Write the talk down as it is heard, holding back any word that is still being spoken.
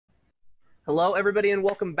Hello, everybody, and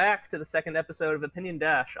welcome back to the second episode of Opinion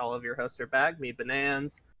Dash. All of your hosts are back, me,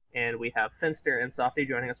 Bonanz, and we have Finster and Softy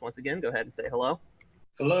joining us once again. Go ahead and say hello.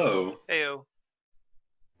 Hello. Heyo.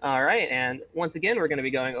 All right, and once again, we're going to be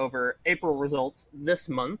going over April results this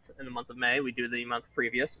month. In the month of May, we do the month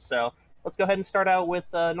previous. So let's go ahead and start out with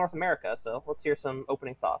North America. So let's hear some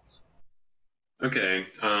opening thoughts. Okay,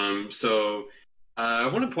 I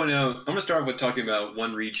want to point out, I'm going to start off with talking about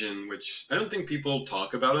one region which I don't think people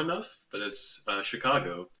talk about enough, but it's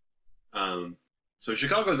Chicago. So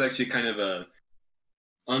Chicago is actually kind of a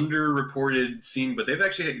underreported scene, but they've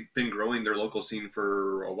actually been growing their local scene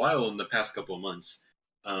for a while in the past couple of months,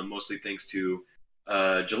 mostly thanks to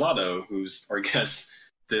Gelato, who's our guest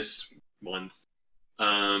this month.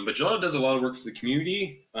 But Gelato does a lot of work for the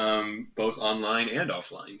community, both online and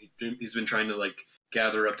offline. He's been trying to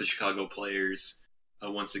gather up the Chicago players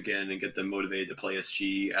once again and get them motivated to play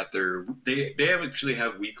SG at their. They actually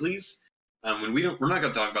have weeklies. When we're not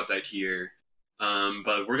going to talk about that here,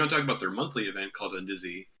 but we're going to talk about their monthly event called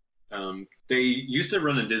Undizzy. They used to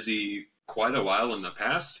run Undizzy quite a while in the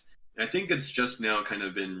past, and I think it's just now kind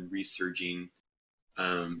of been resurging.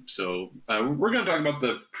 So we're going to talk about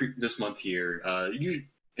this month here.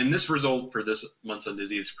 And this result for this month's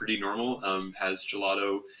Undizzy is pretty normal. Has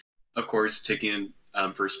Gelato, of course, taking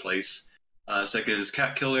first place. Second is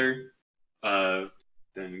Cat Killer,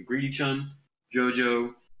 then Greedy Chun,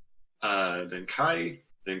 Jojo, then Kai,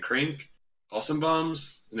 then Crank, Awesome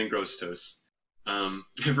Bombs, and then Gross Toast. And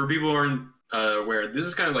for people who aren't aware, this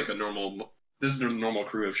is kind of like a normal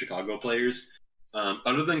crew of Chicago players.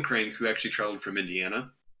 Other than Crank, who actually traveled from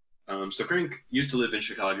Indiana. So Crank used to live in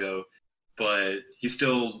Chicago, but he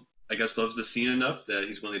still, I guess, loves the scene enough that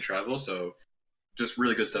he's willing to travel. So just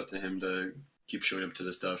really good stuff to him to keep showing up to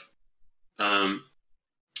this stuff.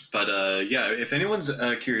 Yeah, if anyone's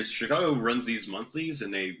curious, Chicago runs these monthlies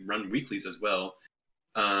and they run weeklies as well.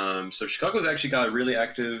 So Chicago's actually got a really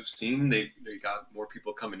active scene. They got more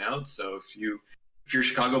people coming out. So if you're a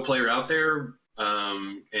Chicago player out there,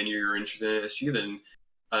 and you're interested in SG, then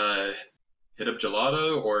hit up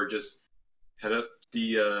Gelato or just head up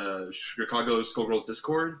the Chicago Skullgirls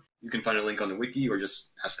Discord. You can find a link on the wiki or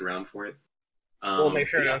just ask around for it. We'll make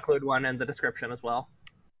sure to include one in the description as well.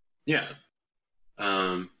 Yeah.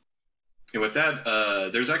 And with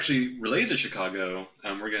that, there's actually, related to Chicago,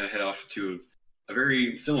 we're going to head off to a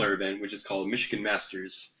very similar event, which is called Michigan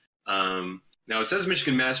Masters. Now, it says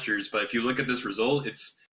Michigan Masters, but if you look at this result,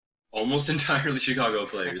 it's almost entirely Chicago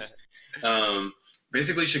players.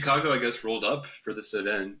 Basically, Chicago, I guess, rolled up for this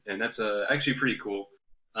event, and that's actually pretty cool.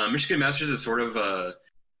 Michigan Masters is sort of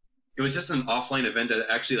it was just an offline event that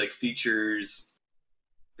actually features.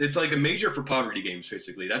 It's like a major for poverty games,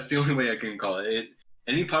 basically. That's the only way I can call it.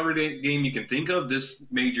 Any poverty game you can think of, this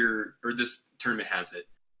major or this tournament has it,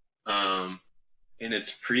 and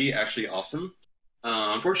it's pretty actually awesome.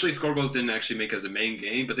 Unfortunately, Skullgirls didn't actually make as a main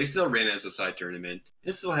game, but they still ran it as a side tournament.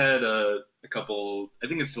 It still had a couple. I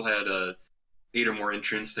think it still had 8 or more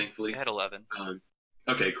entrants. Thankfully, It had 11.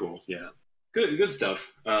 Okay, cool. Yeah, good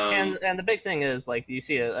stuff. And the big thing is you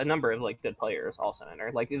see a number of good players also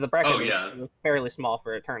enter. The bracket was fairly small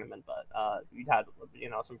for a tournament, but you had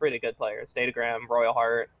some pretty good players. Datagram, Royal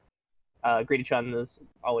Heart. Greedy Chun has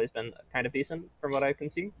always been kind of decent from what I can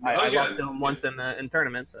see. I lost to him once in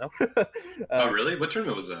tournament, so. Oh, really? What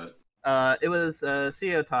tournament was that? It was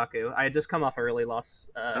CEO Taku. I had just come off a really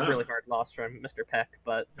hard loss from Mr. Peck,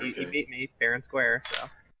 but he beat me fair and square. So.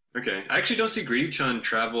 Okay, I actually don't see Greedy Chun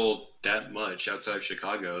travel that much outside of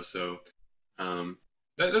Chicago, so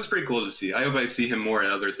that's pretty cool to see. I hope I see him more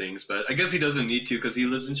at other things, but I guess he doesn't need to because he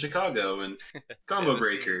lives in Chicago and Combo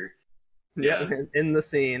Breaker. Yeah, in the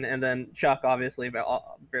scene, and then Chuck, obviously,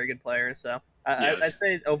 very good player. So I'd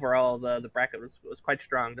say overall the bracket was quite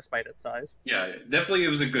strong despite its size. Yeah, definitely it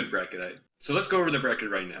was a good bracket. So let's go over the bracket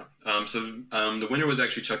right now. The winner was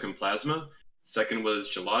actually Chuck and Plasma. Second was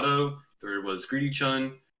Gelato. Third was Greedy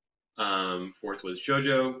Chun. Fourth was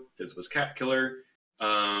Jojo. Fifth was Cat Killer.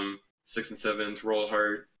 Sixth and seventh Royal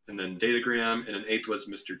Heart, and then Datagram, and then eighth was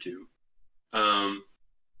Mr. Two.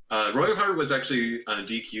 Royal Heart was actually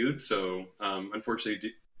DQ'd, so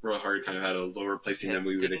unfortunately Royal Heart kind of had a lower placing than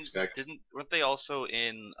we would expect. Weren't they also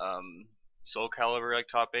in Soul Calibur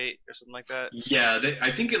top 8 or something like that? Yeah,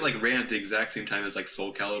 I think it ran at the exact same time as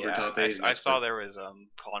Soul Calibur top 8. I saw there was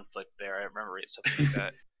conflict there. I remember something like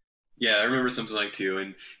that. Yeah, I remember something like too,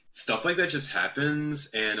 and stuff like that just happens.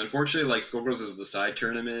 And unfortunately, Skullgirls is the side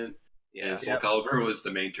tournament. Yeah, and Soul Calibur was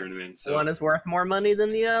the main tournament. So one is worth more money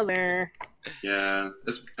than the other. Yeah,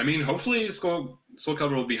 hopefully Soul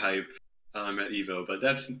Calibur will be hype at Evo, but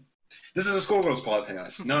this is a Skullgirls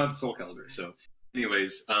podcast, not Soul Calibur. So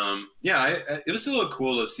anyways, yeah, it was still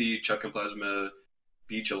cool to see Chuck and Plasma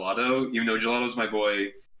beat Gelato. Even though Gelato's my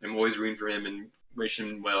boy, I'm always rooting for him and wish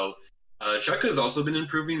him well. Chuck has also been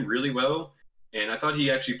improving really well, and I thought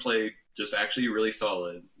he actually played just actually really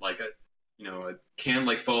solid. Like, I can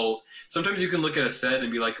like fall. Sometimes you can look at a set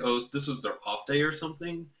and be like, oh, this was their off day or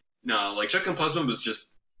something. No, like Chuck and Plasma was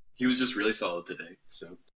just really solid today.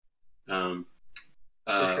 So, sure.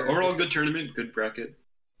 Overall, good tournament, good bracket.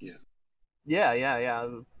 Yeah. Yeah.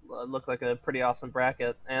 It looked like a pretty awesome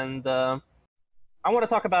bracket, and I want to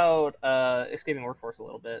talk about Escaping Workforce a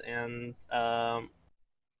little bit, and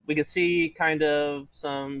we could see kind of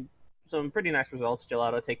some pretty nice results.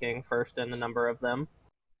 Gelato taking first in a number of them,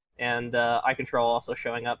 and iControl also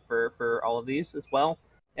showing up for all of these as well.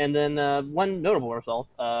 And then one notable result,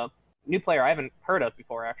 new player I haven't heard of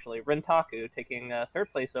before, actually, Rintaku taking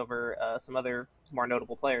third place over some other more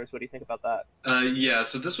notable players. What do you think about that? Yeah,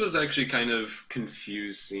 so this was actually kind of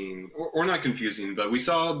confusing, or not confusing, but we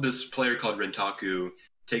saw this player called Rintaku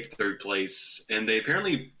take third place, and they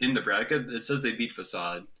apparently, in the bracket, it says they beat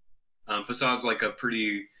Facade. Facade's like a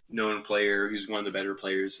pretty known player who's one of the better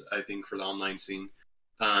players, I think, for the online scene.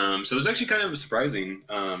 So it was actually kind of surprising.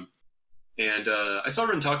 And I saw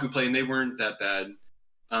Rintaku play, and they weren't that bad.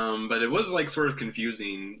 But it was like sort of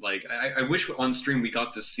confusing. Like I wish on stream we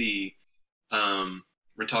got to see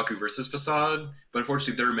Rintaku versus Facade, but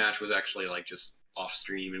unfortunately their match was actually like just off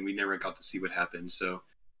stream, and we never got to see what happened. So,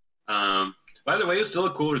 by the way, it was still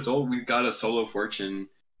a cool result. We got a solo fortune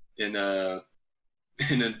in the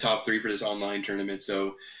top 3 for this online tournament.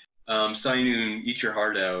 So, Sainoon, eat your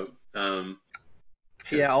heart out.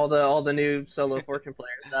 Yeah, all the new solo fortune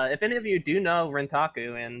players. If any of you do know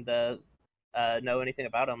Rintaku and know anything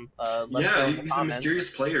about him, he's a mysterious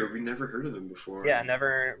player. We never heard of him before. Yeah,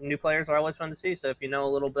 never. New players are always fun to see. So if you know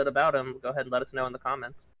a little bit about him, go ahead and let us know in the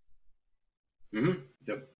comments.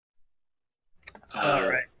 Yep. All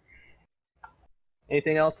right.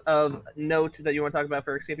 Anything else of note that you want to talk about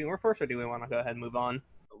for Escaping Workforce, or do we want to go ahead and move on?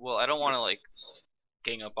 Well, I don't want to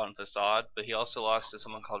gang up on Facade, but he also lost to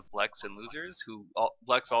someone called Flex in Losers,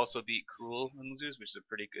 Flex also beat Cruel in Losers, which is a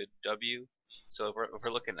pretty good W. So if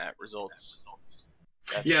we're looking at results,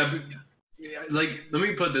 yeah, like let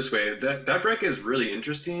me put it this way: that bracket is really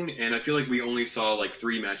interesting, and I feel like we only saw like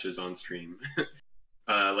 3 matches on stream.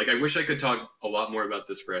 Like I wish I could talk a lot more about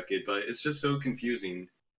this bracket, but it's just so confusing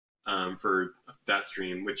for that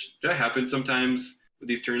stream, which that happens sometimes with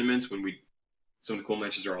these tournaments when some of the cool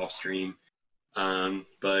matches are off stream.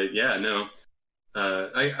 But yeah, no,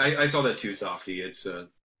 I saw that too, Softy. It's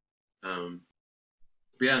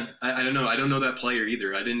yeah, I don't know. I don't know that player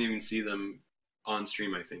either. I didn't even see them on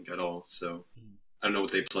stream, I think, at all. So I don't know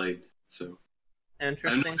what they played. So I don't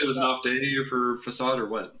know if it was an off day for Facade or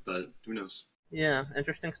what, but who knows? Yeah,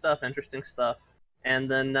 interesting stuff.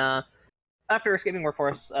 And then after Escaping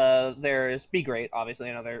Workforce, there's Be Great, obviously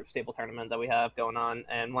another stable tournament that we have going on.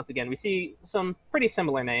 And once again, we see some pretty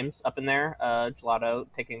similar names up in there. Gelato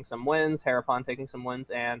taking some wins, Harapon taking some wins,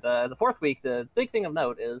 and the 4th week, the big thing of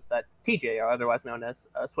note is that TJ, or otherwise known as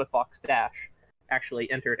Swift Fox Dash,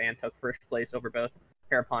 actually entered and took first place over both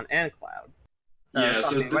Harapon and Cloud. Yeah,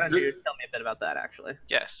 so why don't you tell me a bit about that, actually?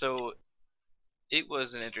 Yeah, so it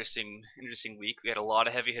was an interesting week. We had a lot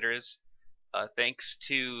of heavy hitters. Thanks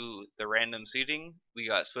to the random seeding, we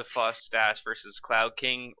got Swift Fox Dash versus Cloud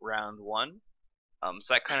King round 1.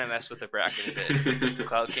 So that kind of messed with the bracket a bit.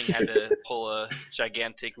 Cloud King had to pull a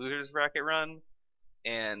gigantic losers bracket run,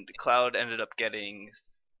 and Cloud ended up getting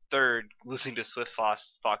 3rd, losing to Swift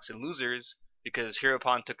Fox in losers because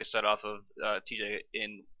Hirapon took a set off of TJ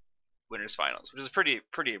in winners finals, which is pretty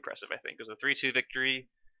impressive. I think it was a 3-2 victory,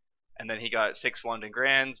 and then he got 6-1 in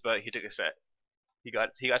grands, but he took a set. He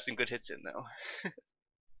got some good hits in though.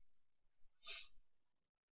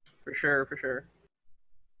 For sure.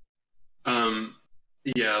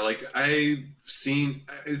 Yeah, like I've seen,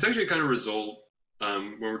 it's actually kind of result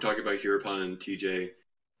when we're talking about Hirapon and TJ.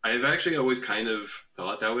 I've actually always kind of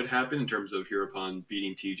thought that would happen in terms of Hirapon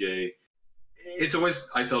beating TJ. It's always,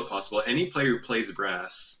 I felt possible. Any player who plays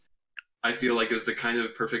brass, I feel like is the kind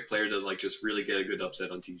of perfect player to like just really get a good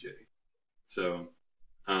upset on TJ. So,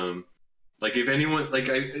 like if anyone, like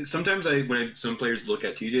sometimes when some players look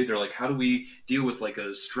at TJ, they're like, how do we deal with like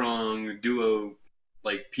a strong duo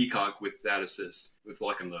like Peacock with that assist with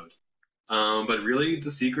lock and load? But really the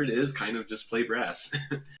secret is kind of just play brass.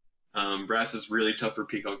 Brass is really tough for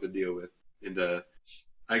Peacock to deal with, and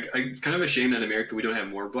it's kind of a shame that in America we don't have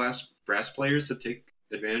more brass players to take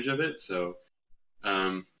advantage of it. So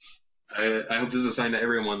I hope this is a sign to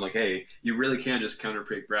everyone, like, hey, you really can just counter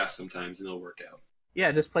pick brass sometimes and it'll work out.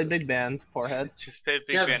 Yeah, just play big band, forehead. Just play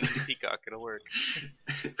big band as a peacock, it'll work.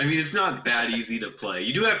 I mean, it's not that easy to play.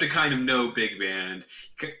 You do have to kind of know big band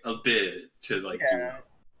a bit to like do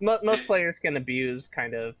well. Most players can abuse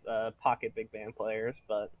kind of pocket big band players,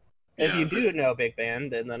 but if you do know big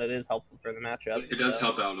band, then it is helpful for the matchup. It does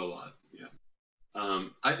help out a lot. Yeah.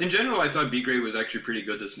 In general, I thought B grade was actually pretty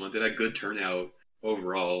good this month. It had good turnout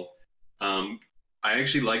overall. I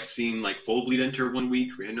actually liked seeing like Full Bleed enter one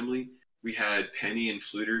week randomly. We had Penny and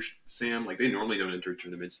Fluter Sam, like they normally don't enter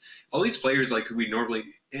tournaments. All these players like who we normally,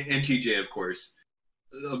 and TJ of course,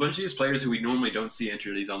 a bunch of these players who we normally don't see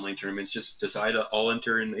enter these online tournaments just decide to all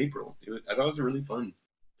enter in April. I thought it was really fun.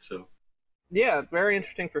 So yeah, very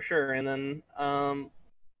interesting for sure. And then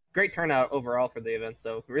great turnout overall for the event.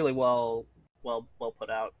 So really well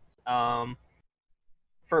put out.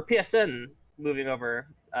 For PSN, moving over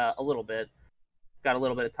a little bit, got a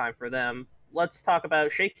little bit of time for them. Let's talk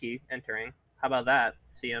about Shaky entering. How about that?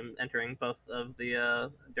 See him entering both of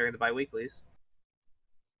the during the bi-weeklies.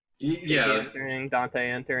 Yeah. Shaky entering, Dante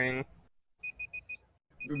entering.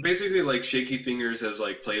 Basically, like Shaky Fingers has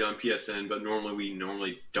like played on PSN, but we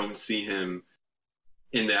normally don't see him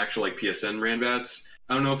in the actual like PSN Ranbats.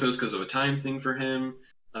 I don't know if it was because of a time thing for him.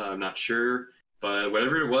 I'm not sure, but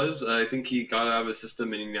whatever it was, I think he got out of his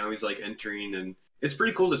system and now he's like entering, and it's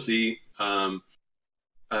pretty cool to see.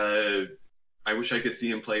 I wish I could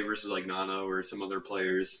see him play versus like Nano or some other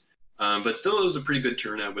players. But still, it was a pretty good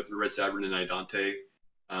turnout with Red Savern and Idante.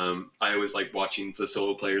 I always like watching the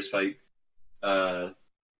solo players fight. And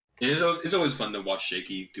it's always fun to watch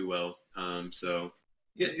Shaky do well. So,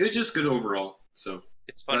 yeah, it was just good overall. So,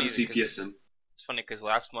 it's funny to see PSN. It's funny because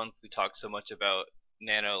last month we talked so much about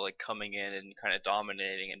Nano like coming in and kind of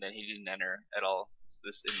dominating, and then he didn't enter at all.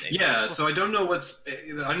 Yeah, so I don't know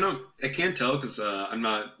I can't tell because I'm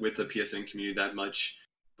not with the PSN community that much,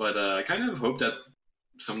 but I kind of hope that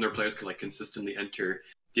some of their players could like consistently enter.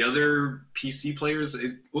 The other PC players,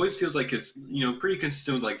 it always feels like it's pretty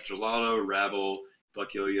consistent with like Gelato, Rabble,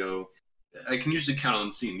 Buck Yo-Yo. I can usually count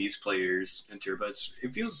on seeing these players enter, but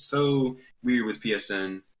it feels so weird with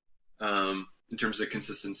PSN in terms of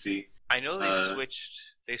consistency. I know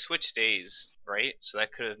they switched days, right? So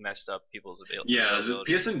that could have messed up people's ability. Yeah, the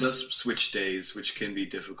PSN does switch days, which can be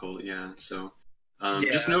difficult. Yeah, so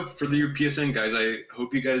just know for the PSN guys, I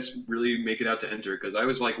hope you guys really make it out to enter because I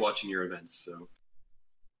always like watching your events. So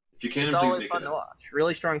if you can, please make it out. To watch.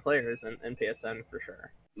 Really strong players in PSN for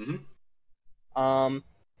sure. Mm-hmm.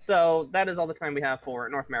 So that is all the time we have for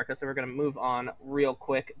North America. So we're going to move on real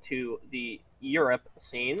quick to the Europe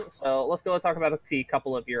scene. So let's go and talk about the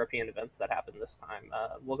couple of European events that happened this time.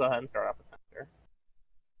 We'll go ahead and start off with Hunter.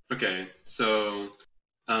 Okay, so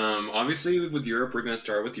obviously with Europe, we're going to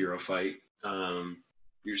start with Eurofight.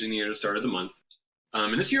 Usually near the start of the month.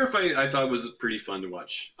 And this Eurofight I thought was pretty fun to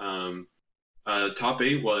watch. Top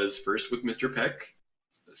 8 was first with Mr. Peck,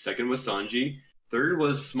 second was Sanji, third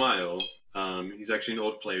was Smile. He's actually an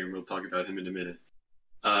old player, and we'll talk about him in a minute.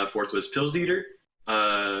 Fourth was Pills Eater.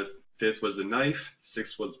 Fifth was The Knife.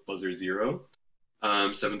 Sixth was Buzzer Zero.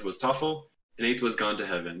 Seventh was Toffle. And eighth was Gone to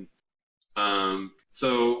Heaven.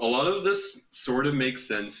 So a lot of this sort of makes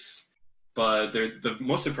sense, but the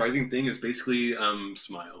most surprising thing is basically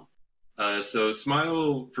Smile. So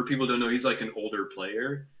Smile, for people who don't know, he's like an older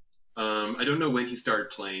player. I don't know when he started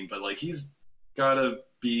playing, but like he's gotta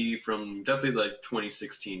be from definitely like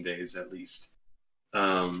 2016 days at least.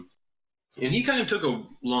 And he kind of took a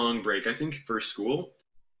long break, I think, for school.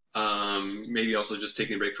 Maybe also just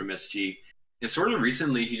taking a break from SG. And sort of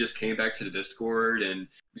recently, he just came back to the Discord, and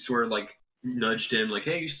we sort of like nudged him, like,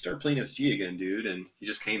 "Hey, you should start playing SG again, dude." And he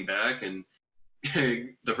just came back, and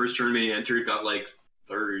the first tournament he entered got like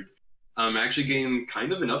third. Actually gained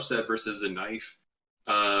kind of an upset versus a Knife,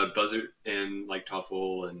 Buzzard, and like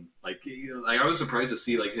Toffle, and like I was surprised to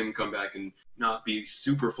see like him come back and not be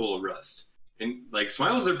super full of rust. And like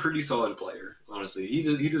Smile's a pretty solid player, honestly. He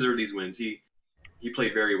deserved these wins. He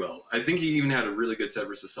played very well. I think he even had a really good set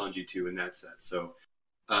versus Sanji too in that set. So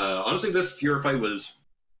honestly, this Eurofight was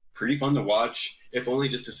pretty fun to watch, if only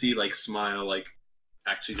just to see like Smile like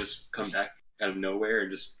actually just come back out of nowhere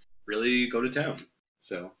and just really go to town.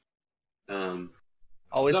 So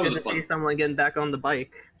always good to see someone getting back on the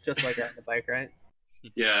bike, just like at the bike, right?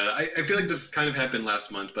 Yeah, I feel like this kind of happened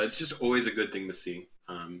last month, but it's just always a good thing to see.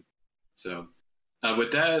 So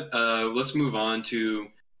with that, let's move on to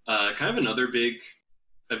kind of another big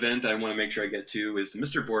event that I want to make sure I get to is the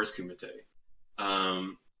Mr. Boris Kumite.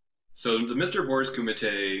 So the Mr. Boris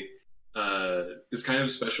Kumite is kind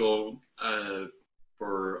of special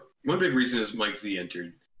for one big reason is Mike Z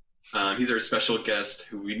entered. He's our special guest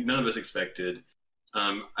who none of us expected.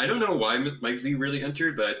 I don't know why Mike Z really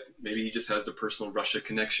entered, but maybe he just has the personal Russia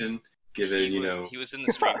connection. Given he was in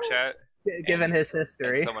the stream chat. Given his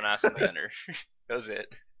history, and someone asked him to enter. That was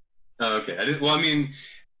it. Oh, okay. I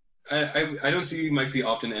don't see Mike Z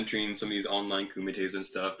often entering some of these online kumites and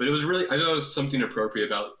stuff, but I thought it was something appropriate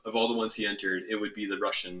about, of all the ones he entered, it would be the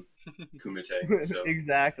Russian kumite. So.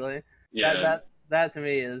 Exactly. Yeah. That to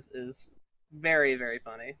me is very, very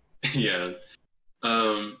funny. Yeah.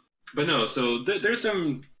 But no, so there's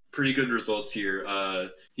some pretty good results here.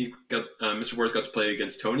 Mr. Boris got to play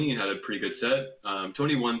against Tony and had a pretty good set.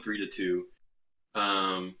 Tony won 3-2.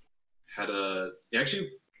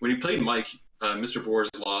 Actually, when he played Mike, Mr. Boris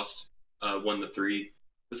lost 1-3.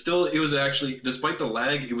 But still, it was actually, despite the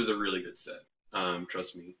lag, it was a really good set.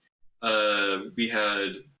 Trust me. We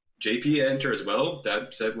had JP enter as well.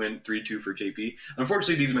 That set went 3-2 for JP.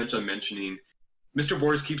 Unfortunately, these matches I'm mentioning, Mr.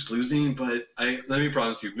 Boris keeps losing, but let me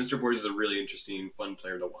promise you, Mr. Boris is a really interesting, fun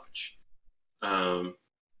player to watch.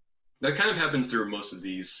 That kind of happens through most of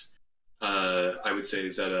these. I would say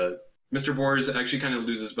is that Mr. Boris actually kind of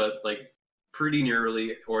loses, but like pretty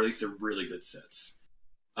narrowly, or at least they're really good sets.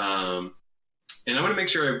 And I want to make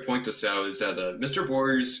sure I point this out is that Mr.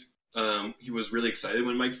 Boris, he was really excited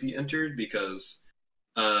when Mike Z entered because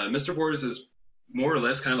Mr. Boris is more or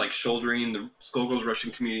less kind of like shouldering the Skullgirls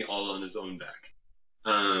Russian community all on his own back.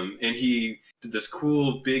 And he did this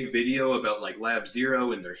cool big video about like Lab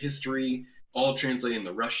Zero and their history, all translated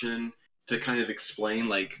into Russian to kind of explain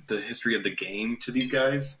like the history of the game to these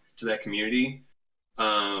guys, to that community.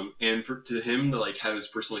 And to him to like have his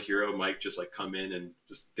personal hero Mike just like come in and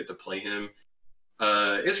just get to play him.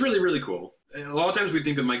 It's really, really cool. A lot of times we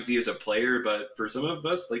think of Mike Z as a player, but for some of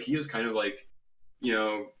us, like he is kind of like,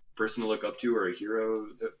 person to look up to or a hero,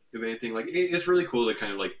 if anything. Like it's really cool to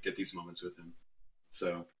kind of like get these moments with him.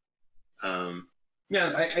 So,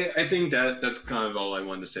 yeah, I think that's kind of all I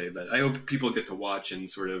wanted to say. But I hope people get to watch and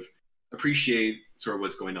sort of appreciate sort of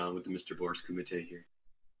what's going on with the Mr. Boris Kumite here.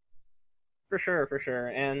 For sure.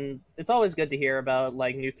 And it's always good to hear about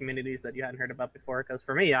like new communities that you hadn't heard about before. Because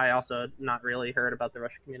for me, I also not really heard about the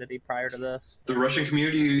Russian community prior to this. The Russian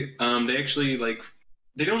community, they actually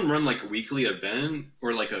they don't run like a weekly event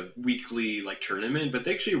or like a weekly like tournament, but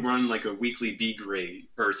they actually run like a weekly weekly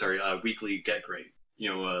get grade.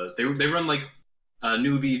 They run like a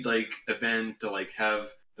newbie like event to like have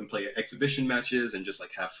them play exhibition matches and just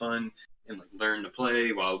like have fun and like learn to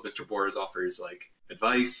play while Mr. Boris offers like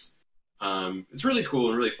advice. It's really cool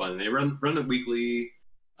and really fun. They run it weekly.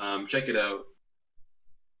 Check it out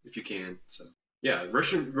if you can. So yeah,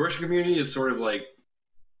 Russian community is sort of like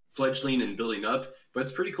fledgling and building up, but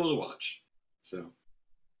it's pretty cool to watch. So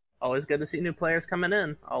always good to see new players coming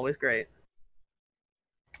in. Always great.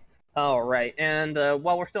 All right, and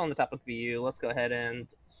while we're still on the topic of EU, let's go ahead and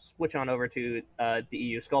switch on over to the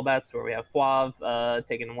EU Skullbats, where we have Quav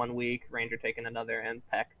taking 1 week, Ranger taking another, and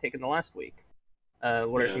Peck taking the last week.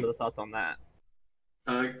 What are some of the thoughts on that?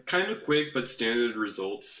 Kind of quick, but standard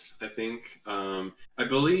results, I think. I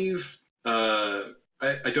believe, I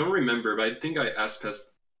don't remember, but I think I asked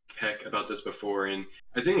Peck about this before, and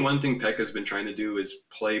I think one thing Peck has been trying to do is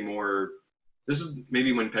play more. This is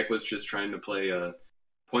maybe when Peck was just trying to play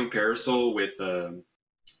Point Parasol with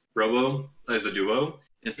Robo as a duo,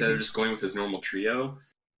 instead of just going with his normal trio.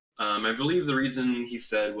 I believe the reason he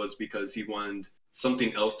said was because he wanted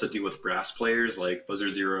something else to do with brass players like Buzzer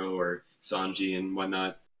Zero or Sanji and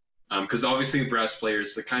whatnot. Because obviously brass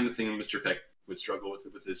players, the kind of thing Mr. Peck would struggle with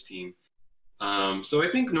his team. So I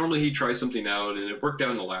think normally he tries something out, and it worked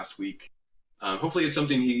out in the last week. Hopefully it's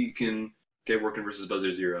something he can get working versus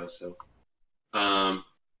Buzzer Zero. So,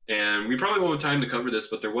 and we probably won't have time to cover this,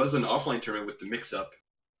 but there was an offline tournament with the mix-up.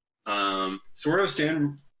 Sort of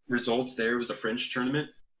standard results there. It was a French tournament.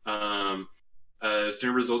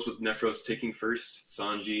 Standard results with Nephros taking first,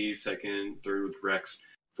 Sanji second, third with Rex,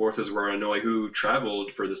 fourth was Raranoi, who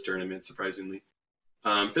traveled for this tournament, surprisingly.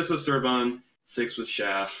 Fifth was Servon, sixth was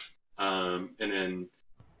Shaft, and then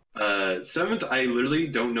seventh, I literally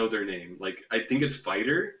don't know their name. Like, I think it's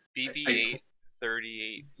Fighter.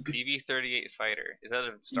 BB-38 Fighter. Is that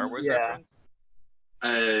a Star Wars reference?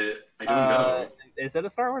 I don't know. Is it a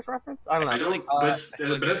Star Wars reference? I don't know. But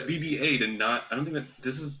that's BB-8 and not. I don't think that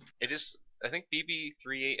this is. It is. I think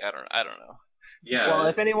BB-38. I don't know. Yeah. Well,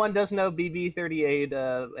 if anyone does know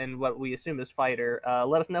BB-38 and what we assume is Fighter,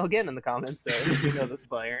 let us know again in the comments if you know this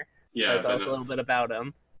player. Yeah, tell us a little bit about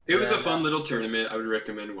him. It was a fun little tournament. I would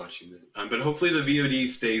recommend watching it. But hopefully the VOD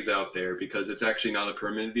stays out there because it's actually not a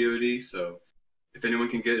permanent VOD. So if anyone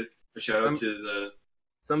can get a shout out to the.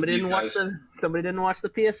 Somebody didn't watch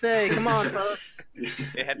the PSA. Come on, folks.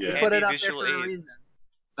 They had put it up there for a reason.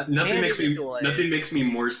 Nothing makes me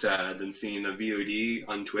more sad than seeing a VOD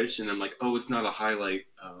on Twitch and I'm like, oh, it's not a highlight.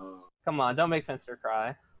 Oh. Come on, don't make Finster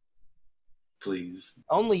cry. Please.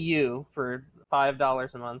 Only you, for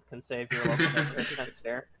 $5 a month, can save your local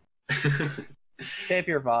Finster. Save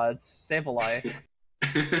your VODs. Save a life.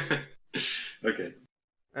 Okay.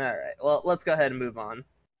 Alright, well, let's go ahead and move on.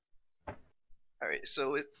 Alright,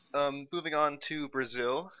 so moving on to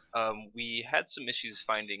Brazil, we had some issues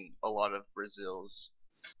finding a lot of Brazil's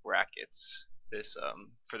brackets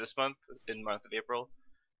for this month, in the month of April.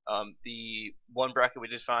 The one bracket we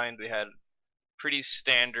did find, we had pretty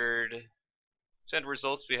standard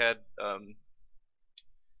results. We had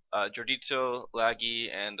Jordito, Laggy,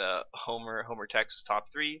 and Homer Texas top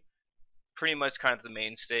 3. Pretty much kind of the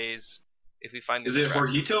mainstays. If we find Is it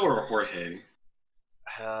Jorgito or Jorge?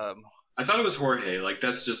 I thought it was Jorge. Like,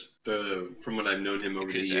 that's just from what I've known him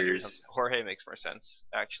over the years. Jorge makes more sense,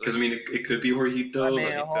 actually. Because I mean, it could be Jorgito. I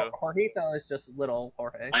mean, Jorgito is just little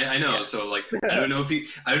Jorge. I know. Yeah. So like, I don't know if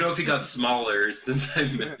he got smaller since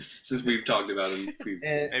we've talked about him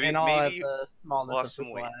previously. Maybe the smallness of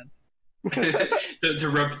the slide. to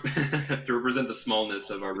represent the smallness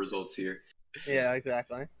of our results here. Yeah,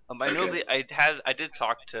 exactly. I know that I did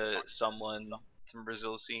talk to someone from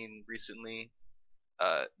Brazil scene recently.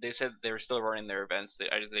 They said they were still running their events. They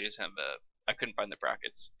just have I couldn't find the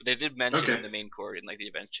brackets, but they did mention in the main court in like the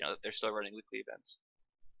event channel that they're still running weekly events.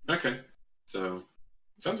 Okay, so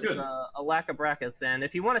sounds good. A lack of brackets, and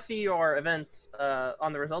if you want to see your events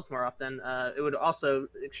on the results more often, it would also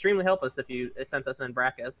extremely help us if you sent us in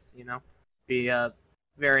brackets. You know, be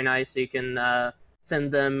very nice. You can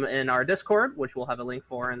send them in our Discord, which we'll have a link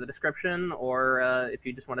for in the description, or if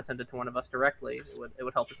you just want to send it to one of us directly, it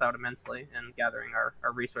would help us out immensely in gathering our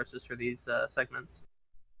resources for these segments.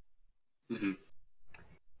 Mm-hmm.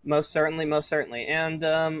 Most certainly.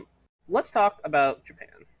 And let's talk about Japan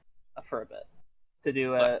for a bit, to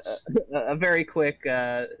do a very quick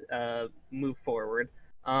move forward.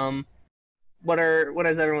 What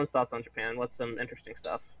is everyone's thoughts on Japan? What's some interesting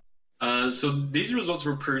stuff? So these results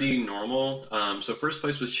were pretty normal. So first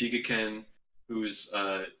place was Shigaken, who's,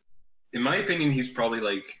 in my opinion, he's probably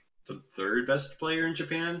like the third best player in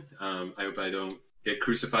Japan. I hope I don't get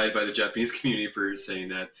crucified by the Japanese community for saying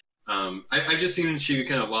that. I've just seen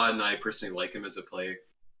Shigaken a lot, and I personally like him as a player.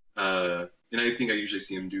 And I think I usually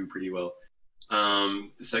see him do pretty well.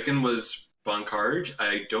 Second was Bonkarj.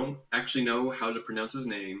 I don't actually know how to pronounce his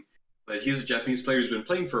name, but he's a Japanese player who's been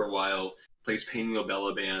playing for a while, plays Pain Wheel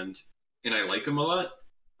Bella Band, and I like him a lot.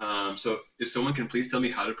 So if someone can please tell me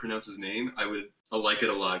how to pronounce his name, I'll like it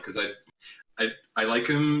a lot, because I like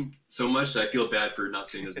him so much that I feel bad for not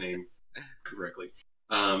saying his name correctly.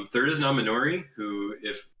 Third is Naminori, who,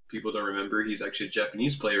 if people don't remember, he's actually a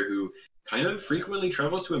Japanese player who kind of frequently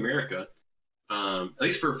travels to America, at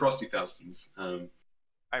least for Frosty Faustins.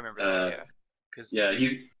 I remember that, yeah.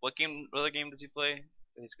 What other game does he play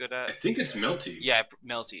that he's good at? I think it's Melty. Yeah,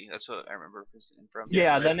 Melty. That's what I remember from.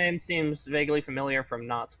 Yeah, that name seems vaguely familiar from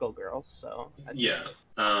Not Skullgirls, so... Yeah,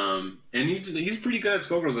 and he's pretty good at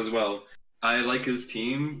Skullgirls as well. I like his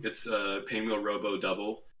team. It's Pinwheel Robo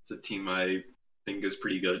Double. It's a team I think is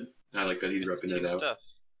pretty good. I like that he's repping it out. Stuff.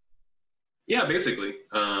 Yeah, basically.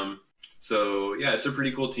 So yeah, it's a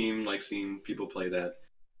pretty cool team. Like seeing people play that.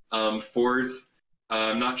 Fourth,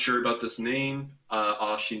 I'm not sure about this name.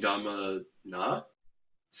 Ashindama Na.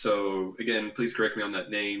 So again, please correct me on that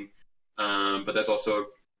name. But that's also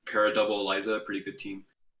Para Double Eliza, a pretty good team.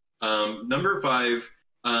 Number 5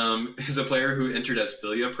 is a player who entered as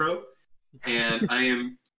Filia Pro, and I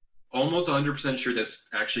am almost 100% sure that's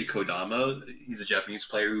actually Kodama. He's a Japanese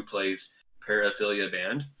player who plays Paraphilia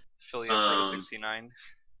Band. Filia Pro 69.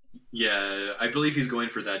 Yeah, I believe he's going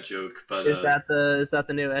for that joke. But is that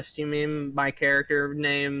the new SG meme? My character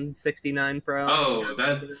name 69 Pro.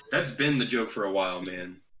 Oh, that's been the joke for a while,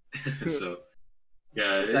 man. So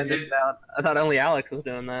yeah, I thought only Alex was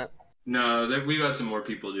doing that. No, we got some more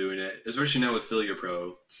people doing it, especially now with Filia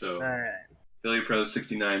Pro. So all right. Filia Pro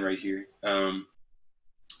 69 right here.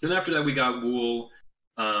 Then after that we got Wool,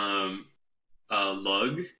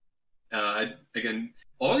 Lug. Again,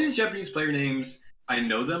 all these Japanese player names, I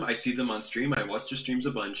know them, I see them on stream, I watch their streams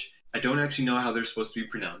a bunch. I don't actually know how they're supposed to be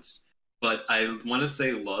pronounced, but I want to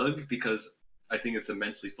say Lug because I think it's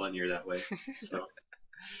immensely funnier that way. So,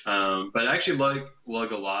 but I actually like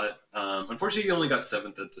Lug a lot. Unfortunately, he only got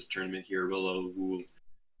 7th at this tournament here, below Wool.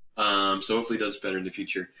 So hopefully he does better in the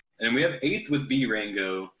future. And we have 8th with B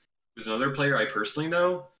Rango, who's another player I personally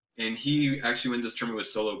know, and he actually won this tournament with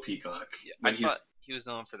Solo Peacock. Yeah, I thought he was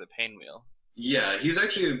known for the Painwheel. Yeah, he's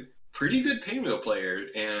actually a pretty good Painwheel player,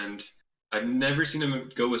 and I've never seen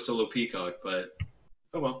him go with Solo Peacock, but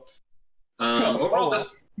Oh well. Overall,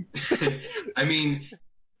 this. I mean,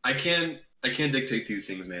 I can't dictate these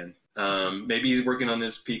things, man. Maybe he's working on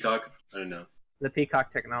his Peacock. I don't know. The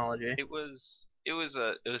Peacock technology. It was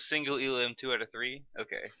single elim 2 out of 3.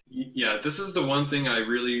 Okay. Yeah, this is the one thing I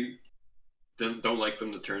really don't like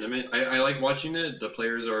from the tournament. I like watching it. The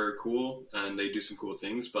players are cool and they do some cool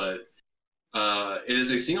things, but it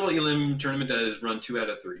is a single elim tournament that is run 2 out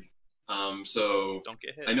of 3. So don't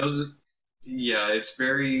get hit. I know that. Yeah, it's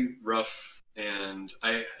very rough, and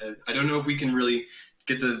I don't know if we can really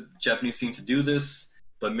get the Japanese team to do this.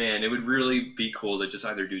 But man, it would really be cool to just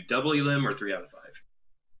either do double elim or 3 out of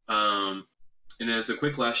 5. And as a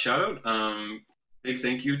quick last shout out, big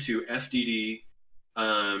thank you to FDD,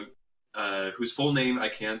 whose full name I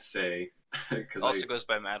can't say. Also goes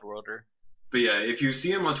by Mad Worlder. But yeah, if you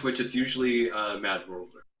see him on Twitch, it's usually Mad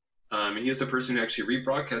Worlder. And he is the person who actually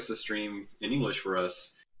rebroadcast the stream in English for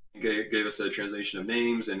us, and gave us a translation of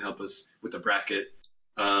names and help us with the bracket.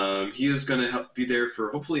 He is going to be there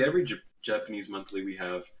for hopefully every Japanese monthly we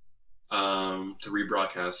have to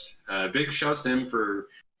rebroadcast. Big shouts to him for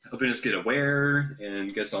helping us get aware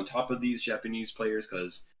and get us on top of these Japanese players,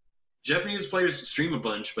 because Japanese players stream a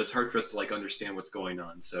bunch, but it's hard for us to like understand what's going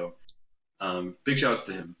on. So big shouts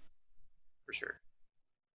to him.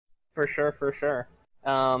 For sure.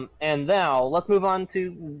 And now let's move on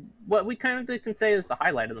to what we kind of can say is the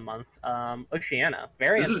highlight of the month, Oceania.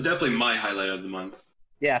 This is definitely my highlight of the month.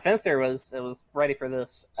 Yeah, Finster was ready for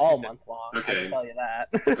this all month long. Okay. I can tell you that.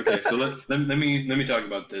 Okay, so let me talk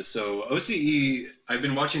about this. So OCE, I've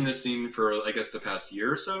been watching this scene for I guess the past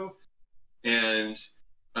year or so, and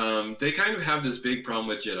they kind of have this big problem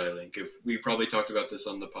with Jedi Link. If we probably talked about this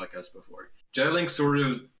on the podcast before, Jedi Link sort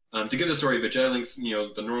of to give the story, but Jedi Link's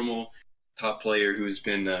the normal top player who's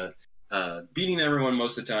been beating everyone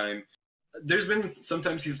most of the time. There's been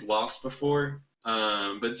sometimes he's lost before,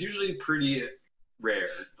 but it's usually pretty rare.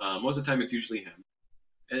 Most of the time it's usually him.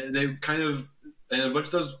 And they kind of, and a bunch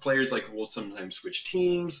of those players will sometimes switch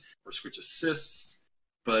teams or switch assists,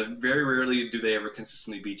 but very rarely do they ever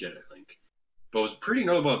consistently beat Jedi Link. But what's pretty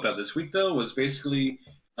notable about this week though was basically,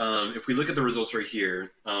 if we look at the results right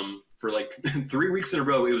here, for 3 weeks in a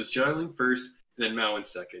row, it was Jedi Link first, and then Mao in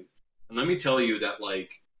second. And let me tell you that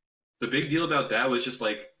the big deal about that was just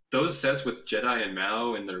those sets with Jedi and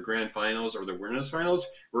Mao in their grand finals or their winners finals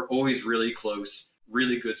were always really close,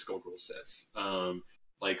 really good Skullgirl sets.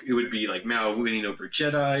 It would be Mao winning over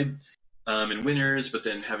Jedi in winners, but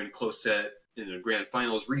then having a close set in the grand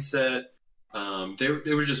finals reset.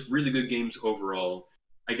 They were just really good games overall.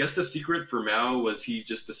 I guess the secret for Mao was he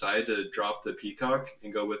just decided to drop the Peacock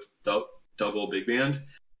and go with double big band,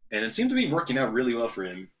 and it seemed to be working out really well for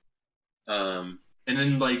him. And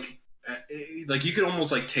then you could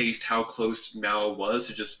almost taste how close Mao was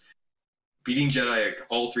to just beating Jedi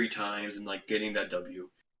all 3 times and getting that W.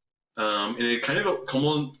 And it kind of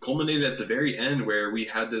culminated at the very end where we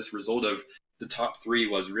had this result of the top 3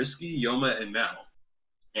 was Risky, Yoma, and Mao.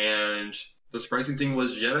 And the surprising thing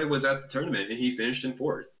was Jedi was at the tournament and he finished in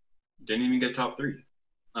 4th. Didn't even get top 3.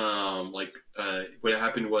 What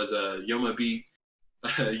happened was Yoma beat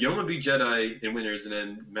Jedi in winners, and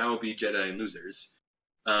then Mao beat Jedi in losers.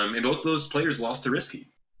 And both of those players lost to Risky.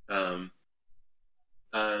 It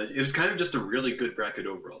was kind of just a really good bracket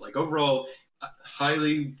overall. Overall,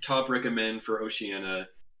 highly top recommend for Oceania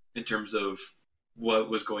in terms of what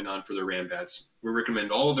was going on for the Rambats. We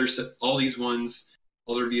recommend all these ones,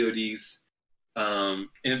 all their VODs. And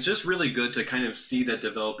it's just really good to kind of see that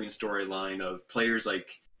developing storyline of players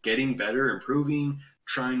getting better, improving,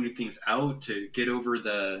 trying new things out to get over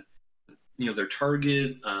their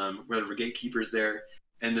target, whatever gatekeepers there,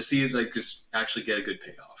 and to see it just actually get a good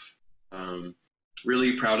payoff.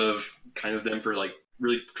 Really proud of kind of them for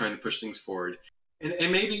really trying to push things forward,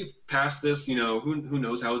 and maybe past this, who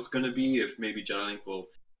knows how it's going to be, if maybe Jedi Link will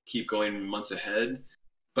keep going months ahead.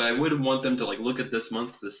 But I would want them to look at this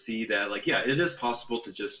month to see that it is possible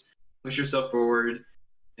to just push yourself forward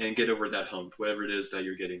and get over that hump, whatever it is that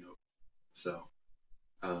you're getting over. So.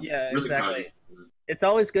 Yeah, really exactly. It's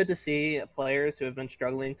always good to see players who have been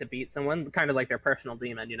struggling to beat someone, kind of like their personal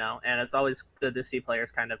demon, and it's always good to see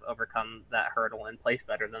players kind of overcome that hurdle and place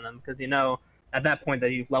better than them, because at that point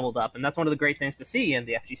that you've leveled up, and that's one of the great things to see in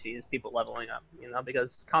the FGC is people leveling up,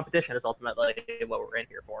 because competition is ultimately what we're in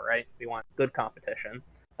here for, right? We want good competition,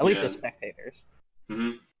 at least as spectators.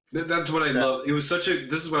 Mm-hmm. That's what I love. It was this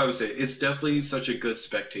is what I would say, it's definitely such a good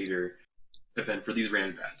spectator event for these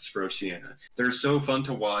Rambats for Oceania. They're so fun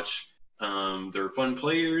to watch. They're fun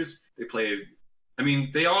players. They play,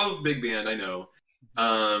 they all have big band, I know.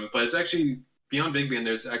 But it's actually, beyond big band,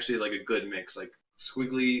 there's actually a good mix,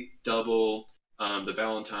 squiggly, double, the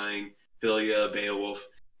Valentine, Philia, Beowulf.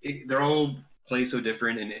 They're all play so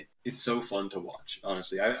different, and it's so fun to watch.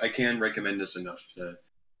 Honestly, I can't recommend this enough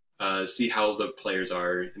to see how the players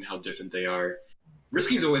are and how different they are.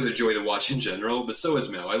 Risky's always a joy to watch in general, but so is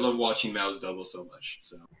Mao. I love watching Mao's double so much.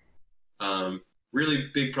 So, really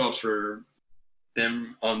big props for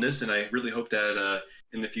them on this, and I really hope that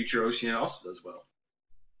in the future Oceania also does well.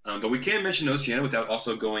 But we can't mention Oceania without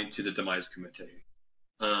also going to the Demise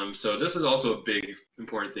Kumite. So this is also a big,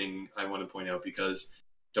 important thing I want to point out, because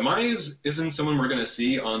Demise isn't someone we're going to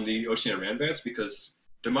see on the Oceania Ranbats, because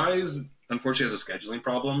Demise unfortunately has a scheduling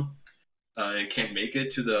problem and can't make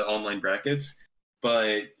it to the online brackets.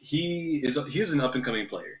 But he is an up and coming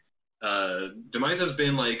player. Demise has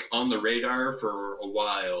been like on the radar for a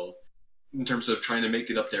while in terms of trying to make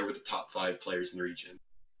it up there with the top 5 players in the region.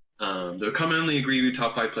 The commonly agreed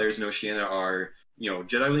top 5 players in Oceania are,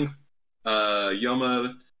 Jedi Link,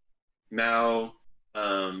 Yoma, Mao,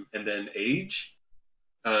 and then Age,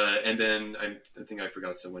 and then I think I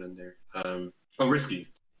forgot someone in there. Risky.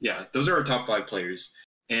 Yeah, those are our top 5 players,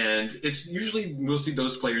 and it's usually mostly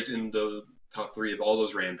those players in the top 3 of all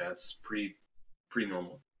those Ranbats. Pretty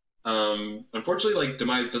normal. Unfortunately, like,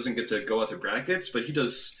 Demise doesn't get to go out to brackets, but he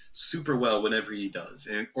does super well whenever he does,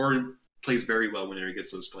 or plays very well whenever he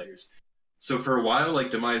gets those players. So for a while,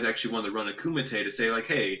 like, Demise actually wanted to run a Kumite to say, like,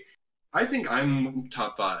 hey, I think I'm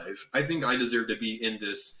top 5. I think I deserve to be in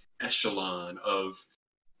this echelon of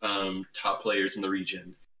top players in the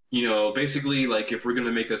region. Basically, like, if we're going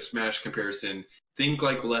to make a Smash comparison, think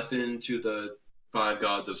like Leffen to the 5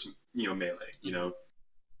 gods of, Melee,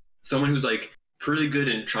 someone who's, like, pretty good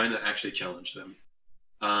in trying to actually challenge them.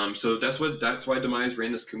 So that's why Demise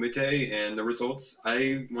ran this Kumite, and the results,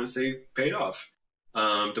 I want to say, paid off.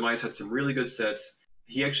 Demise had some really good sets.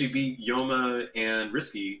 He actually beat Yoma and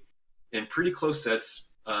Risky in pretty close sets.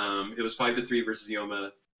 It was 5-3 versus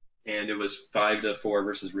Yoma, and it was 5-4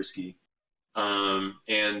 versus Risky.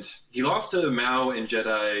 And he lost to Mao and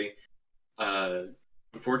Jedi.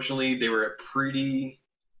 Unfortunately, they were pretty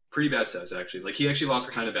bad sets, actually. Like, he actually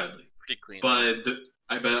lost kind of badly. Pretty clean. But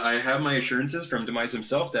I have my assurances from Demise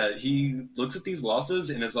himself that he looks at these losses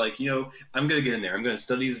and is like, I'm going to get in there. I'm going to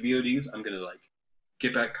study his VODs. I'm going to, like,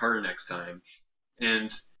 get back harder next time.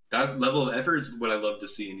 And that level of effort is what I love to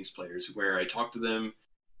see in these players, where I talk to them,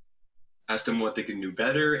 ask them what they can do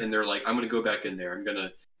better, and they're like, I'm going to go back in there. I'm going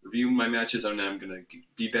to review my matches, and I'm going to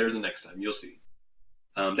be better the next time. You'll see.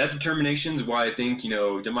 That determination is why I think,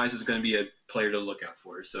 Demise is going to be a player to look out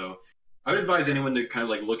for. So I would advise anyone to kind of,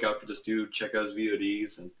 like, look out for this dude, check out his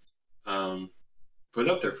VODs, and put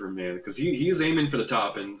it up there for him, man, because he is aiming for the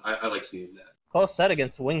top, and I like seeing that. Close set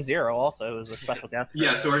against Wing Zero also was a special guest.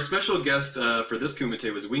 Yeah, so our special guest for this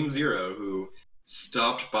Kumite was Wing Zero, who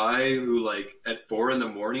stopped by, like, at 4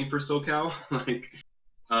 a.m. for SoCal. Like,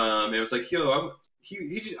 it was like, he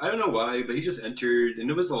I don't know why, but he just entered, and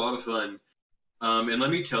it was a lot of fun. And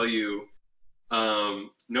let me tell you, no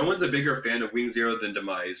one's a bigger fan of Wing Zero than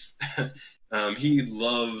Demise. He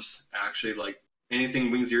loves, actually, like,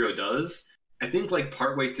 anything Wing Zero does. I think, like,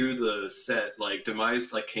 partway through the set, like,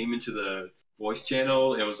 Demise, like, came into the voice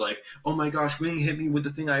channel and was like, oh my gosh, Wing hit me with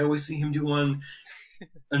the thing I always see him do on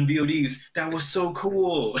VODs. That was so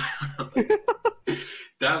cool.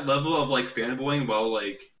 That level of, like, fanboying while,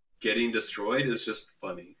 like, getting destroyed is just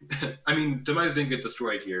funny. I mean, Demise didn't get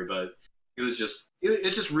destroyed here, but it's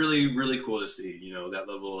just really, really cool to see, that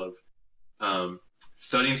level of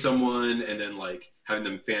studying someone and then, like, having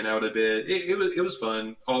them fan out a bit. It was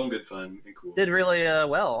fun, all in good fun and cool. Did really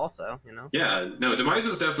well also, Yeah, no, Demise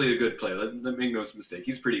is definitely a good player. Let make no mistake,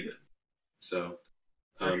 he's pretty good. So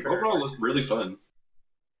sure. Overall, really fun.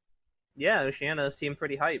 Yeah, Oceania seemed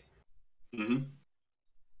pretty hype. Mm-hmm.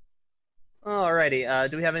 Alrighty,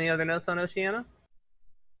 do we have any other notes on Oceania?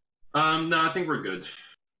 No, I think we're good.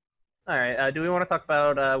 Alright, do we want to talk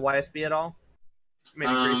about YSB at all?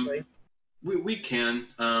 Maybe briefly. We can.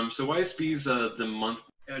 So YSB is not the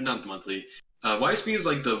monthly. YSB is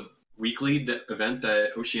like the weekly event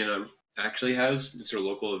that Oceania actually has. It's their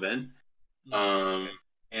local event.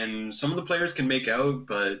 And some of the players can make out,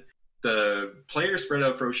 but the player spread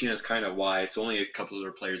out for Oceania is kind of wide, so only a couple of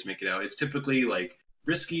their players make it out. It's typically like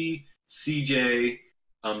Risky, CJ,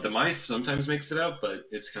 Demise sometimes makes it out, but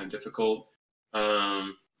it's kind of difficult.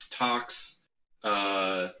 Tox,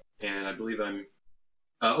 and I believe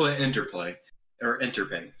Interplay or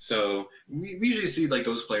Enterpay. So we usually see, like,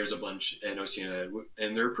 those players a bunch in Oceania,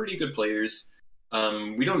 and they're pretty good players.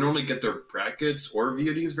 We don't normally get their brackets or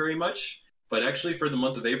VODs very much, but actually for the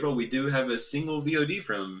month of April, we do have a single VOD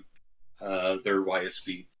from their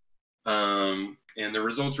YSB. And the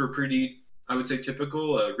results were pretty, I would say,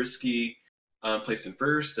 typical. Risky placed in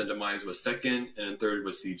first, and Demise was second, and third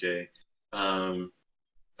was CJ.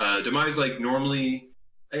 Demise, like, normally,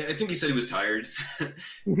 I think he said he was tired,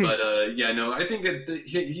 but yeah, no, I think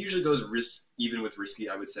he usually goes even with Risky,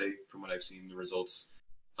 I would say, from what I've seen the results.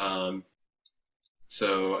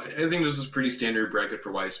 So I think this is pretty standard bracket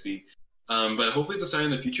for YSP. But hopefully it's a sign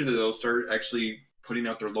in the future that they'll start actually putting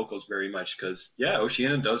out their locals very much, because, yeah,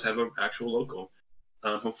 Oceania does have an actual local.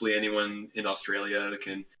 Hopefully anyone in Australia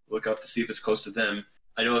can look up to see if it's close to them.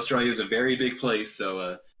 I know Australia is a very big place,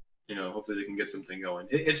 so, hopefully they can get something going.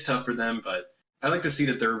 It's tough for them, but I like to see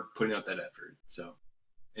that they're putting out that effort. So,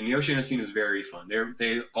 and the Oceania scene is very fun.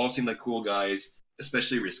 They all seem like cool guys,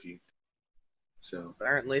 especially Risky. So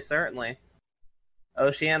certainly.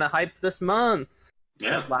 Oceania hype this month.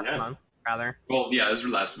 Yeah, last month, rather. Well, yeah, it was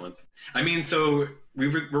last month. I mean, so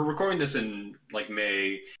we're recording this in like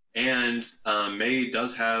May, and May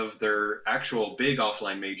does have their actual big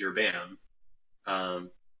offline major, BAM,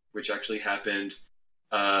 which actually happened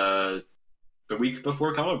the week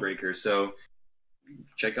before Combo Breaker. So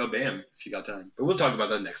check out BAM if you got time. But we'll talk about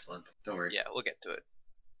that next month. Don't worry. Yeah, we'll get to it.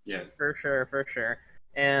 Yeah, for sure.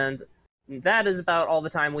 And that is about all the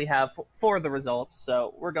time we have for the results,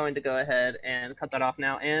 so we're going to go ahead and cut that off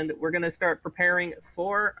now, and we're going to start preparing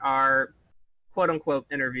for our quote-unquote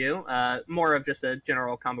interview, more of just a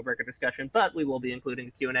general Combo Breaker discussion, but we will be including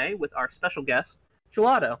a Q&A with our special guest,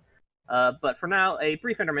 Gelato. But for now, a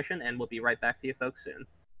brief intermission, and we'll be right back to you folks soon.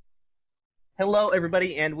 Hello,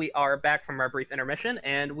 everybody, and we are back from our brief intermission,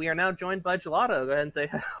 and we are now joined by Gelato. Go ahead and say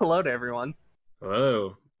hello to everyone.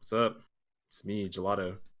 Hello, what's up? It's me,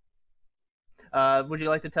 Gelato. Would you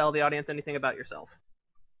like to tell the audience anything about yourself?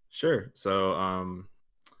 Sure. So, I'm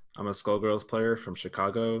a Skullgirls player from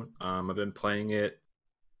Chicago. I've been playing it.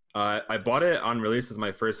 I bought it on release as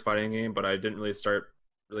my first fighting game, but I didn't really start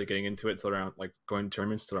getting into it till around going to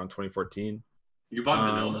tournaments till around 2014. You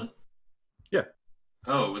bought Vanilla? Yeah.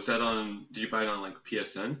 Oh, was that on? Did you buy it on like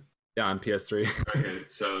PSN? Yeah, on PS3. Okay,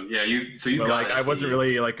 so yeah, you but, got. I wasn't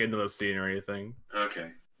really into the scene or anything. Okay,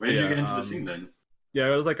 when did you get into the scene then?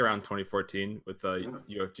 Yeah, it was around 2014 with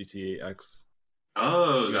UFGT X.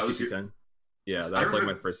 Oh, that was 10. Yeah, that was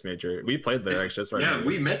my first major. We played there actually. That's right. Yeah,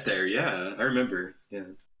 we met there. Yeah, I remember. Yeah.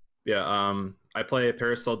 Yeah. I play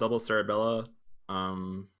Parasol Double Cerebella.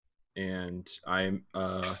 And I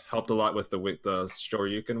helped a lot with the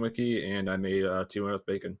Shoryuken wiki, and I made 2-1 with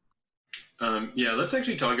Bacon. Yeah, let's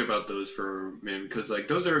actually talk about those for a minute, because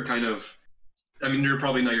those are kind of, I mean, they're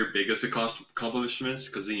probably not your biggest accomplishments,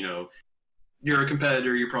 because you're a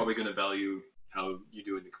competitor, you're probably going to value how you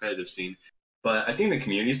do in the competitive scene. But I think the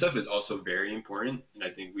community stuff is also very important, and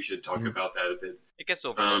I think we should talk about that a bit. It gets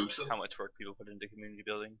overlooked how much work people put into community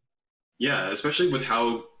building. Yeah, especially with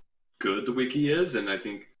how good the wiki is, and I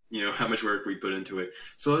think how much work we put into it.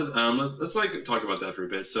 So let's talk about that for a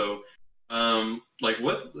bit. So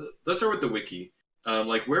let's start with the wiki.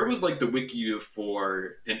 Where was the wiki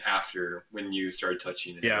before and after when you started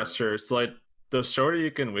touching it? Yeah, sure. So the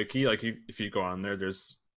Shoryuken wiki, if you go on there,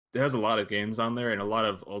 it has a lot of games on there, and a lot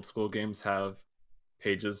of old school games have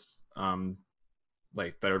pages that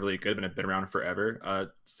are really good and have been around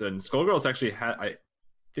forever. So Skullgirls actually I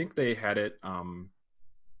think they had it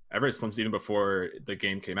ever since even before the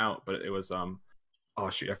game came out, but it was oh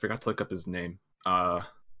shoot, I forgot to look up his name. That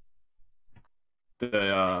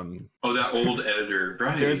old editor,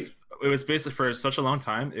 right? It was basically for such a long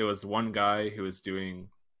time. It was one guy who was doing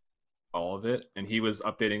all of it, and he was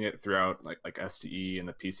updating it throughout like STE and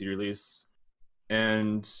the PC release.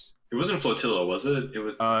 And it wasn't Flotilla, was it?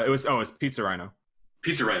 It was Pizza Rhino.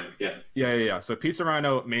 Pizza Rhino, yeah. Yeah. So Pizza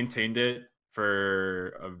Rhino maintained it for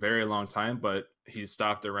a very long time, but he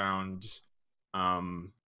stopped around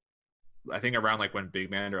I think around when Big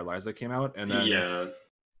Man or Eliza came out, and then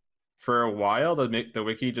for a while the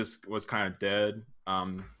wiki just was kind of dead.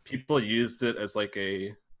 People used it as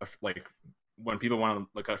a when people want to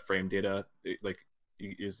look at frame data, it's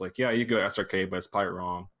you go SRK, but it's probably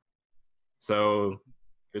wrong. So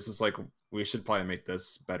it's just we should probably make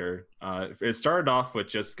this better. It started off with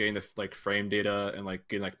just getting the frame data and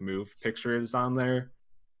getting move pictures on there,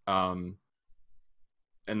 and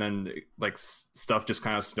then stuff just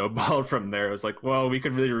kind of snowballed from there. It was well, we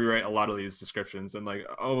could really rewrite a lot of these descriptions, and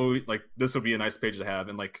this would be a nice page to have,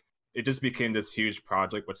 and it just became this huge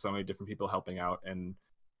project with so many different people helping out, and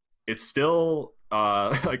it's still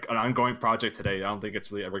an ongoing project today. I don't think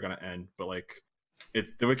it's really ever going to end, but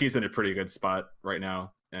the wiki's in a pretty good spot right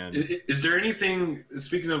now. And is there anything,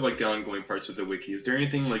 speaking of the ongoing parts of the wiki, is there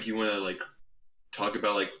anything you want to talk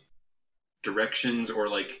about, directions or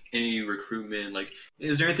any recruitment?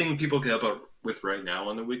 Is there anything people can help out with right now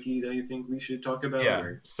on the wiki that you think we should talk about?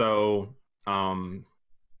 Yeah. So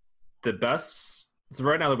The best. So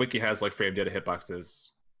right now, the wiki has like frame data,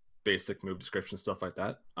 hitboxes, basic move description, stuff like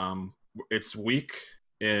that. It's weak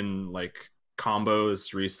in like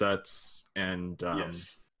combos, resets, and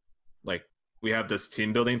like we have this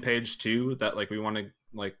team building page too that like we want to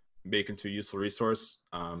like make into a useful resource.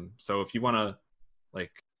 So if you want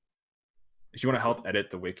to help edit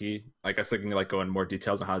the wiki, I guess I can like go in more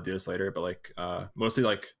details on how to do this later, but like mostly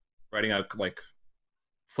like writing out like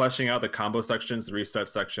fleshing out the combo sections, the reset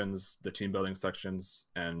sections, the team building sections,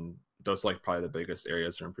 and those are like probably the biggest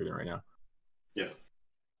areas for improving right now. Yeah.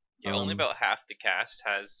 Yeah, only about half the cast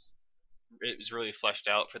is really fleshed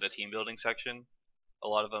out for the team building section. A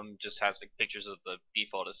lot of them just has like pictures of the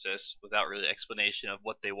default assists without really explanation of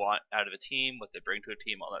what they want out of a team, what they bring to a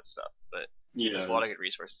team, all that stuff. But there's a lot of good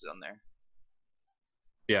resources on there.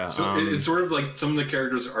 Yeah. So it's sort of like some of the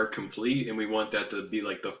characters are complete, and we want that to be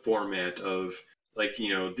like the format of like, you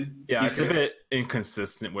know. It's a bit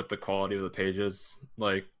inconsistent with the quality of the pages,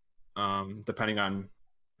 like depending on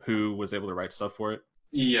who was able to write stuff for it.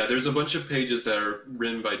 Yeah, there's a bunch of pages that are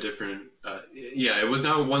written by different. It was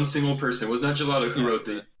not one single person. It was not Gelato who wrote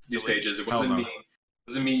these pages. It wasn't me. It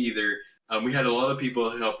wasn't me either. We had a lot of people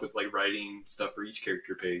help with like writing stuff for each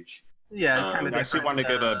character page. Yeah, I actually want to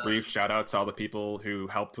give a brief shout out to all the people who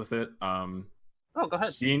helped with it. Go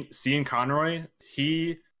ahead. Cian Conroy,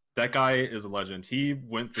 that guy is a legend. He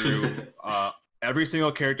went through every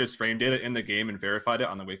single character's frame data in the game and verified it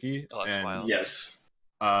on the wiki. Oh, that's wild. Yes.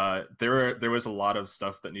 There was a lot was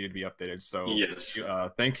that needed to be updated. So yes,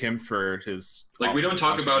 thank him for his. Like awesome we don't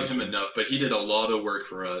talk about him enough, but he did a lot of work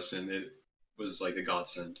for us, and it was like a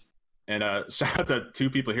godsend. And shout out to two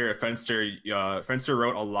people here at Fenster. Fenster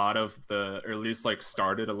wrote a lot of or at least like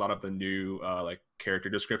started a lot of the new like character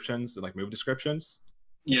descriptions and like move descriptions.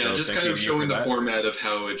 Yeah, so just kind of showing the format of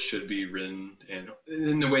how it should be written, and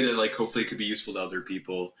in the way that like hopefully it could be useful to other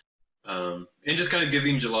people. And just kind of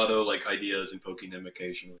giving Gelato like ideas and poking them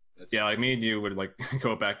occasionally. Like me and you would like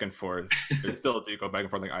go back and forth. We still do go back and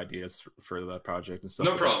forth like ideas for the project and stuff.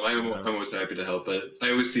 No problem. I'm always happy to help, but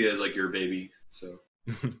I always see it as like your baby. So.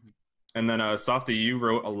 And then Softy, you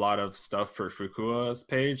wrote a lot of stuff for Fukua's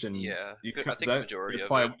page, and I think the majority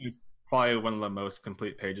of it. It's probably one of the most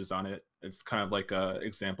complete pages on it. It's kind of like a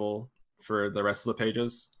example for the rest of the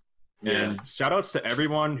pages. Yeah. And shout outs to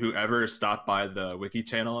everyone who ever stopped by the wiki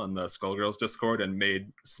channel and the Skullgirls Discord and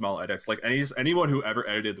made small edits. Like anyone who ever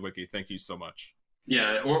edited the wiki, thank you so much.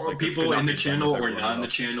 Yeah, or like, people in the channel or not in the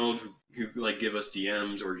channel who like give us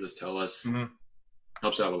DMs or just tell us.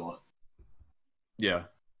 Helps out a lot. Yeah.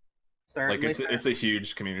 Certainly. Like it's a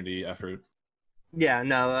huge community effort. Yeah,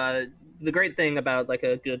 no, the great thing about like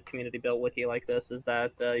a good community built wiki like this is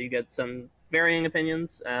that you get some varying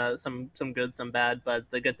opinions, some good, some bad, but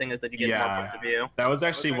the good thing is that you get more points of view. That was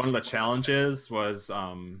actually one of the challenges was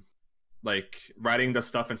like writing the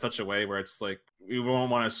stuff in such a way where it's like we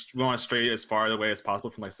want to stray as far away as possible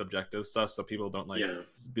from like subjective stuff, so people don't like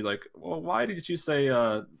be like, well, why did you say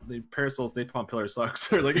the Parasol's Napalm Pillar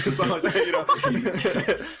sucks or like something like that, you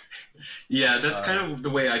know? Yeah, that's kind of the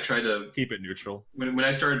way I try to keep it neutral. When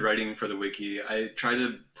I started writing for the wiki, I try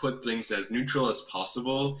to put things as neutral as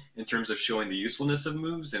possible in terms of showing the usefulness of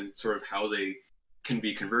moves and sort of how they can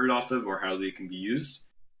be converted off of or how they can be used,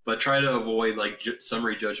 but try to avoid like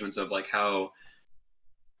summary judgments of like how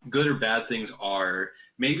good or bad things are.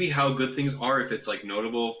 Maybe how good things are if it's like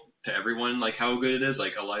notable to everyone, like how good it is,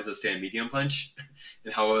 like Eliza stand medium punch,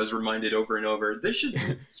 and how I was reminded over and over, this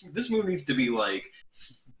move needs to be like,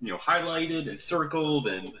 you know, highlighted and circled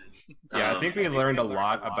and. I think we learned a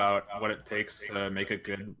lot about what it takes to make a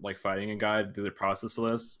good like fighting guide through the process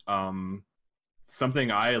list.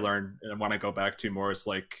 Something I learned and I want to go back to more is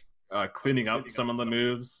like cleaning up some of the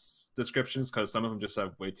moves descriptions, because some of them just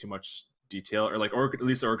have way too much detail, or like at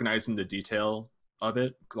least organizing the detail of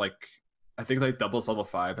it. Like I think like doubles level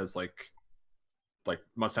 5 has like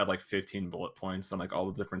must have like 15 bullet points on like all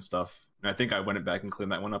the different stuff, and I think I went back and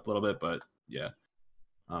cleaned that one up a little bit, but yeah,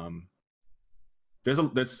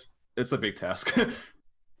 it's a big task.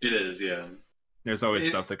 It is, yeah. There's always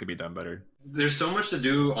stuff that could be done better. There's so much to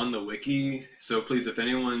do on the wiki, so please, if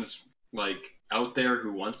anyone's like out there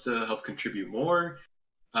who wants to help contribute more,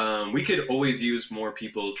 we could always use more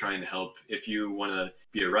people trying to help. If you want to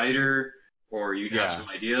be a writer or you have some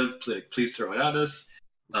idea, please throw it at us.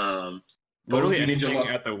 Literally anything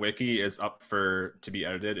at the wiki is up to be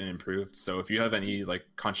edited and improved. So if you have any like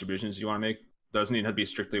contributions you want to make, doesn't need to be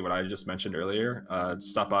strictly what I just mentioned earlier.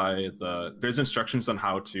 Stop by there's instructions on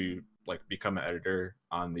how to like become an editor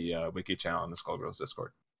on the wiki channel in the Skullgirls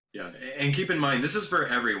Discord. Yeah, and keep in mind, this is for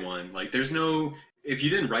everyone. Like, there's no if you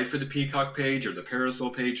didn't write for the Peacock page or the Parasol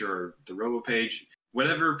page or the Robo page,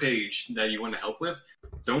 whatever page that you want to help with,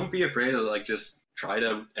 don't be afraid to like just try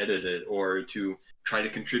to edit it or to try to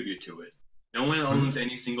contribute to it. No one owns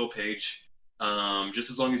any single page.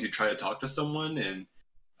 Just as long as you try to talk to someone, and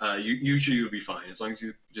usually you'll be fine. As long as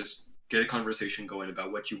you just get a conversation going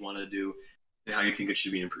about what you want to do and how you think it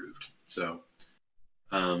should be improved. So,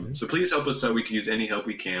 so please help us out. We can use any help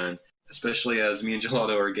we can, especially as me and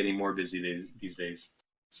Gelato are getting more busy these days.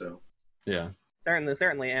 So, yeah,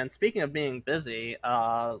 certainly. And speaking of being busy,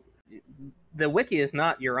 the wiki is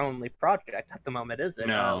not your only project at the moment, is it?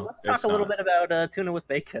 No, let's talk a little bit about Tuna with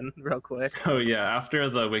Bacon real quick. So yeah, after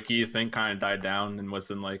the wiki thing kind of died down and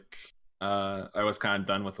wasn't like, I was kind of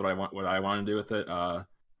done with what I want to do with it.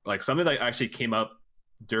 Like something that actually came up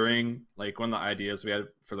during like one of the ideas we had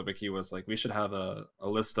for the wiki was like we should have a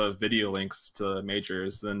list of video links to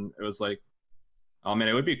majors. And it was like, oh man,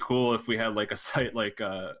 it would be cool if we had like a site like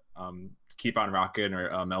Keep on Rockin' or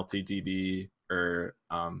MeltyDB or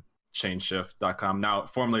Chainshift.com, now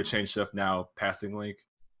formerly Chainshift, now Passing Link.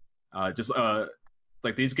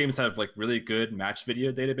 Like these games have like really good match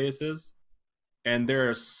video databases, and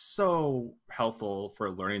they're so helpful for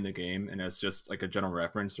learning the game, and it's just like a general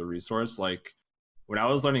reference or resource. Like when I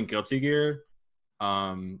was learning Guilty Gear,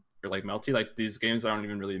 or like Melty, like these games aren't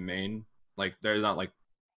even really main. Like they're not like,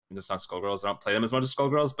 it's not Skullgirls. I don't play them as much as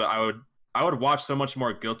Skullgirls, but I would watch so much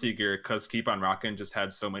more Guilty Gear because Keep on Rockin' just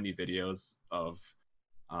had so many videos of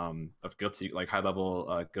Guilty, like high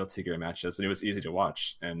level Guilty Gear matches, and it was easy to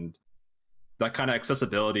watch. And that kind of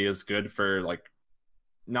accessibility is good for like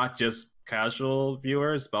not just casual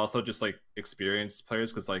viewers, but also just like experienced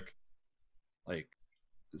players. Because like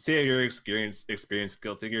say you're experienced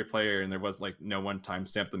Guilty Gear player, and there was like no one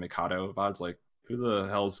timestamped the Mikado VODs. Like who the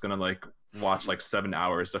hell is gonna like watch like 7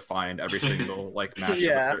 hours to find every single like match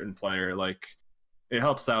of a certain player? Like it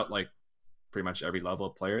helps out like pretty much every level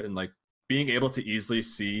of player, and like being able to easily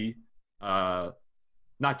see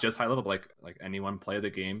not just high level, but like anyone play the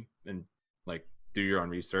game and like do your own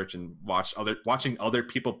research and watching other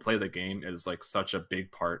people play the game is like such a big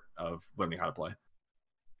part of learning how to play.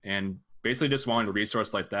 And basically just wanted a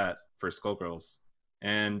resource like that for Skullgirls.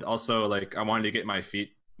 And also like I wanted to get my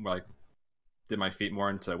feet more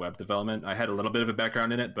into web development. I had a little bit of a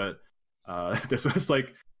background in it, but this was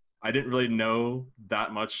like I didn't really know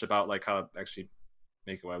that much about like how to actually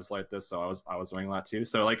make a website like this, so I was learning a lot too.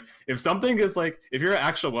 So like if something is like, if you're an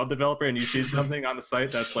actual web developer and you see something on the site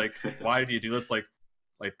that's like, why do you do this, like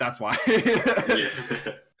that's why.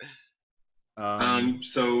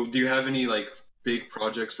 So do you have any like big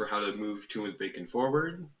projects for how to move Tuna with Bacon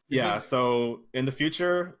forward? Yeah, so in the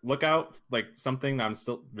future, look out, like something I'm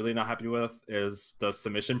still really not happy with is the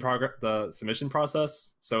submission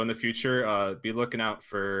process. So in the future, be looking out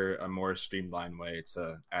for a more streamlined way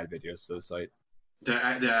to add videos to the site. To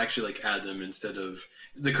actually like add them instead of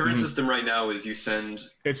the current system right now is you send.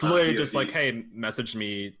 It's literally just like, hey, message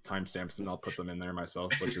me timestamps and I'll put them in there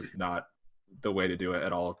myself, which is not the way to do it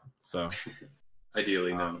at all. So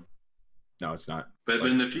ideally, no. No, it's not. But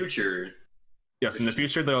in the future. Yes, in the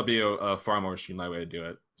future there'll be a far more streamlined way to do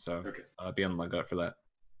it. So be on the lookout for that.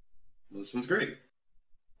 Well, this sounds great.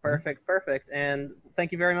 Perfect. And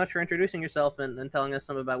thank you very much for introducing yourself and telling us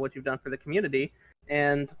some about what you've done for the community.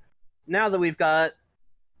 And now that we've got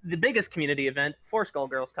the biggest community event for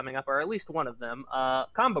Skullgirls coming up, or at least one of them,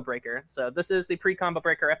 Combo Breaker. So this is the pre-Combo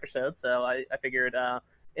Breaker episode, so I figured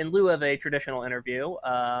in lieu of a traditional interview,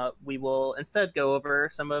 we will instead go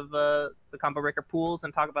over some of the Combo Breaker pools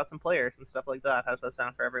and talk about some players and stuff like that. How's that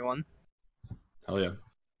sound for everyone? Hell yeah.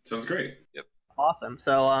 Sounds great. Yep. Awesome.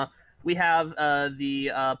 So we have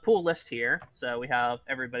the pool list here. So we have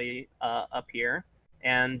everybody up here.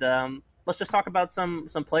 And let's just talk about some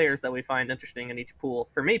players that we find interesting in each pool.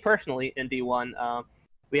 For me personally, in D1,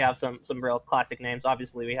 we have some real classic names.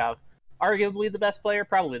 Obviously, we have arguably the best player,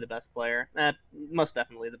 probably the best player, most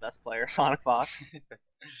definitely the best player, Sonic Fox.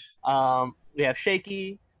 We have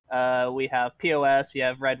Shaky, we have POS, we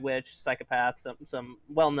have Red Witch, Psychopath, some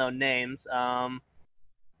well-known names.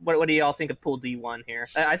 What do y'all think of Pool D1 here?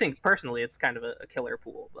 I think personally it's kind of a killer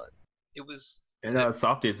pool, but it was. And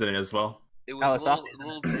Softy's in it as well. It was a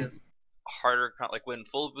little harder, like when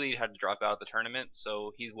Full Bleed had to drop out of the tournament,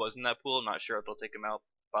 so he was in that pool. I'm not sure if they'll take him out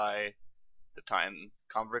by the time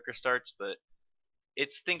Combo Breaker starts, but I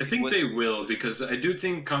think they will, because I do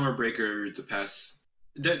think Combo Breaker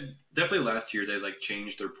definitely last year they like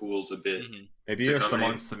changed their pools a bit. Mm-hmm. Maybe if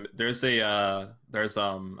there's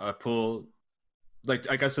a pool, like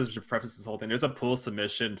I guess to preface this whole thing, there's a pool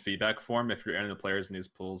submission feedback form if you're entering the players in these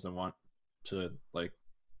pools and want to like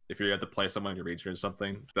if you have to play someone in your region or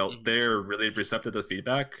something, they're really receptive to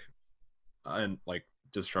feedback, and like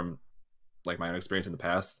just from like my own experience in the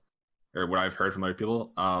past or what I've heard from other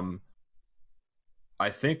people. I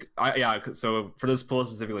think so for this pool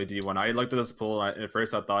specifically, D1, I looked at this pool and at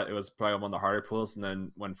first I thought it was probably one of the harder pools, and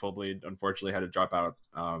then when Full Bleed unfortunately had to drop out,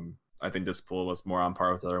 I think this pool was more on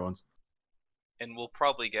par with the other ones. And we'll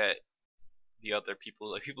probably get the other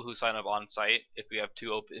people, like people who sign up on site. If we have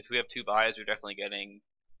two buys, we're definitely getting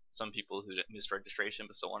some people who missed registration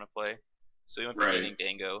but still want to play. So we might be getting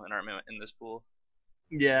Dango in this pool.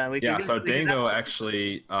 Yeah, so Dango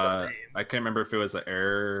actually, I can't remember if it was an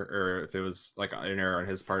error or if it was like an error on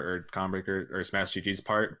his part or Comebreaker or Smash GG's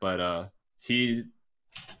part, but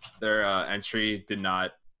their entry did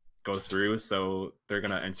not go through, so they're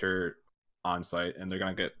gonna enter on site, and they're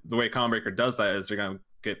gonna get, the way Comebreaker does that is they're gonna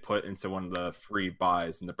get put into one of the free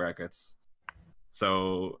buys in the brackets.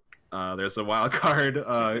 So there's a wild card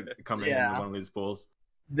coming in one of these pools.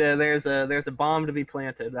 There's a bomb to be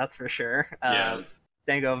planted, that's for sure.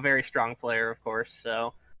 Dango, a very strong player, of course,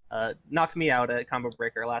 so knocked me out at Combo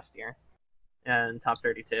Breaker last year and top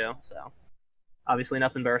 32, so obviously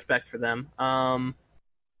nothing but respect for them.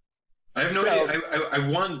 I have no idea. I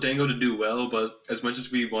want Dango to do well, but as much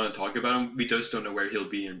as we want to talk about him, we just don't know where he'll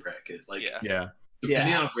be in bracket.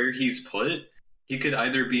 Depending on where he's put, he could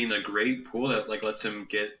either be in a great pool that like lets him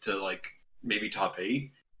get to like maybe top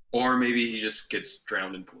 8, or maybe he just gets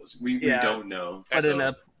drowned in pools. We don't know.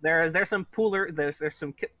 But there's some killer pools.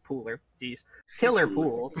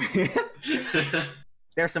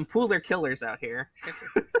 There's some pooler killers out here.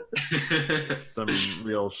 Some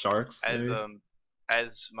real sharks.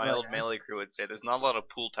 As my old Melee crew would say, there's not a lot of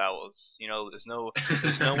pool towels. You know, there's no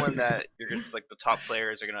one that you're just like the top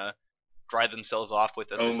players are gonna dry themselves off with.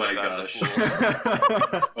 Oh my gosh!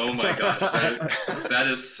 Oh my gosh! That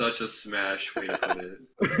is such a Smash way to put it.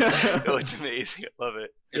 Oh, it's amazing. I love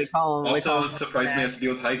it. It's also surprisingly has to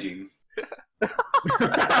deal with hygiene.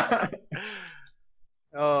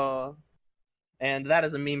 Oh, and that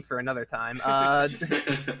is a meme for another time.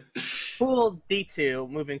 Pool D2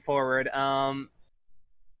 moving forward.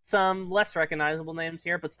 Some less recognizable names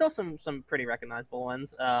here, but still some pretty recognizable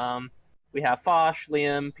ones. We have Fosh,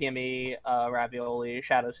 Liam, PME, Ravioli,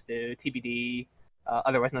 Shadow Stew, TBD,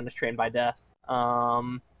 otherwise known as Trained by Death.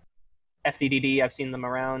 FDDD, I've seen them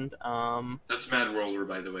around. That's Mad Worlder,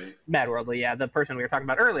 by the way. Mad Worlder, yeah, the person we were talking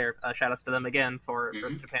about earlier. Shoutouts to them again for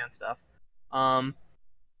Japan stuff.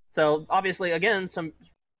 So obviously, again, some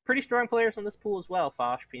pretty strong players in this pool as well.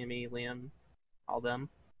 Fosh, PME, Liam, all them.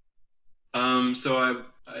 So I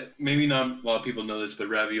maybe not a lot of people know this, but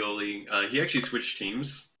Ravioli, he actually switched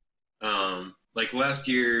teams. Like last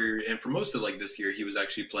year, and for most of like this year, he was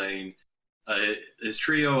actually playing his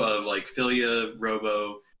trio of like Filia,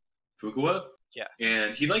 Robo, Fukua. Yeah.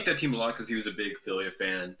 And he liked that team a lot because he was a big Filia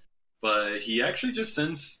fan. But he actually just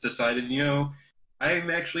since decided, I'm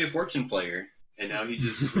actually a Fortune player. And now he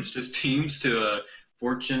just switched his teams to a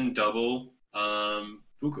Fortune double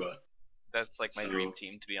Fukua. That's like my dream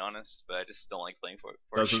team, to be honest, but I just don't like playing for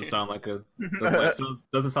Doesn't sound like a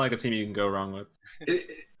team you can go wrong with.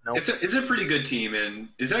 Nope. It's a pretty good team, and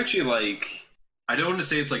it's actually like, I don't want to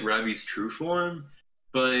say it's like Ravi's true form,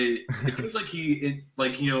 but it feels like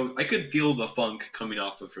I could feel the funk coming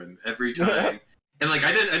off of him every time. And like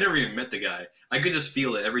I never even met the guy. I could just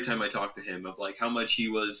feel it every time I talked to him of like how much he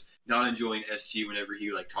was not enjoying SG whenever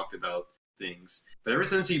he like talked about things. But ever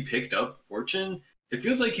since he picked up Fortune, it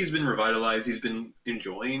feels like he's been revitalized. He's been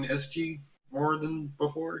enjoying SG more than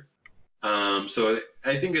before. So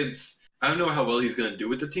I think I don't know how well he's going to do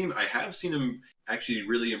with the team. I have seen him actually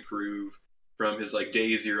really improve from his like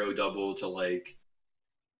day 0 double to like,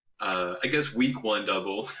 I guess week 1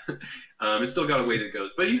 double. It's still got a way to go,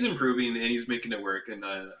 but he's improving and he's making it work. And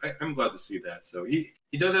I'm glad to see that. So he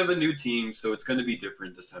does have a new team, so it's going to be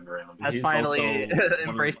different this time around. Has finally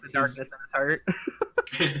embraced the darkness in his heart.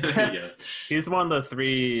 Yeah. He's one of the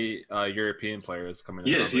 3 European players coming.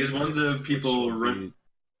 Yes, he is one of the people.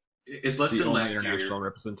 It's less than last year. International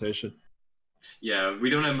representation. Yeah,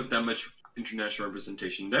 we don't have that much international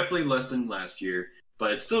representation. Definitely less than last year,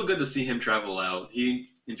 but it's still good to see him travel out. He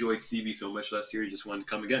enjoyed CB so much last year, he just wanted to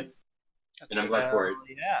come again. And I'm glad for it.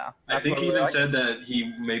 Yeah. I think he even said that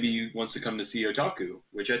he maybe wants to come to see Otaku,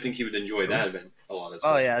 which I think he would enjoy that event a lot as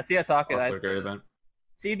well. Oh yeah, see Otaku. Also a great event.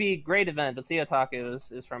 CB, great event, but see Otaku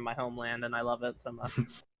is from my homeland, and I love it so much.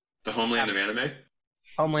 The homeland of anime?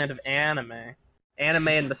 Homeland of anime. Anime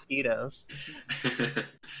and mosquitoes.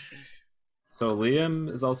 So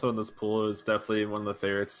Liam is also in this pool. Is definitely one of the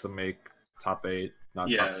favorites to make top 8,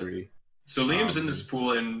 not top 3. So Liam's in this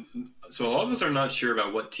pool, and so a lot of us are not sure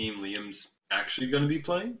about what team Liam's actually going to be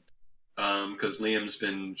playing. Because Liam's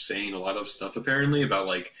been saying a lot of stuff apparently about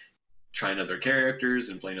like trying other characters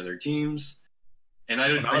and playing other teams. And I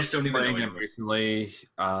just don't even know him recently.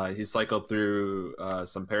 He cycled through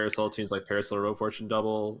some Parasoul teams like Parasoul Robo Fortune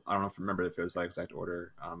Double. I don't know if remember if it was that exact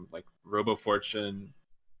order. Like Robo Fortune,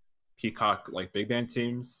 Peacock, like big band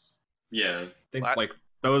teams. Yeah, I think like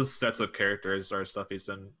those sets of characters are stuff he's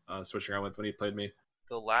been switching around with when he played me.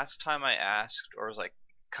 The last time I asked, or was like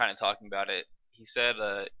kind of talking about it, he said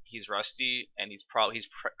he's rusty and he's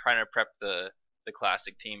trying to prep the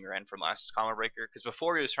classic team he ran from last Combo Breaker, because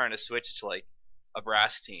before he was trying to switch to like a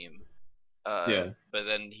brass team. Yeah. But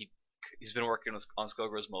then he's been working on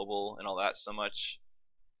Skullgirls Mobile and all that so much,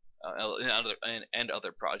 and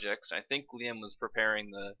other projects. I think Liam was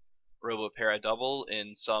preparing the Robo Para Double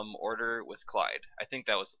in some order with Clyde. I think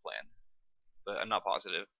that was the plan, but I'm not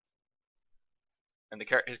positive. And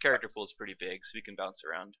his character pool is pretty big, so he can bounce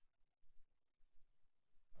around.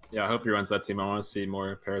 Yeah, I hope he runs that team. I want to see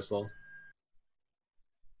more Parasoul.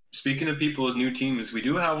 Speaking of people with new teams, we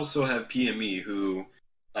do also have PME, who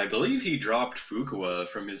I believe he dropped Fuqua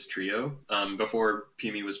from his trio before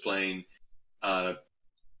PME was playing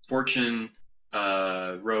Fortune,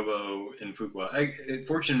 Robo, and Fuqua.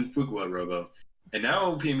 Fortune, Fuqua, Robo. And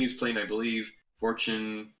now PME's playing, I believe,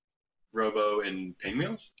 Fortune, Robo, and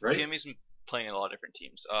Painwheel, right? PME's playing a lot of different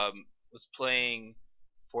teams. Was playing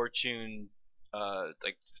Fortune,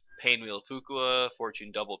 like Painwheel Fuqua,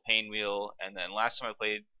 Fortune Double Painwheel, and then last time I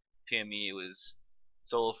played PME was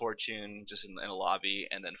Solo Fortune just in a lobby,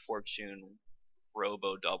 and then Fortune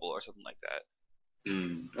Robo Double or something like that.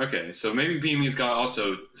 Okay, so maybe PME's got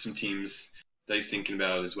also some teams that he's thinking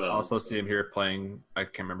about as well. I also see him here playing, I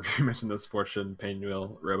can't remember if you mentioned this, Fortune,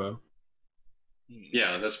 Painwheel, Robo.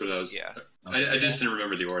 Yeah, that's what I was... Yeah. I just didn't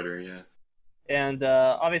remember the order, yeah. And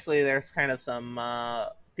obviously there's kind of some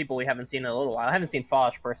people we haven't seen in a little while. I haven't seen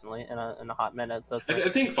Fosh personally in a hot minute. So I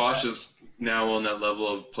think Fosh is now on that level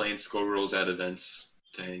of playing Skullgirls at events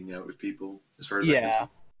to hang out with people, as far as I can.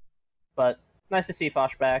 But nice to see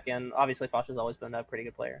Fosh back, and obviously Fosh has always been a pretty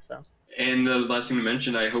good player. So. And the last thing to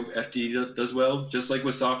mention, I hope FD does well. Just like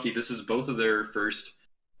with Softy, this is both of their first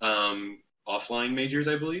offline majors,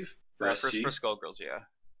 I believe, for SG. For Skullgirls, yeah.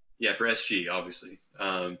 Yeah, for SG, obviously.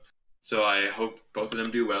 So I hope both of them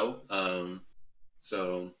do well.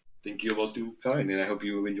 So I think you'll both do fine, and I hope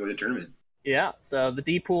you enjoy the tournament. Yeah, so the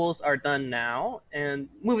D pools are done now, and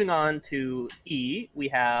moving on to E, we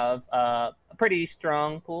have a pretty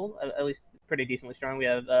strong pool, at least pretty decently strong. We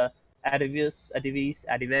have Adivus,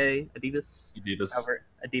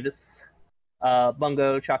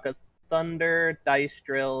 Bungo, Chaka Thunder, Dice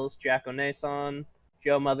Drills, Jack Oneson,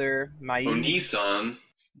 Joe Mother, Mai. Oneson.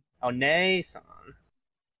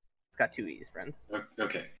 It's got two E's, friend.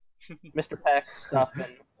 Okay. Mr. Peck, Stuff, and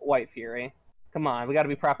White Fury. Come on, we got to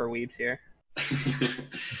be proper weebs here.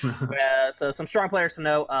 So some strong players to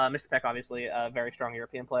know. Mr. Peck, obviously, a very strong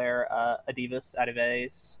European player. Adives.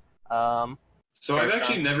 So I've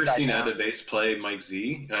actually never seen Adives play Mike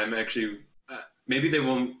Z. I'm actually... maybe they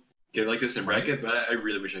won't get like this in bracket, but I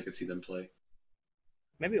really wish I could see them play.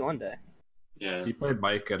 Maybe one day. Yeah. He played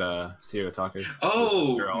Mike at CEO Otaku.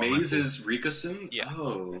 Oh, Maze is Rikusen? Yeah.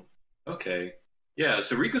 Oh, okay. Yeah,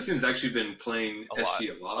 so Rikusen's actually been playing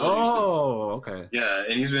SG a lot. Oh, okay. Yeah,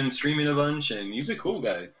 and he's been streaming a bunch, and he's a cool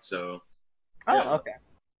guy, so... Yeah. Oh, okay.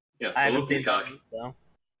 Yeah, Solo Peacock. So.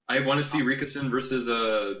 I want to see Rikusen versus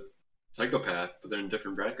a Psychopath, but they're in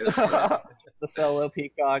different brackets. So. The Solo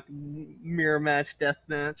Peacock mirror match, death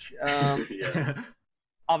match. Yeah.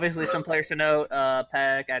 Obviously, some players to note,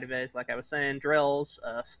 Peck, Adives, like I was saying, Drills,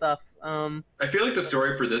 Stuff. I feel like the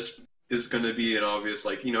story for this is going to be an obvious,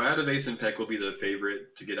 like, Adives and Peck will be the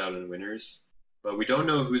favorite to get out in winners, but we don't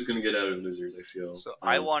know who's going to get out in losers, I feel. So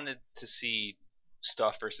I wanted to see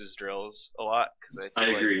Stuff versus Drills a lot, because I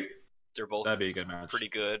agree. They're both That'd be a good match. Pretty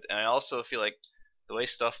good, and I also feel like the way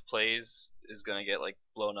Stuff plays is going to get, like,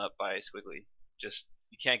 blown up by Squiggly. Just...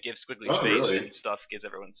 You can't give Squiggly space, really? And Stuff gives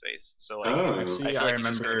everyone space. So, like, actually, I remember...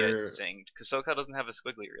 just gonna get singed. Because SoCal doesn't have a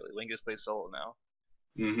Squiggly, really. Link just plays solo now.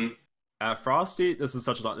 Mm-hmm. At Frosty, this is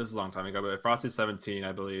a long time ago, but at Frosty 17,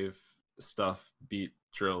 I believe, Stuff beat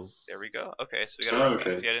Drills. There we go. Okay, so we got a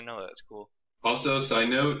okay. See, I didn't know that. That's cool. Also, side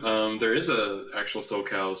note, there is a actual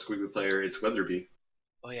SoCal Squiggly player. It's Weatherby.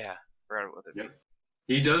 Oh, yeah. Forgot about Weatherby. Yeah.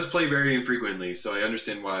 He does play very infrequently, so I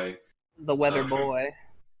understand why. The Weather Boy.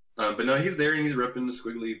 But no, he's there and he's repping the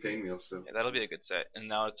Squiggly Painwheel. So yeah, that'll be a good set. And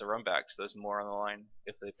now it's a run back, so there's more on the line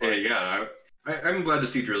if they play. Yeah. I'm glad to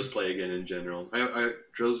see Drills play again in general.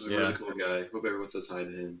 Drills is a really cool guy. Hope everyone says hi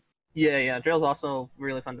to him. Yeah. Drills also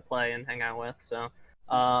really fun to play and hang out with. So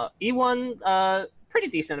E1 pretty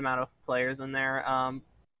decent amount of players in there.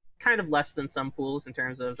 Kind of less than some pools in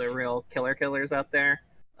terms of the real killers out there.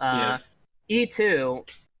 E2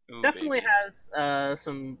 definitely has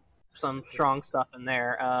some strong stuff in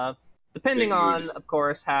there. Depending on, of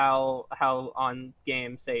course, how on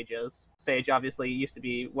game Sage is. Sage obviously used to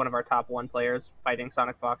be one of our top 1 players, fighting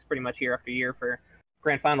Sonic Fox pretty much year after year for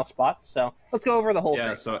grand final spots. So let's go over the whole thing.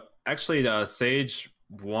 Yeah, so actually Sage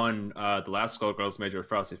won the last Skullgirls major with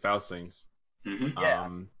Frosty Faustings. Yeah,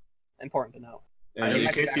 important to know. In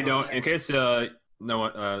case you don't, no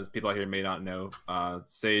one, people out here may not know,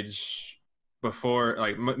 Sage before,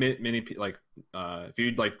 like many like if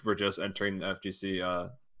you like were just entering the FGC,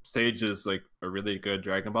 Sage is like a really good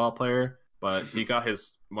Dragon Ball player, but he got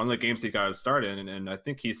one of the games he got his start in, and I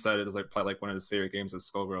think he said it was like one of his favorite games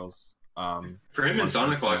is Skullgirls. For him and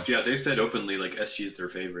Sonic Fox, yeah, they've said openly like SG is their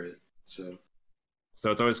favorite. So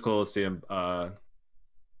it's always cool to see him come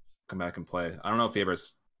back and play. I don't know if he ever.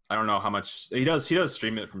 I don't know how much he does. He does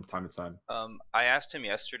stream it from time to time. I asked him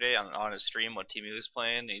yesterday on his stream what team he was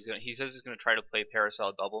playing. And he says he's gonna try to play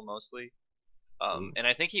Parasol Double mostly. And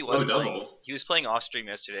I think he was playing off stream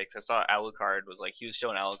yesterday because I saw Alucard was like he was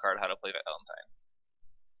showing Alucard how to play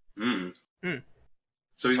Valentine.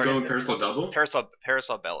 So he's going Parasol Double?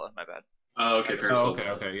 Parasol Bella, my bad. Oh, okay, Parasol.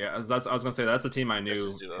 Okay, yeah. I was gonna say that's a team I knew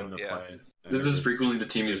him to play. This is frequently the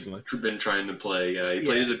team he's been trying to play. Yeah, he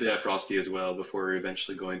played a bit at Frosty as well before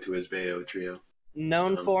eventually going to his Bayo trio.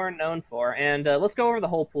 Known for. And let's go over the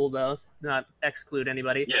whole pool, though, not exclude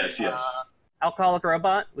anybody. Yes. Alcoholic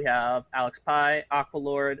Robot, we have Alex Pie,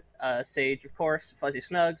 Aqualord, Sage, of course, Fuzzy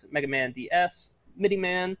Snugs, Mega Man DS, Midi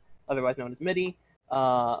Man, otherwise known as Midi,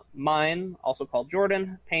 Mine, also called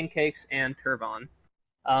Jordan, Pancakes, and Turvon.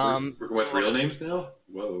 With real names now?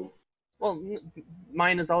 Whoa. Well,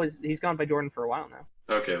 Mine is he's gone by Jordan for a while now.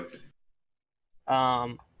 Okay.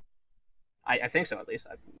 I think so, at least.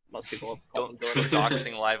 Most people don't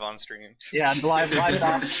doxing live on stream. Yeah, live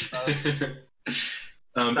doxing.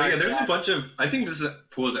 But yeah, there's a bunch of. I think this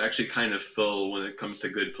pool is actually kind of full when it comes to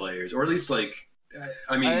good players, or at least like,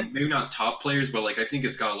 I mean, maybe not top players, but like I think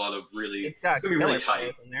it's got a lot of really. It's gonna be really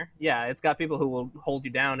tight in there. Yeah, it's got people who will hold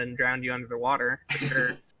you down and drown you under the water.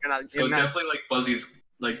 Sure. Definitely like Fuzzy's.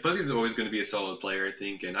 Like Fuzzy's always going to be a solid player, I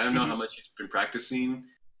think, and I don't know how much he's been practicing,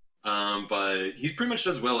 but he pretty much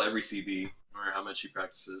does well every CB or how much he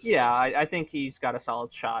practices. Yeah, I think he's got a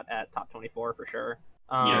solid shot at top 24 for sure.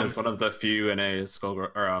 He's one of the few NA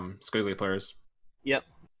Squiggly players. Yep.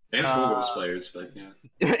 And Skullgirls players, but yeah.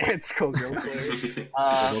 And Skullgirls players.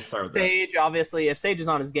 We'll start with Sage, obviously, if Sage is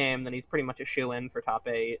on his game, then he's pretty much a shoe-in for top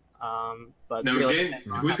 8. But no,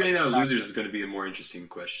 who's getting out losers is going to be a more interesting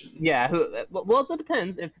question. Yeah, well, it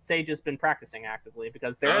depends if Sage has been practicing actively,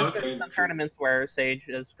 because there has been some tournaments where Sage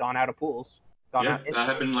has gone out of pools. That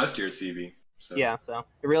happened last year at CB. So. Yeah, so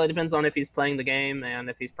it really depends on if he's playing the game and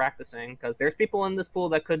if he's practicing, because there's people in this pool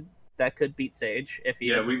that could beat Sage if he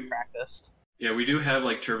hasn't practiced. Yeah, we do have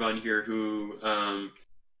like Turvon here who,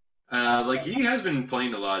 like he has been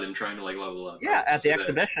playing a lot and trying to like level up. Yeah, at the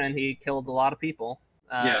exhibition he killed a lot of people.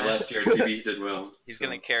 Last year at CB he did well. He's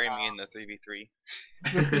gonna carry me in the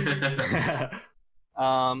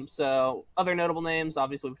 3v3. So other notable names,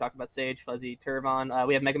 obviously we've talked about Sage, Fuzzy, Turvon.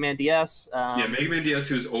 We have Mega Man DS. Mega Man DS,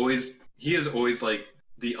 who's always like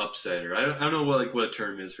the upsetter. I don't know what a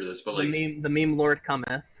term is for this, but like the meme lord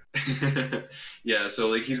cometh. Yeah, so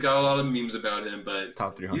like he's got a lot of memes about him, but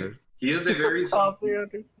top 300. He is a very top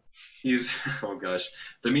 300. He's oh gosh,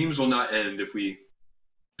 the memes will not end if we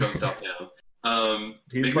don't stop now.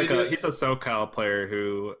 He's a SoCal player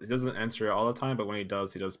who doesn't enter it all the time, but when he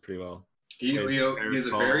does pretty well. He's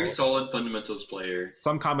a very solid fundamentals player.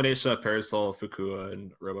 Some combination of Parasol, Fukua,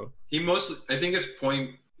 and Robo. I think his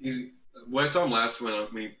point. What I saw him last when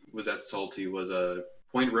he was at Salty was a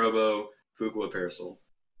point Robo, Fukua, Parasol.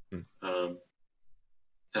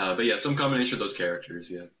 But yeah, some combination of those characters.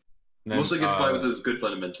 Yeah, then, mostly gets by with his good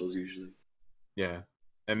fundamentals usually. Yeah,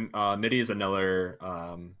 and Midi is another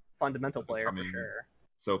fundamental player for sure.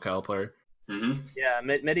 SoCal player. Mm-hmm. Yeah,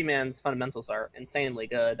 Midi Man's fundamentals are insanely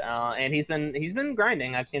good, and he's been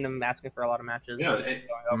grinding. I've seen him asking for a lot of matches. Yeah, going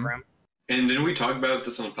over him. And then we talked about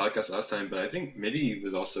this on the podcast last time, but I think Midi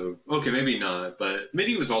was also okay. Maybe not, but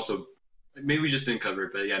Midi was also maybe we just didn't cover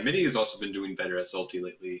it. But yeah, Midi has also been doing better at Salty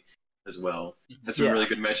lately as well. Had some really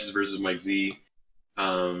good matches versus Mike Z.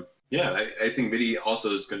 I think Midi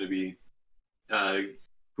also is going to be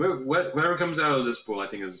whatever comes out of this pool. I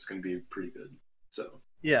think is going to be pretty good. So.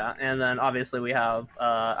 Yeah, and then obviously we have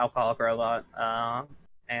Alcoholic Robot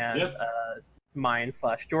and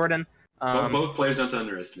Mine/Jordan. Both players not to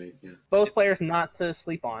underestimate. Yeah. Both players not to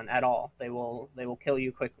sleep on at all. They will kill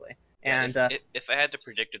you quickly. And if I had to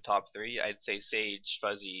predict a top 3, I'd say Sage,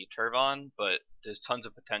 Fuzzy, Turvon, but there's tons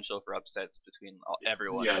of potential for upsets between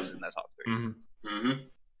everyone who's in that top 3.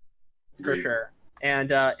 For sure.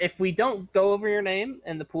 And if we don't go over your name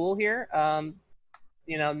in the pool here,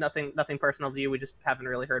 nothing personal to you. We just haven't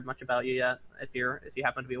really heard much about you yet. If you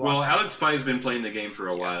happen to be watching. Well, Alex Spy's been playing the game for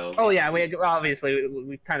a while. Oh yeah, we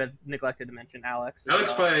kind of neglected to mention Alex. Alex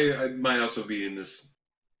Spy might also be in this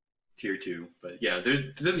tier 2, but yeah,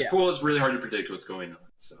 this pool is really hard to predict what's going on.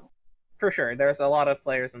 So for sure, there's a lot of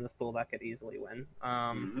players in this pool that could easily win.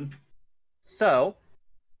 So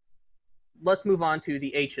let's move on to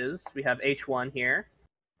the H's. We have H1 here.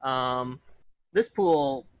 This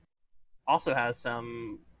pool also has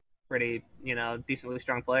some pretty, decently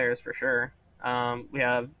strong players for sure. We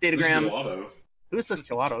have Datagram. Who's this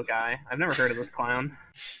Gelato guy? I've never heard of this clown.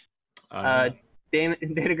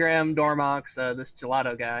 Datagram, Dormox, this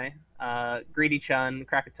Gelato guy, Greedy Chun,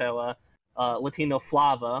 Krakatoa, Latino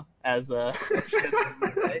Flava as a.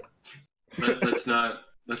 Let's not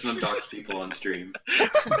dox people on stream.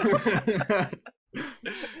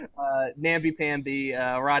 Namby Pamby,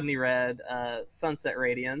 Rodney Red, Sunset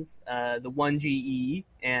Radiance, the 1GE,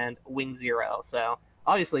 and Wing Zero. So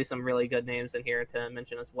obviously some really good names in here to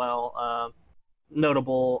mention as well.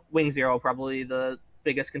 Notable Wing Zero, probably the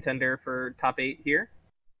biggest contender for top 8 here.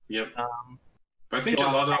 Yep. But I think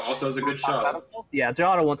Gelato also has a good shot. Yeah,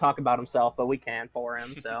 Gelato won't talk about himself, but we can for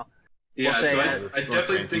him. So yeah, I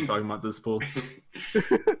definitely think talking about this pool.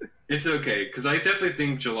 It's okay, because I definitely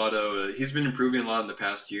think Gelato, he's been improving a lot in the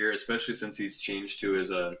past year, especially since he's changed to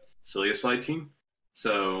his Cilia Slide team.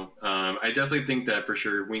 So I definitely think that for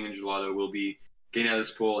sure Wing and Gelato will be getting out of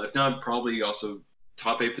this pool. If not, probably also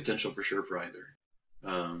top 8 potential for sure for either.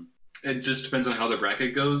 It just depends on how the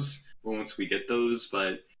bracket goes once we get those,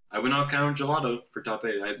 but I would not count Gelato for top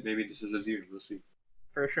 8. Maybe this is his year. We'll see.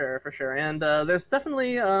 For sure. And there's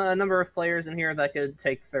definitely a number of players in here that could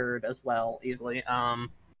take third as well, easily.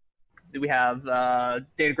 We have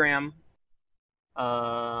Datagram.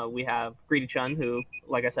 We have Greedy Chun, who,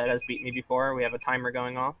 like I said, has beat me before. We have a timer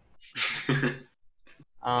going off.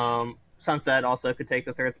 Sunset also could take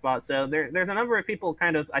the third spot. So there's a number of people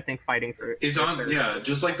kind of, I think, fighting for it's on. Third. Yeah,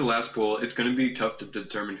 just like the last pool, it's going to be tough to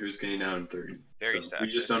determine who's getting out in third. Very stacked. We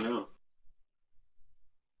just don't know.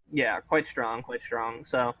 Yeah, quite strong.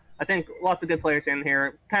 So I think lots of good players in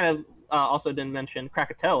here. Kind of also didn't mention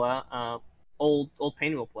Krakatoa, old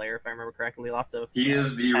Painwheel player, if I remember correctly. Lots of. He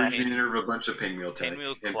is the originator of a bunch of Painwheel tech.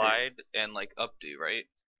 Painwheel, Clyde, and like Updo, right?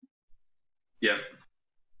 Yeah,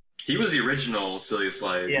 he was the original Cilia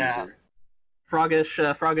Slide user.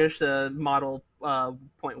 Froggish model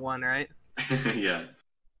 0.1, right? Yeah.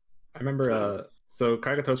 I remember. So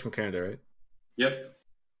Krakatoa's from Canada, right? Yep.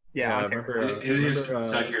 Yeah, I remember. His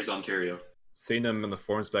tag here is Ontario. Seeing him in the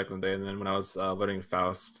forums back in the day, and then when I was learning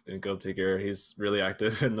Faust in Guild Gear, he's really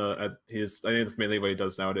active in the. I think it's mainly what he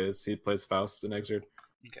does nowadays. He plays Faust in Exerd.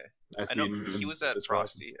 Okay. I know he was at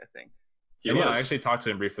Frosty, I think. Yeah, I actually talked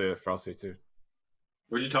to him briefly at Frosty too.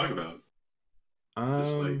 What did you talk about?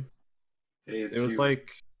 Just like, hey, it was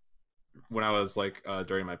like when I was like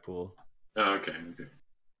during my pool. Oh, okay.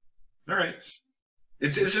 All right.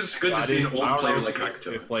 It's just good to see an old player like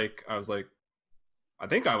Krakatoa. If like I was like, I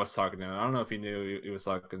think I was talking to him. I don't know if he knew he was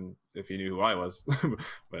talking. If he knew who I was,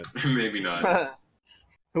 but maybe not.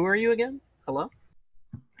 Who are you again? Hello.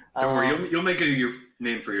 Don't worry, you'll make your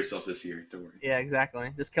name for yourself this year. Don't worry. Yeah,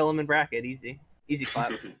 exactly. Just kill him in bracket. Easy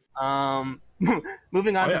clap.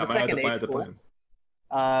 Moving on to the second H pool.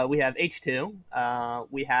 We have H2.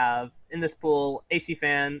 We have in this pool AC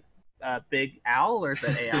Fan, Big Al, or is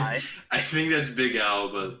that AI? I think that's Big Al,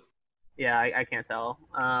 but yeah, I can't tell.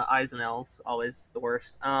 I's and L's always the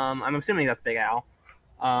worst. I'm assuming that's Big Al.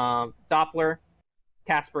 Doppler,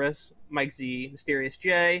 Kasparus, Mike Z, Mysterious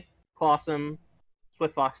J, Clawsome,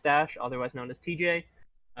 Swift Fox Dash, otherwise known as TJ,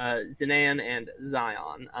 Zinan, and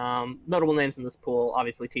Zion. Notable names in this pool.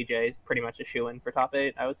 Obviously, TJ is pretty much a shoo-in for top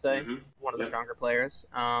 8, I would say. One of the stronger players.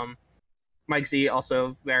 Mike Z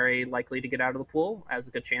also very likely to get out of the pool, has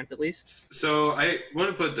a good chance at least. So I want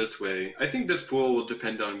to put it this way. I think this pool will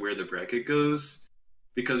depend on where the bracket goes,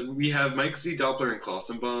 because we have Mike Z, Doppler, and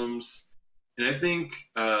Clawsome Bombs, and I think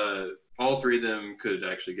all 3 of them could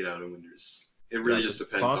actually get out of winners. It really just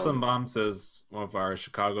depends. Clawsome Bombs is one of our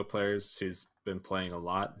Chicago players who's been playing a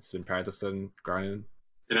lot. He's been practicing, grinding.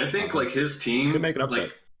 And I think like his team, could make an upset.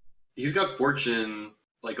 Like he's got Fortune,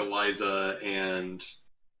 like Eliza, and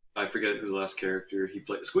I forget who the last character he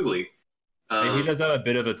played. Squiggly. He does have a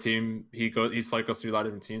bit of a team. He goes through a lot of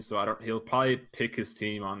different teams, so he'll probably pick his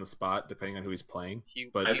team on the spot depending on who he's playing.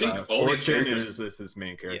 I think all Fortune is his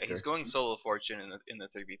main character. Yeah, he's going solo Fortune in the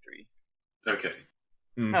 3v3. Okay.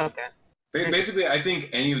 Okay. Basically, I think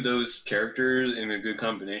any of those characters in a good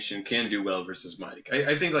combination can do well versus Mike.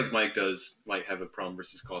 I think like Mike might have a problem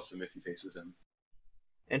versus Costum if he faces him.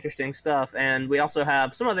 Interesting stuff. And we also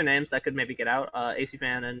have some other names that could maybe get out. AC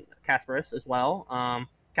Fan and Kasparas as well.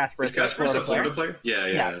 Kasparas a Florida player?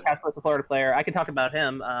 Yeah. Kasparas a Florida player. I can talk about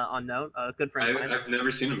him on note. A good friend of mine. I've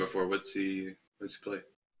never seen him before. What's he play?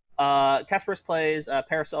 Kasparas plays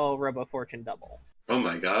Parasol Robo Fortune Double. Oh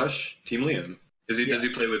my gosh. Team Liam. Does he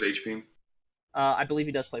play with H-Beam? I believe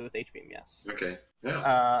he does play with H-Beam, yes. Okay.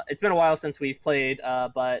 Yeah. It's been a while since we've played,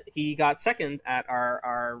 but he got second at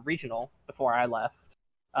our regional before I left,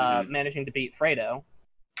 managing to beat Fredo,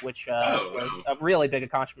 which was a really big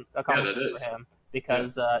accomplishment for him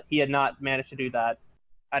because he had not managed to do that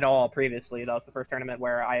at all previously. That was the first tournament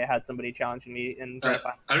where I had somebody challenging me in grand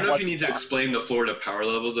final. I don't know if you need to explain the Florida power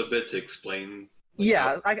levels a bit to explain.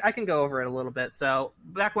 I can go over it a little bit. So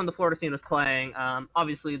back when the Florida scene was playing,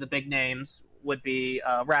 obviously the big names would be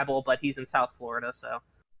Rabble, but he's in South Florida, so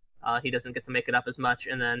he doesn't get to make it up as much.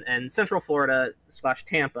 And then in Central Florida /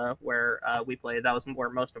 Tampa, where we played, that was where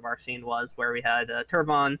most of our scene was, where we had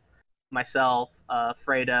Turvon, myself,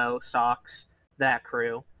 Fredo, Sox, that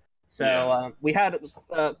crew. So we had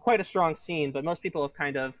quite a strong scene, but most people have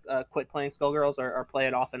kind of quit playing Skullgirls or play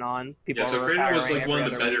it off and on. So Fredo was like one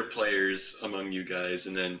of the better players among you guys,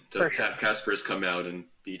 and then to have Kasparas come out and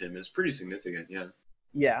beat him is pretty significant,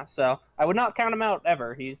 Yeah, so I would not count him out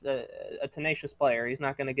ever. He's a tenacious player. He's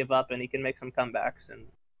not going to give up, and he can make some comebacks. And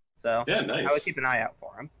so nice. I would keep an eye out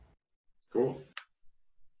for him. Cool.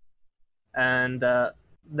 And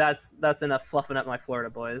that's enough fluffing up my Florida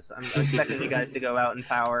boys. I'm expecting you guys to go out in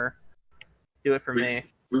power. Do it for me.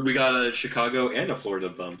 We got a Chicago and a Florida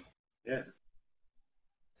bump. Yeah.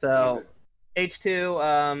 So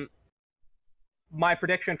H2, my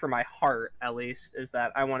prediction for my heart, at least, is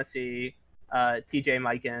that I want to see TJ,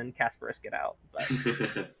 Mike, and Kasparas get out, but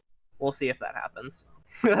we'll see if that happens.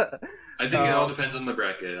 I think it all depends on the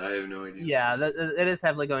bracket. I have no idea. Yeah, it is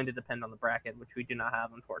heavily going to depend on the bracket, which we do not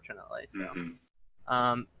have, unfortunately.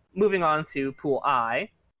 So, moving on to Pool I,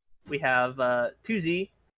 we have 2Z,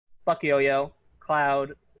 Buck Yo-Yo,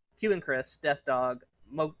 Cloud, Q and Chris, Death Dog,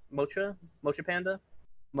 Mocha Panda,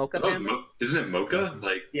 Mocha Panda. Isn't it Mocha?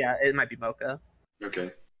 Yeah, it might be Mocha.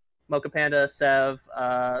 Okay. Mocha Panda, Sev,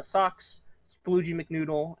 Sox, Sploogey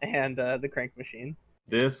McNoodle, and the Crank Machine.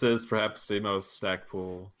 This is perhaps the most stacked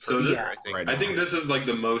pool. So I think this is like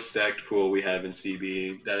the most stacked pool we have in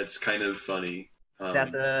CB. That's kind of funny.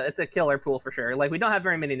 It's a killer pool for sure. Like, we don't have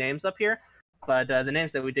very many names up here, but the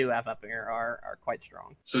names that we do have up here are quite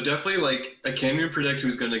strong. So definitely, like, I can't even predict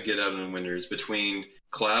who's going to get out in winners between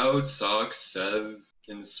Cloud, Sox, Sev,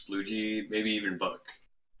 and Sploogey, maybe even Buck.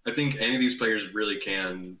 I think any of these players really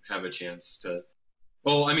can have a chance to.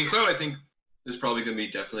 Well, I mean, Cloud, I think, is probably going to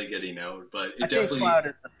be definitely getting out, but I think Cloud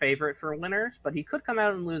is the favorite for winners, but he could come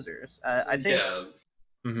out in losers. I think. Yeah.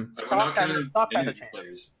 Sox has a chance.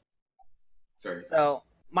 Players. Sorry. So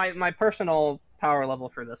my personal power level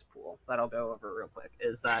for this pool that I'll go over real quick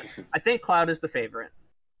is that I think Cloud is the favorite,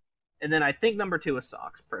 and then I think number 2 is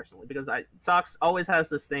Sox personally, because Sox always has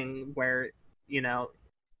this thing where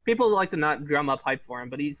people like to not drum up hype for him,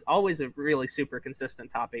 but he's always a really super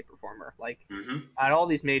consistent top 8 performer. Like at all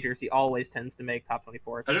these majors, he always tends to make top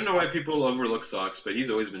 24. I don't know why people overlook Sox, but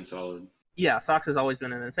he's always been solid. Yeah, Sox has always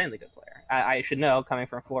been an insanely good player. I should know, coming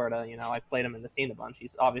from Florida, I've played him in the scene a bunch.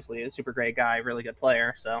 He's obviously a super great guy, really good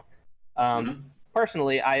player. So,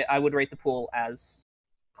 personally, I would rate the pool as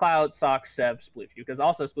Cloud, Sox, Sev, Sploogey, because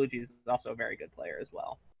also Sploogey is also a very good player as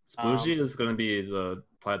well. Sploogey is going to be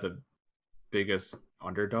probably the biggest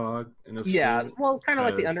underdog in this. Yeah, well, kind of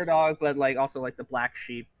like the underdog, but like also like the black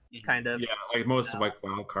sheep kind of. Yeah, like most like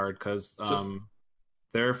wild card, because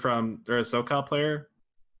they're a SoCal player.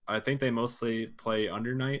 I think they mostly play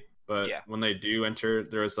under night, but when they do enter,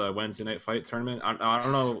 there's a Wednesday night fight tournament. I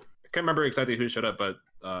don't know, I can't remember exactly who showed up, but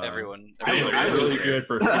everyone really good.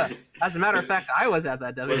 As a matter of fact, I was at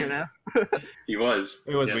that W. He was.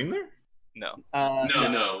 It was Wing there? No.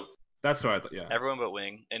 No. That's what I thought. Yeah. Everyone but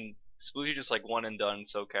Wing, and Sploogey just like one and done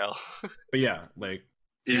SoCal. But yeah, like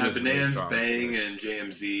Bananas, really Bang, and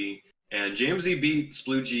JMZ, and JMZ beat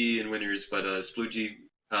Sploogey in winners, but Sploogey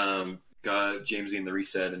got JMZ in the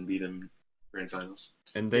reset and beat him grand finals.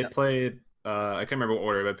 And they played I can't remember what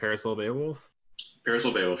order, but Parasol Beowulf.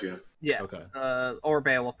 Beowulf, yeah. Yeah. Okay. Or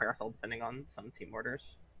Beowulf Parasol, depending on some team orders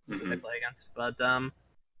they play against. But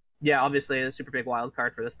yeah, obviously a super big wild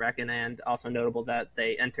card for this bracket, and also notable that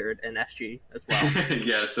they entered an SG as well.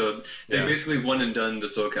 Yeah, so they basically won and done the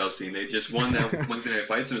SoCal scene. They just won that Wednesday night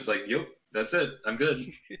fights, and it's like, yep, that's it. I'm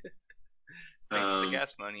good. Makes the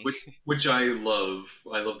gas money. which I love.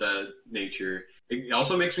 I love that nature. It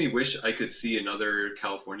also makes me wish I could see another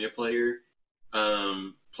California player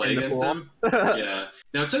play against them. Yeah.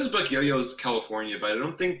 Now it says Buck Yo-Yo's California, but I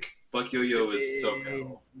don't think Buck Yo-Yo is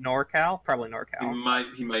SoCal. NorCal? Probably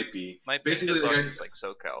NorCal. He might be. Basically, it's like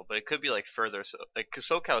SoCal, but it could be like further, because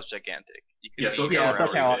SoCal is gigantic. You could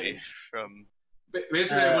SoCal. From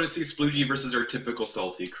basically, I want to see Sploogey versus our typical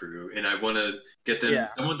salty crew, and I want to get them. Yeah.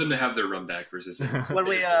 I want them to have their run back versus him. When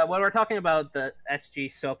we're talking about the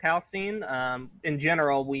SG SoCal scene, in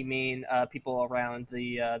general, we mean people around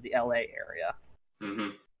the LA area,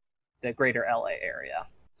 the greater LA area.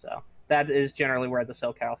 So that is generally where the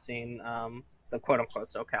SoCal scene, the quote unquote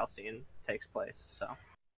SoCal scene, takes place. So,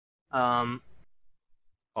 also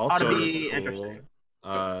ought to be interesting.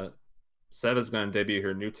 Sev is going to debut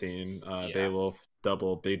her new team, Beowulf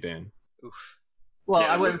Double Big Bang. Oof. Well,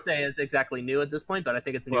 I wouldn't say it's exactly new at this point, but I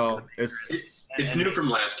think it's new. Well, it's new from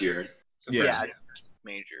last year. Yeah,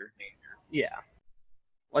 major. Yeah.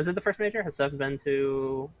 Was it the first major? Has Sev been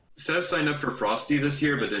to? Sev signed up for Frosty this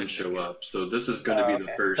year, but didn't show up. So this is going to be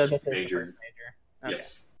the first major. Okay.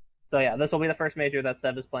 Yes. So yeah, this will be the first major that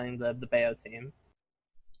Sev is playing the Bayo team.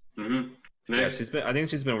 Yeah, I think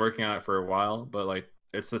she's been working on it for a while, but like.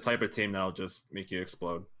 It's the type of team that'll just make you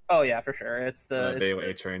explode. Oh yeah, for sure. It's the Bayo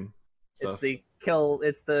A-Train stuff. It's the kill.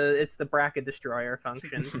 It's the bracket destroyer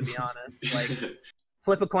function. To be honest, like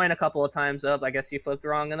flip a coin a couple of times up. I guess you flipped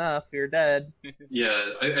wrong enough. You're dead.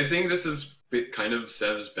 Yeah, I think this is kind of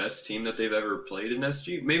Sev's best team that they've ever played in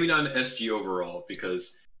SG. Maybe not in SG overall,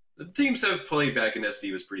 because the team Sev played back in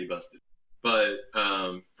SD was pretty busted. But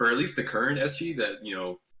for at least the current SG, that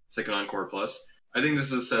Second Encore Plus. I think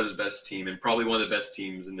this is Sev's best team, and probably one of the best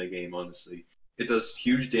teams in the game, honestly. It does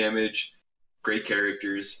huge damage, great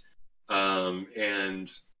characters,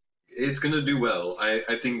 and it's going to do well.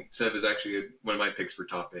 I think Sev is actually one of my picks for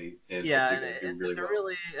top 8. And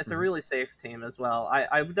it's a really safe team as well.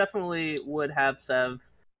 I definitely would have Sev,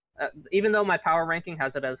 even though my power ranking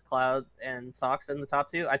has it as Cloud and Sox in the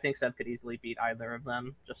top 2, I think Sev could easily beat either of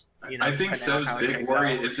them. I think Sev's big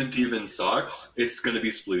worry isn't even Sox, it's going to be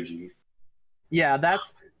Sploogey. Yeah,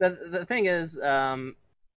 that's the thing is,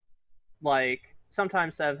 like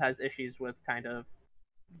sometimes Sev has issues with kind of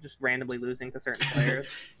just randomly losing to certain players.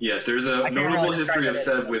 Yes, there's a notable history of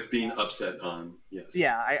Sev with being upset on. Yes.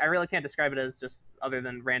 Yeah, I really can't describe it as just other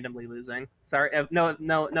than randomly losing. Sorry, no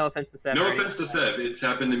offense to Sev. No offense to Sev. It's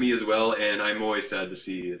happened to me as well, and I'm always sad to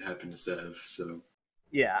see it happen to Sev. So.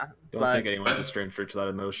 Yeah. Don't think anyone's a stranger to that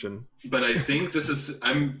emotion. But I think this is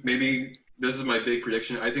This is my big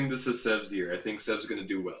prediction. I think this is Sev's year. I think Sev's going to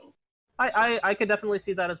do well. I could definitely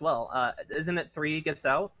see that as well. Isn't it 3 gets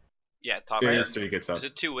out? Yeah, top. It is 3 gets out. Is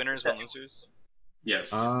it 2 winners, 1 losers?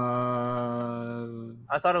 Yes. I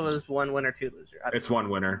thought it was 1 winner, 2 loser. It's 1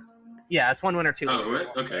 winner. Yeah, it's 1 winner, 2 loser. Oh, right?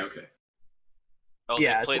 Okay. Oh,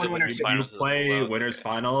 yeah, it's 1 winner, 2 finals. You play winners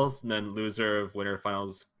finals, and then loser of winner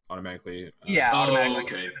finals automatically.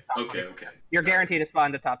 Automatically. Okay. You're guaranteed a spot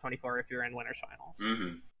in the top 24 if you're in winners finals.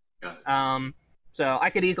 Mm-hmm. Got it. So I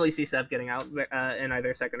could easily see Sev getting out in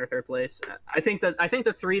either second or third place. I think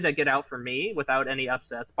the 3 that get out for me without any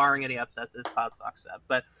upsets, barring any upsets, is Cloud, Sox, Sev.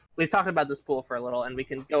 But we've talked about this pool for a little, and we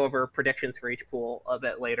can go over predictions for each pool a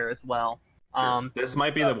bit later as well. Sure. This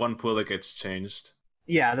might be the one pool that gets changed.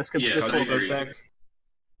 Yeah, this could be. This pool stacked.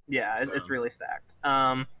 Yeah, it's really stacked.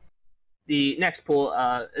 The next pool,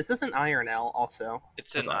 is this an I or an L also?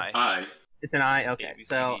 It's an I. It's an I? Okay.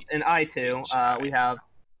 So in I2, we have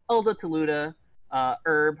Elda Toluda,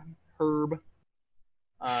 Herb,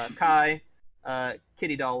 Kai,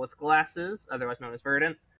 Kitty Doll with Glasses, otherwise known as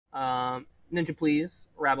Verdant, Ninja Please,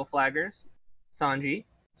 Rabble Flaggers, Sanji,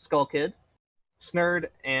 Skull Kid, Snurd,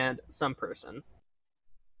 and Some Person.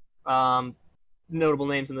 Notable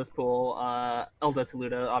names in this pool, Elda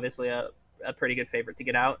Toluda, obviously a pretty good favorite to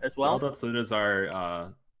get out as well. Elda Toluda's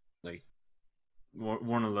are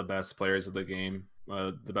one of the best players of the game,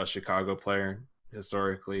 the best Chicago player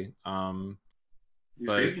historically.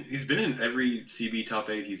 He's been in every CB top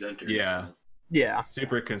 8 he's entered. Yeah. So. Yeah.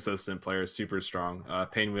 Super consistent player, super strong.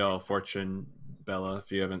 Painwheel, Fortune, Bella,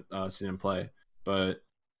 if you haven't seen him play. But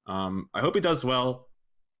I hope he does well.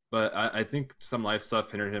 But I think some life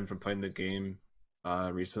stuff hindered him from playing the game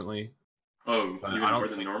recently. Oh, even more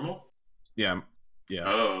than normal? Yeah.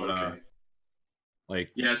 Oh,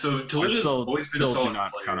 okay. So Toluda's always been a solid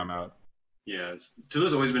player. Count him out. Yeah,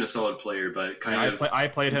 Toluda's always been a solid player, but I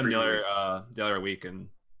played him the other week, and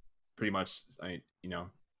pretty much,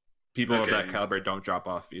 people of that caliber don't drop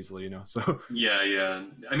off easily, So yeah.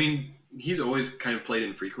 I mean, he's always kind of played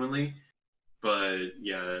infrequently, but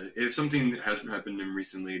yeah, if something has happened to him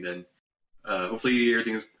recently, then hopefully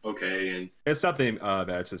everything's okay. And it's nothing bad.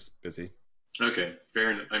 It's just busy. Okay,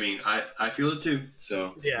 fair enough. I mean, I feel it too.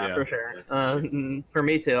 So yeah. For sure. For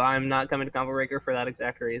me too. I'm not coming to Combo Breaker for that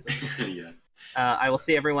exact reason. Yeah. I will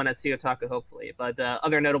see everyone at CEOtaku hopefully. But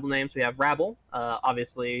other notable names, we have Rabble.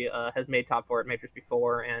 Obviously, has made top 4 at majors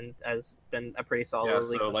before and has been a pretty solid.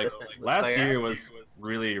 Yeah. So like last year was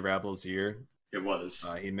really Rabble's year. It was.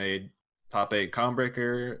 He made top 8 Combo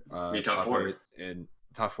Breaker. Made top 4 in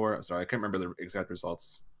top 4. Sorry, I can't remember the exact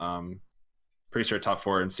results. Pretty sure top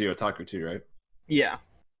 4 in CEOtaku too, right? Yeah.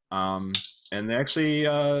 And they actually,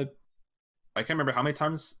 I can't remember how many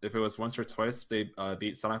times, if it was once or twice, they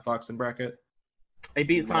beat Sonic Fox in bracket. They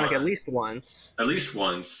beat Sonic at least once. At least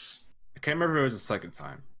once. I can't remember if it was the second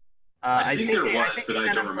time. I think there was, but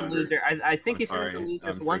I don't remember. I think he sent him to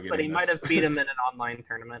losers once, but he might have beat him in an online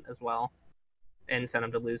tournament as well, and sent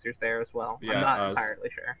him to losers there as well. Yeah, I'm not entirely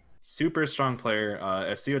sure. Super strong player.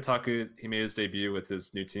 At CEOtaku, he made his debut with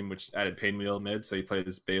his new team, which added Painwheel mid, so he played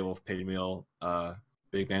this Beowulf Painwheel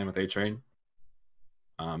big man with A-Train.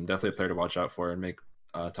 Definitely a player to watch out for and make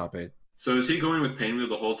top 8. So is he going with Painwheel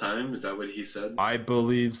the whole time? Is that what he said? I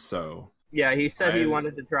believe so. Yeah, he said he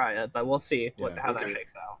wanted to try it, but we'll see how that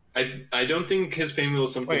shakes out. I don't think his Painwheel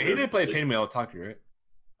is something... Wait, he didn't play Painwheel at Taku, right?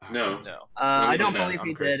 No. I don't believe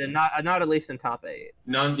he did, and not at least in top 8.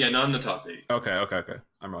 Not in the top 8. Okay.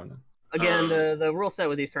 I'm wrong then. Again, the rule set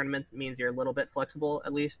with these tournaments means you're a little bit flexible,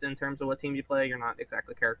 at least in terms of what team you play. You're not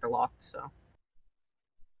exactly character locked, so...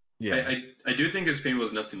 Yeah, I do think his Painwheel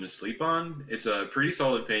is nothing to sleep on. It's a pretty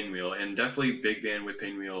solid Painwheel, and definitely Big Band with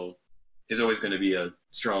Painwheel is always going to be a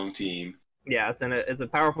strong team. Yeah, it's a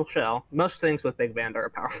powerful shell. Most things with Big Band are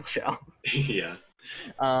a powerful shell. Yeah.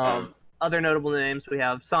 Other notable names, we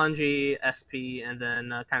have Sanji, SP, and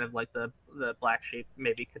then kind of like the black sheep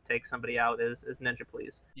maybe could take somebody out is Ninja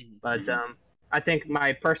Please. Mm-hmm. But I think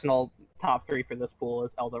my personal top 3 for this pool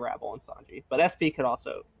is Elder Rabble and Sanji. But SP could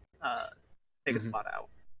also take a spot out.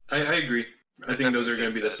 I agree. I think those are going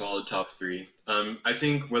to be the solid top 3. I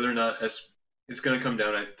think whether or not it's going to come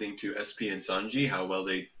down, I think, to SP and Sanji, how well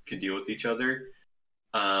they can deal with each other.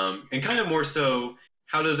 And kind of more so,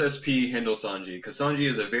 how does SP handle Sanji? Because Sanji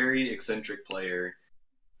is a very eccentric player.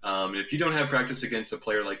 And if you don't have practice against a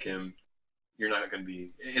player like him, it's going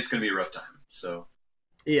to be a rough time. So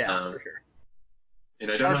yeah, for sure.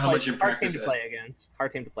 And I don't know how much in practice.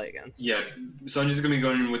 Hard team to play against. Yeah, Sanji's going to be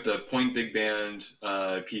going in with the Point Big Band,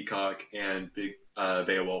 Peacock, and Big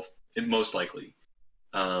Beowulf, most likely,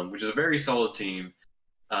 which is a very solid team.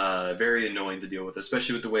 Very annoying to deal with,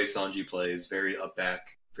 especially with the way Sanji plays. Very up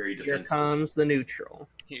back, very defensive. Here comes the neutral.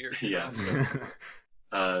 Yeah.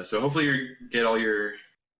 So hopefully you get all your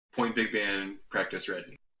Point Big Band practice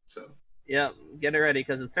ready. So. Yeah, get it ready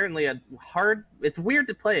because it's certainly it's weird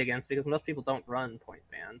to play against because most people don't run Point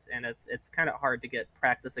Band, and it's kind of hard to get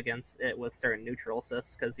practice against it with certain neutral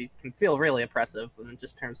assists because he can feel really oppressive in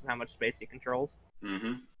just terms of how much space he controls.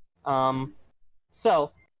 Mm-hmm.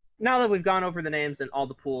 So now that we've gone over the names and all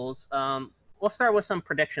the pools, we'll start with some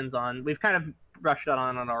predictions we've kind of brushed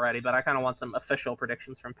on it already, but I kind of want some official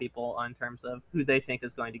predictions from people in terms of who they think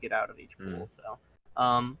is going to get out of each pool.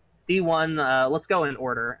 So, D1, let's go in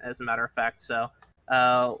order, as a matter of fact. So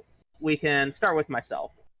we can start with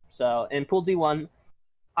myself. So in Pool D1,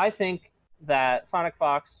 I think that Sonic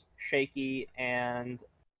Fox, Shaky, and...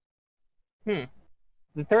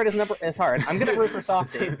 The third is hard. I'm going to root for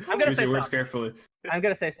Softy. I'm going to say words Softy. Carefully. I'm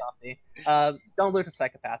going to say Softy. Don't root for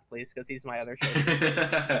Psychopath, please, because he's my other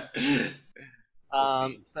Shaky.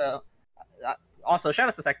 Also, shout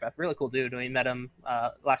out to Psychopath. Really cool dude. We met him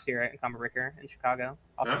last year at Combo Breaker in Chicago.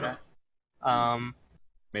 Awesome guy.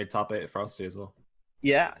 Made top 8 at Frosty as well.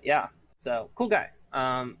 Yeah. So, cool guy.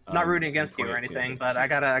 Not rooting against you or anything, but I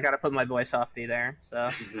gotta put my boy Softy there. So,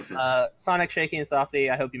 Sonic, Shaky, and Softy,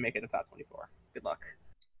 I hope you make it to top 24. Good luck.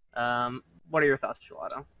 What are your thoughts,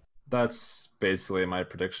 Gelato? That's basically my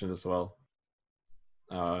prediction as well.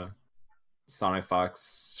 Sonic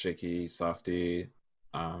Fox, Shaky, Softy,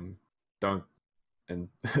 and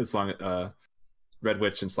as long as Red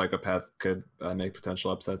Witch and Psychopath could make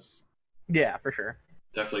potential upsets. Yeah, for sure.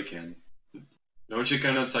 Definitely can. No one should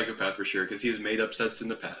count out Psychopath for sure, because he has made upsets in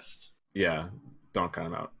the past. Yeah, don't count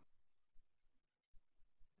him out.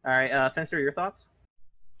 All right, Fencer, your thoughts?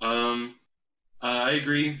 I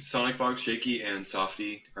agree. Sonic Fox, Shaky, and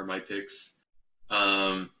Softy are my picks.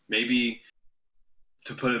 Maybe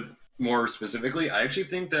to put it more specifically, I actually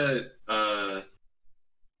think that I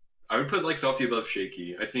would put Softy above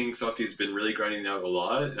Shaky. I think Softy's been really grinding out a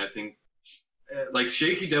lot, and I think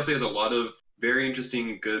Shaky definitely has a lot of very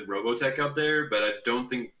interesting, good Robotech out there, but I don't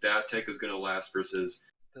think that tech is going to last versus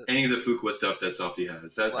any of the Fuqua stuff that Softy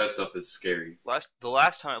has. That stuff is scary. The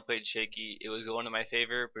last time I played Shaky, it was one of my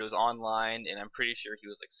favorite, but it was online, and I'm pretty sure he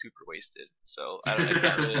was like super wasted. So I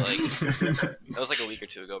can't really like. That was like a week or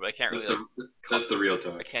two ago, but I can't really. That's the real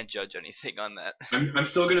talk. I can't judge anything on that. I'm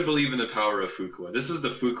still gonna believe in the power of Fuqua. This is the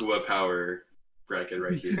Fuqua power bracket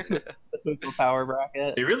right here. The Fuqua power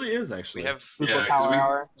bracket. It really is actually. We have Fuqua power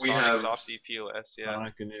hour. We have Softy POS. Yeah.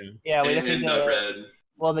 Sonic and New. Yeah, we and Red.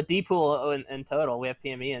 Well, the D pool in total, we have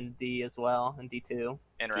PME and D as well, and D2.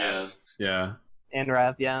 And Rev. Yeah. And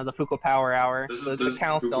Rev, yeah, the Fuqua Power Hour. The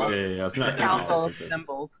council. Yeah, it's not the council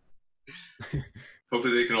assembled.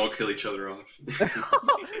 Hopefully they can all kill each other off.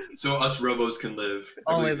 So us Robos can live.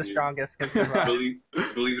 Only the strongest can survive.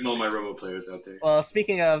 Believe in all my Robo players out there. Well,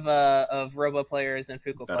 speaking of Robo players and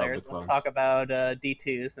Fuqua players, let's talk about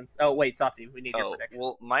D2 since... Oh, wait, Softy, we need your prediction.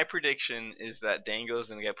 Well, my prediction is that Dango's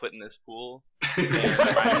going to get put in this pool. And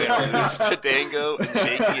I'm going to lose to Dango and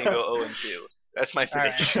Shaky and go 0-2. That's my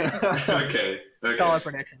prediction. Right. Okay. Solid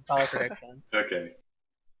prediction. Okay.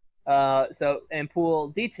 So, in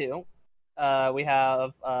pool D2... we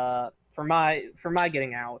have for my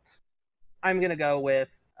getting out, I'm gonna go with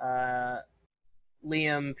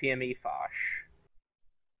Liam, PME, Fosh.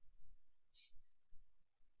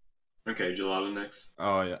 Okay, Gelato next.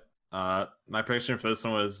 Oh yeah. My prediction for this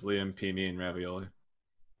one was Liam, PME, and Ravioli.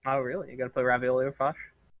 Oh really? You gonna put Ravioli or Fosh?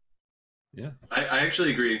 Yeah. I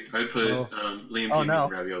actually agree. I'd put Liam, PME,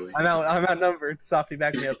 and Ravioli. I'm outnumbered. Softy,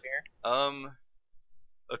 back me up here.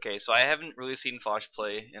 Okay, so I haven't really seen Fosh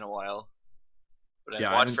play in a while. But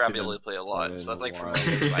I've watched Ravioli play a lot, so that's like for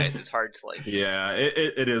me, bias. It's hard to like. Yeah,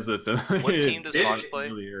 it is a film. What team does Fosh play?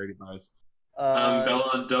 Really already nice.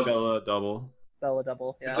 Bella double. Bella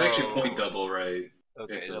double. Yeah. It's actually point double, right?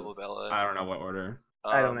 Okay, it's double Bella. I don't know what order.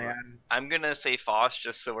 I don't know. I'm gonna say Fosh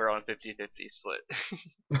just so we're on 50-50 split.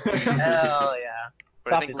 Hell yeah.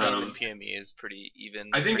 But I think Liam and PME is pretty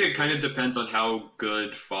even. I think it kind of depends on how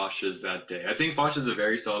good Fosh is that day. I think Fosh is a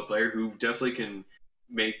very solid player who definitely can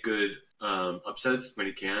make good upsets when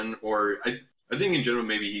he can, or I think in general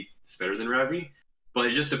maybe he's better than Ravi, but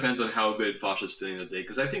it just depends on how good Fosh is feeling that day,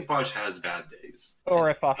 because I think Fosh has bad days.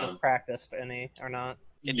 Or if Fosh has practiced any or not.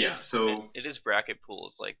 It is bracket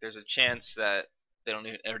pools. Like there's a chance that they don't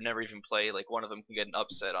even, or never even play. Like one of them can get an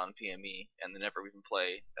upset on PME and they never even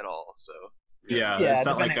play at all. So yeah it's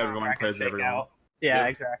not like everyone plays everyone. Yeah,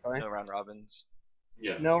 exactly. No round robins.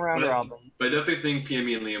 Yeah. No round robins. But I definitely think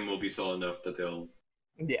PME and Liam will be solid enough that they'll.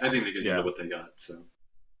 Yeah. I think they can handle what they got. So.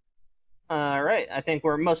 All right. I think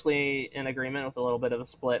we're mostly in agreement with a little bit of a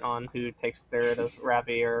split on who takes third of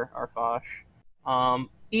Ravi or Fosh.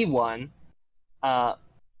 E1.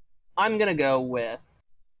 I'm gonna go with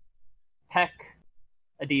Heck,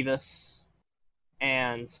 Adivas,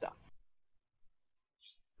 and Stuff.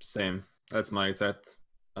 Same. That's my exact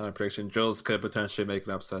prediction. Drills could potentially make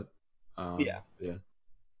an upset. Yeah. Yeah.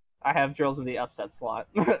 I have Drills in the upset slot.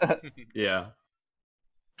 Yeah.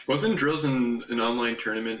 Wasn't Drills in an online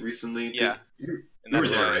tournament recently? Yeah. You were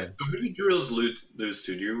there, right? So who did Drills lose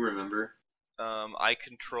to? Do you remember? I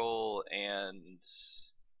Control and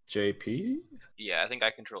JP? Yeah, I think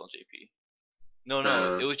I Control and JP.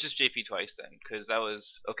 No, it was just JP twice then, because that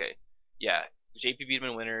was okay. Yeah, JP beat him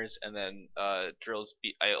in winners, and then Drills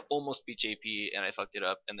I almost beat JP, and I fucked it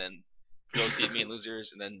up, and then Drills beat me in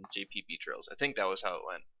losers, and then JP beat Drills. I think that was how it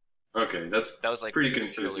went. Okay, that was like pretty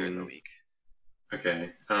confusing. Earlier in the week. Okay,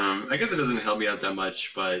 I guess it doesn't help me out that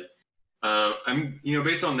much, but I'm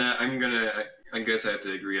based on that, I guess I have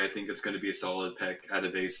to agree. I think it's gonna be a solid pick out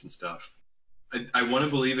of Ace and Stuff. I want to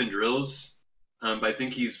believe in Drills. But I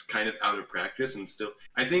think he's kind of out of practice and still.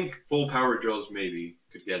 I think full power Drills maybe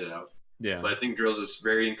could get it out. Yeah. But I think Drills is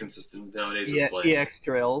very inconsistent nowadays. Yeah, with play. EX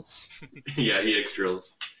Drills. Yeah, EX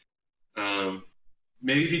Drills.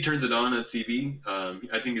 Maybe if he turns it on at CB,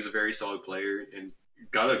 I think he's a very solid player and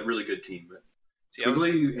got a really good team. But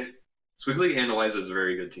Squiggly and Eliza is a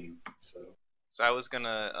very good team. So I was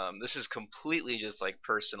gonna. This is completely just like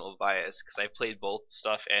personal bias because I played both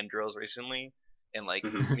Stuff and Drills recently. And like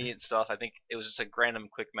me and Stuff, I think it was just a random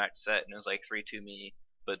quick match set, and it was like 3-2 me.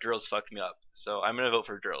 But Drills fucked me up, so I'm gonna vote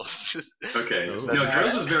for Drills. Okay, no,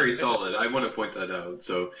 Drills is very solid. I want to point that out.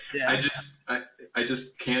 So yeah. I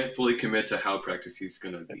just can't fully commit to how practice he's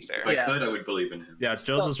gonna be. If I could, I would believe in him. Yeah,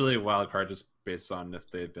 Drills is really a wild card just based on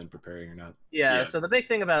if they've been preparing or not. Yeah. So the big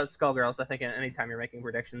thing about Skullgirls, I think, anytime you're making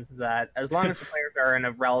predictions, is that as long as the players are in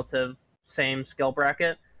a relative same skill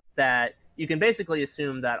bracket, that you can basically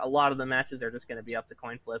assume that a lot of the matches are just going to be up to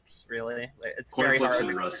coin flips, really. It's coin very flips hard.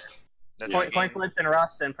 And Rust. Coin flips and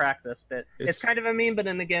Rust and practice, but it's kind of a meme, but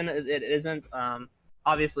then again, it isn't.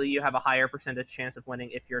 obviously you have a higher percentage chance of winning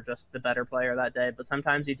if you're just the better player that day, but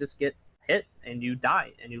sometimes you just get hit and you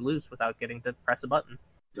die and you lose without getting to press a button.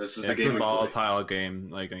 This is the game. It's a volatile game.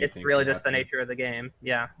 Like it's really just the nature of the game.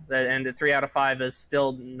 Yeah, and the 3 out of 5 is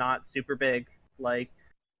still not super big. Like,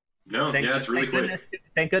 no, it's really quick.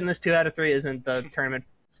 Thank goodness 2 out of 3 isn't the tournament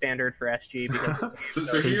standard for SG. Because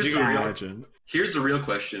so here's the real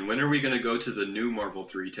question: when are we going to go to the new Marvel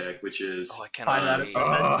 3 tech, which is? Oh, I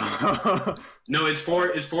cannot. No, it's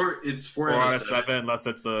 4 out of 7 unless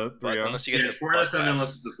it's a 3-0. Unless you get it's 4 out of 7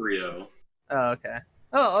 unless it's a 3-0. Oh, okay.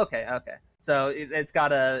 Oh, okay. So it's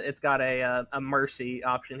got a mercy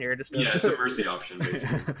option here. It's a mercy option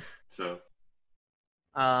basically. So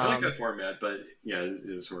I like that format, but yeah, it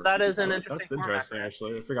is sort of. That is an interesting. That's interesting, format.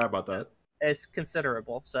 Actually. I forgot about that. It's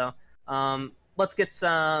considerable. So let's get.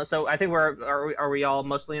 So I think are we all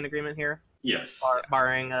mostly in agreement here? Yes.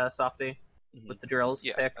 Barring Softy with the drills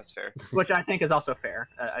pick. That's fair. Which I think is also fair.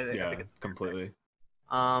 I think it's completely.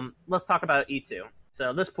 Let's talk about E2.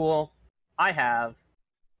 So this pool, I have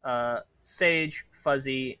Sage,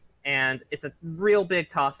 Fuzzy, and it's a real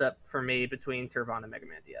big toss-up for me between Turvan and Mega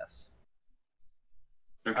Man DS.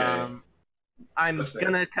 Okay. I'm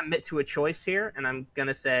going to commit to a choice here, and I'm going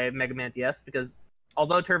to say Mega Man DS, because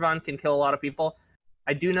although Turvan can kill a lot of people,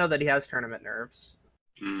 I do know that he has tournament nerves.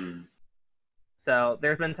 So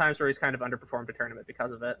there's been times where he's kind of underperformed a tournament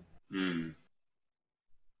because of it.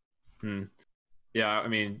 Yeah, I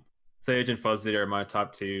mean, Sage and Fuzzy are my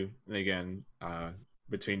top 2, and again,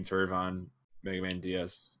 between Turvan, Mega Man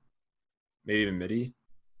DS, maybe even MIDI.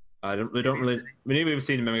 Maybe we've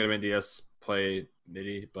seen Mega Man DS play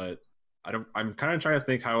MIDI, but I'm kind of trying to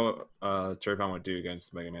think how Turvan would do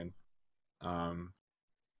against Mega Man.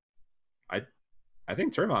 I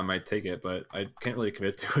think Turvan might take it, but I can't really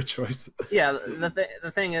commit to a choice. Yeah,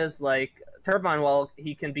 the thing is, like, Turvan, while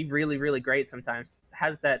he can be really, really great sometimes,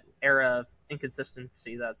 has that era of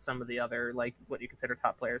inconsistency that some of the other, like, what you consider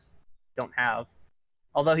top players don't have.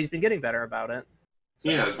 Although he's been getting better about it.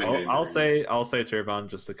 So, yeah, I'll say Turvan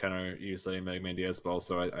just to kind of use Mega Man DS, but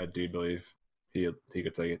also I do believe he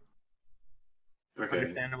could take it.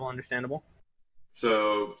 Okay. Understandable.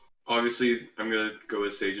 So obviously I'm gonna go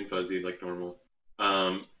with Sage and Fuzzy like normal.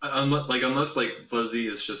 Unless Fuzzy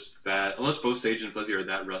is just fat, unless both Sage and Fuzzy are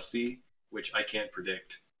that rusty, which I can't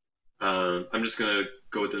predict. I'm just gonna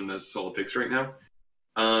go with them as solid picks right now.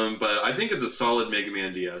 But I think it's a solid Mega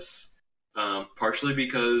Man DS. Partially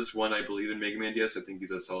because, one, I believe in Mega Man DS. I think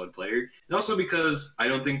he's a solid player. And also because I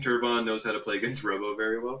don't think Turvan knows how to play against Robo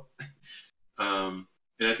very well. And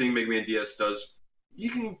I think Mega Man DS he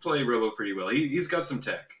can play Robo pretty well. He's got some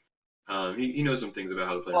tech. He knows some things about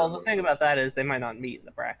how to play Robo. The thing about that is they might not meet in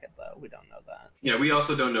the bracket, though. We don't know that. Yeah, we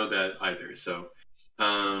also don't know that either. So,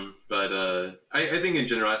 I think in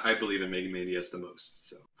general, I believe in Mega Man DS the most.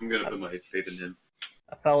 So I'm going to put my faith in him.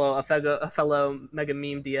 A fellow Mega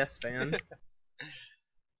Meme DS fan.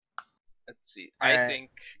 Let's see. I think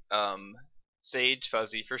Sage,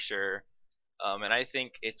 Fuzzy for sure. And I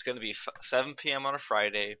think it's going to be 7 p.m. on a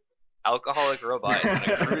Friday. Alcoholic Robot is going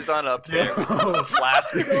to cruise on up there with a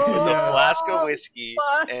flask of whiskey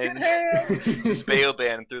and just bail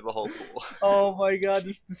ban through the whole pool. Oh my god,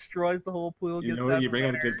 just destroys the whole pool. You know what? You bring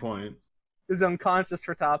up a good point. Is unconscious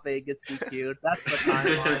for top 8, gets DQ'd. That's the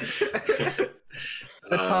timeline.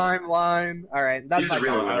 The timeline. All right, that's my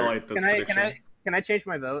real. I like this prediction. Can I change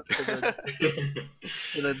my vote to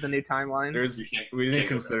the new timeline? We didn't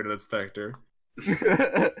consider this factor.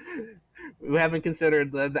 We haven't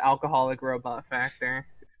considered the alcoholic robot factor.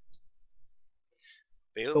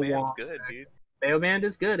 Bail band's good, dude. Bail band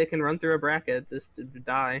is good. It can run through a bracket just to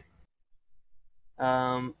die.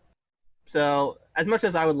 So as much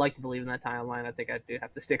as I would like to believe in that timeline, I think I do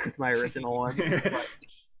have to stick with my original one.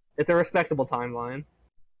 It's a respectable timeline.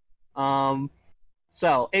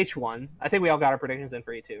 So H1. I think we all got our predictions in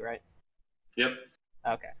for E2, right? Yep.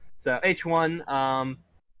 Okay. So H1.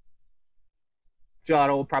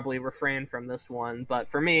 Jotto will probably refrain from this one, but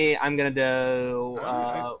for me, I'm gonna do.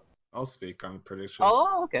 I'll speak on prediction.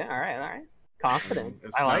 Oh, okay. All right. Confident.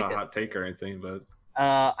 It's not a hot take or anything, but.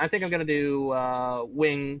 I think I'm gonna do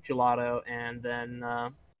Wing, Gelato, and then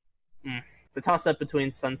the toss up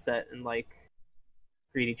between Sunset and like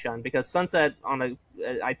Greedy Chun, because Sunset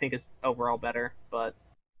I think is overall better, but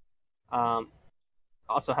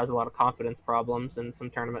also has a lot of confidence problems and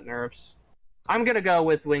some tournament nerves. I'm gonna go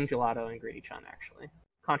with Wing, Gelato, and Greedy Chun. Actually,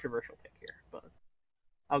 controversial pick here, but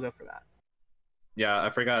I'll go for that. Yeah,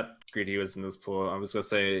 I forgot Greedy was in this pool. I was gonna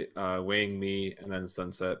say Wing, me, and then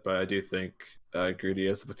Sunset, but I do think Greedy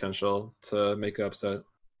has the potential to make an upset.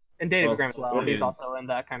 And Datagram as well. He's also in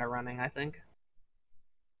that kind of running, I think.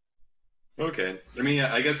 Okay. I mean,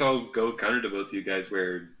 I guess I'll go counter to both of you guys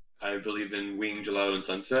where I believe in Wing, Gelato, and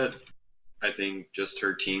Sunset. I think just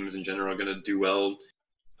her teams in general are going to do well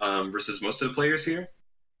versus most of the players here.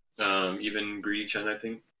 Even Greedy Chen, I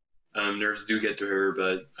think. Nerves do get to her,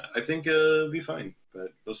 but I think it'll be fine. But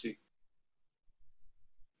we'll see.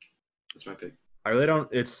 That's my pick. I really don't.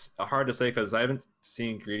 It's hard to say because I haven't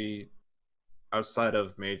seen Greedy outside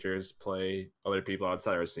of majors play other people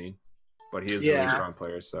outside our scene. But he is a really strong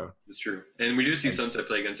player, so it's true. And we do see Sunset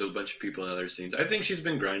play against a bunch of people in other scenes. I think she's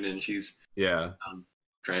been grinding. She's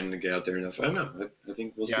trying to get out there enough. I don't know. I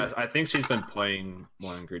think we'll see. Yeah, I think she's been playing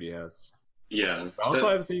more than Greedy has. Yeah. But also,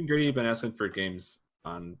 I've seen Greedy been asking for games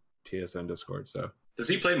on PSN Discord. So does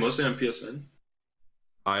he play mostly on PSN?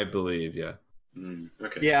 I believe, yeah.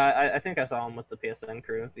 Okay. Yeah, I think I saw him with the PSN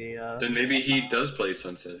crew. Then maybe he does play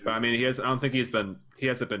Sunset. But I mean, he has. I don't think he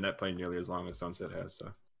hasn't been net playing nearly as long as Sunset has.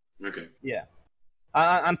 So. Okay. Yeah.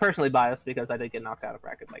 I'm personally biased because I did get knocked out of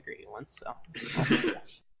bracket by Greedy once. So.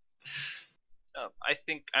 I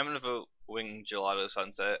think I'm gonna vote Wing Gelato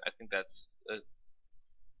Sunset. I think that's a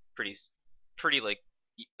pretty like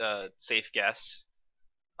safe guess.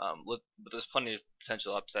 But there's plenty of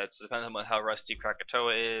potential upsets. Depending on how rusty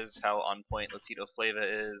Krakatoa is, how on point Latito Flava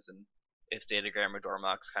is, and if Datagram or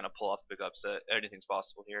Dormox kind of pull off the big upset. Anything's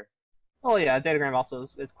possible here. Oh yeah, Datagram also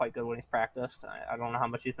is quite good when he's practiced. I don't know how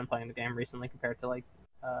much he's been playing the game recently compared to like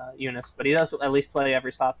Eunice, but he does at least play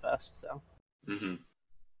every Slotfest. So.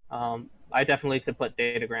 I definitely could put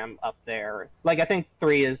Datagram up there. Like I think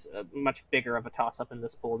 3 is much bigger of a toss-up in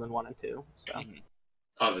this pool than 1 and 2. So.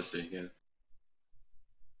 Obviously, yeah.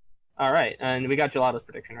 All right, and we got Gelato's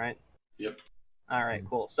prediction, right? Yep. All right,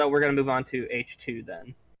 cool. So we're gonna move on to H2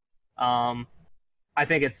 then. I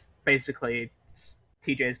think it's basically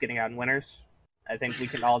TJ's getting out in winners. I think we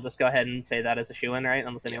can all just go ahead and say that as a shoo-in, right?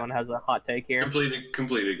 Unless anyone has a hot take here.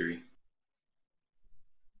 Completely agree.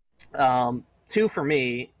 2 for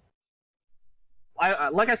me.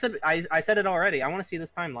 Like I said, I said it already. I want to see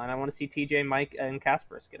this timeline. I want to see TJ, Mike, and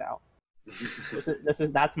Kasparis get out.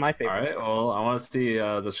 That's my favorite. All right. Well, I want to see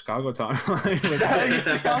the Chicago timeline.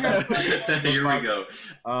 Here we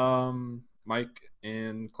go. Mike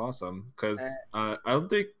and Clawsome, because I don't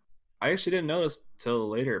think I actually didn't know this till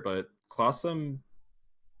later, but Clawsome,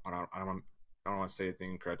 I don't want to say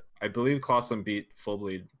anything incorrect. I believe Clawsome beat Full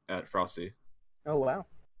Bleed at Frosty. Oh wow!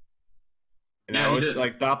 And yeah, it's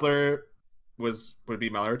like Doppler would be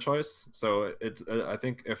my other choice. So it's I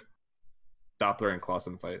think if Doppler and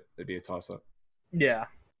Clawsome fight, it'd be a toss up. Yeah,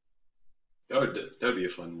 that'd be a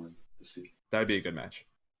fun one to see. That'd be a good match.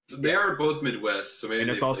 They are both Midwest, so maybe.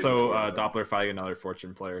 And it's also Doppler fighting another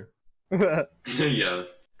Fortune player. Yeah,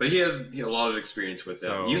 but he has a lot of experience with that.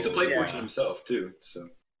 So, he used to play Fortune himself too, so.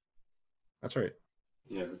 That's right.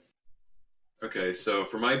 Yeah. Okay, so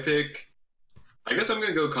for my pick, I guess I'm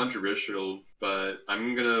gonna go controversial, but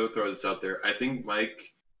I'm gonna throw this out there. I think Mike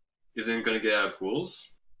isn't gonna get out of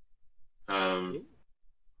pools. I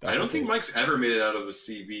don't think Mike's ever made it out of a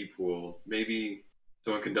CB pool. Maybe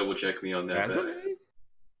someone can double check me on that.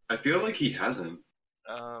 I feel like he hasn't.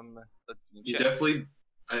 He definitely.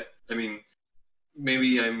 I mean,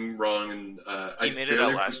 maybe I'm wrong. And he made it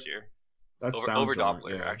out last year. That over wrong,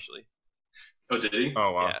 Doppler, actually. Oh, did he?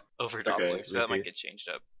 Oh, wow. Yeah, over Doppler. So that might get changed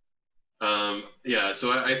up. Yeah.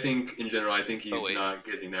 So I think in general, I think he's not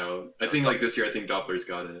getting out. I think like this year, I think Doppler's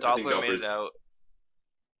got it. I think Doppler made it out.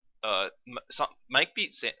 Mike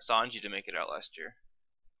beat Sanji to make it out last year.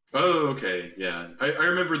 Oh, okay, yeah. I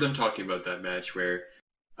remember them talking about that match where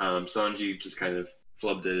Sanji just kind of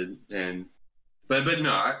flubbed it, but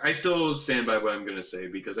no, I still stand by what I'm gonna say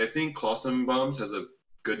because I think Clawsome Bombs has a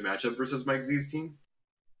good matchup versus Mike Z's team,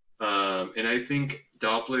 and I think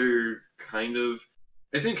Doppler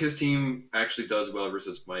I think his team actually does well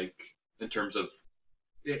versus Mike in terms of,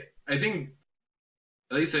 I think.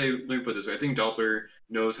 At least let me put it this way. I think Doppler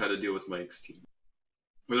knows how to deal with Mike's team.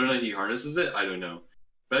 Whether or not he harnesses it, I don't know.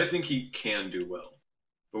 But I think he can do well.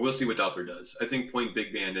 But we'll see what Doppler does. I think point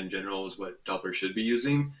big band in general is what Doppler should be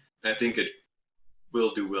using. And I think it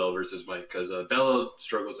will do well versus Mike. Because Bella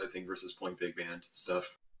struggles, I think, versus point big band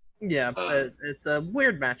stuff. Yeah, but it's a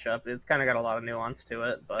weird matchup. It's kind of got a lot of nuance to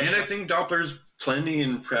it. But and I think Doppler's plenty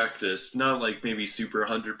in practice. Not like maybe super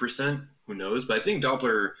 100%. Who knows? But I think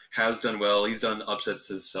Doppler has done well. He's done upsets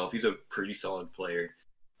himself. He's a pretty solid player.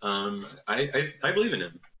 I believe in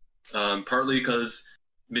him. Partly because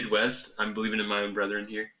Midwest, I'm believing in my own brethren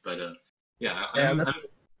here. But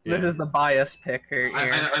this is the bias pick here.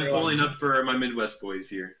 I'm pulling up for my Midwest boys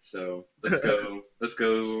here. So let's go. Let's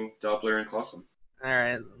go Doppler and Clawsome. All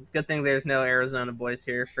right. Good thing there's no Arizona boys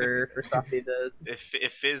here for Softy to.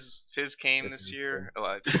 If Fizz came this year,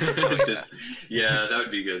 yeah, that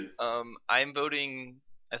would be good. I'm voting.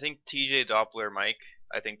 I think TJ Doppler Mike.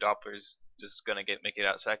 I think Doppler's just gonna make it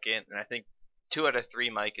out second, and I think 2 out of 3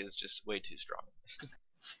 Mike is just way too strong.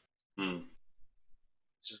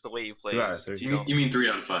 Just the way you play. You mean 3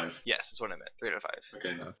 out of 5? Yes, that's what I meant. 3 out of 5.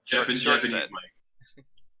 Okay. Japanese Mike.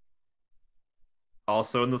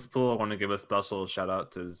 Also in this pool, I want to give a special shout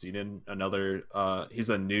out to Zenon, another he's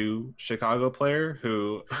a new Chicago player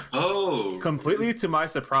who completely to my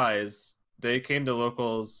surprise, they came to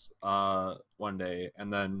locals one day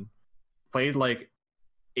and then played like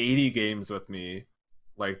 80 games with me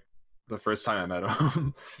like the first time I met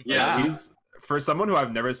him. Yeah. He's for someone who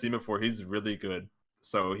I've never seen before, he's really good.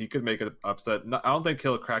 So he could make an upset. I don't think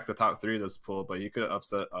he'll crack the top 3 of this pool, but he could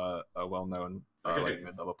upset a well-known like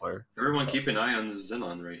mid-level player. Everyone, keep an eye on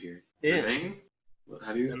Zenon right here. Yeah. Zenon?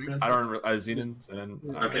 How do you? I don't. Zenon.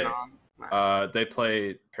 Okay. They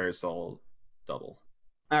play Parasol double.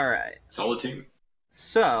 All right. Solid team.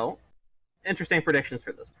 So, interesting predictions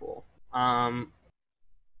for this pool.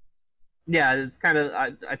 Yeah, it's kind of.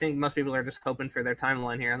 I think most people are just hoping for their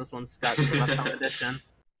timeline here. This one's got some less competition.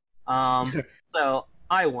 So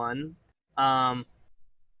I won. I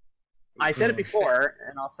said it before,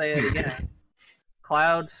 and I'll say it again.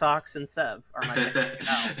 Cloud, Sox, and Sev are my picks.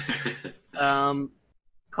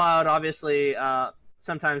 Cloud, obviously,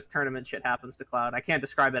 sometimes tournament shit happens to Cloud. I can't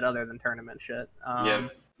describe it other than tournament shit.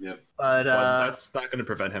 Yep. But that's not going to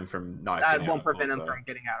prevent him from not. That won't prevent him from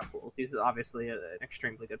getting out of pools. He's obviously an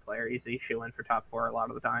extremely good player. Easy shoe-in for top 4 a lot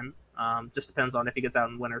of the time. Just depends on if he gets out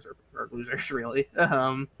in winners or losers, really.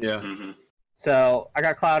 So I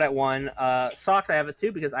got Cloud at 1. Sox, I have it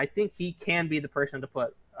 2 because I think he can be the person to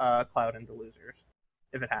put Cloud into losers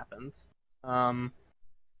if it happens.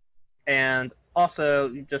 And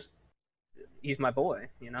also, he's my boy,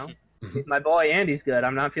 you know? He's my boy and he's good.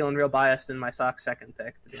 I'm not feeling real biased in my Sox second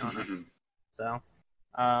pick, to be honest. So,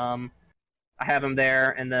 I have him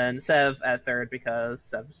there, and then Sev at 3rd because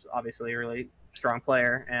Sev's obviously a really strong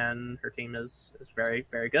player, and her team is very,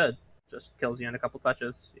 very good. Just kills you in a couple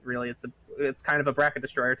touches. Really, it's kind of a bracket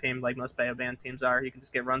destroyer team like most Bayo Band teams are. You can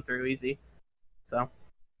just get run through easy. So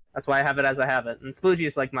that's why I have it as I have it. And Splugie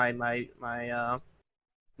is like my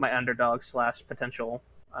underdog / potential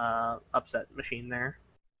upset machine there.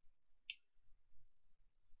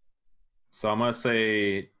 So I'm gonna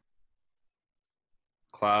say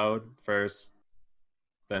Cloud first,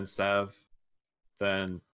 then Sev,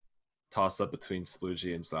 then toss up between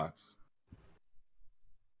Splugie and Sox.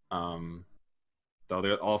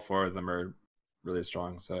 Though all 4 of them are really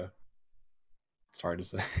strong, so it's hard to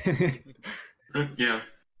say. Yeah.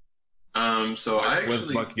 So I actually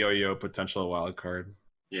with Buck Yo-Yo potential wild card.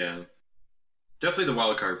 Yeah, definitely the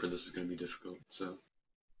wild card for this is going to be difficult. So,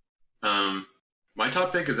 my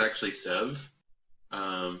top pick is actually Sev.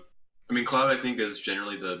 I mean, Cloud I think is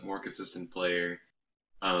generally the more consistent player,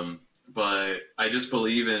 but I just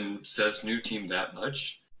believe in Sev's new team that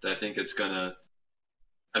much that I think it's gonna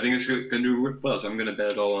do well. So I'm gonna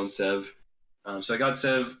bet it all on Sev. So I got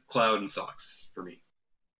Sev, Cloud, and Sox for me.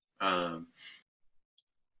 All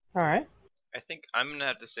right. I think I'm gonna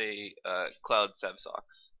have to say Cloud, Sev,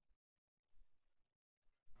 Sox.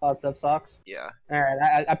 Cloud, Sev, Sox. Yeah. All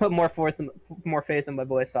right. I put more faith in my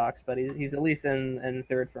boy Sox, but he's at least in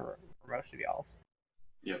 3rd for most of y'all's.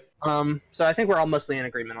 Yep. So I think we're all mostly in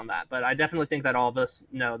agreement on that, but I definitely think that all of us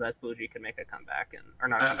know that Splugie can make a comeback or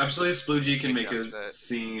not. Absolutely, Splugie can make a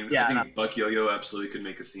scene. Yeah, I think Buck Yo-Yo absolutely could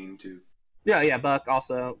make a scene too. Yeah, Buck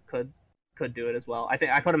also could do it as well. I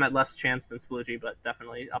think I put him at less chance than Splugie, but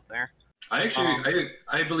definitely up there. I actually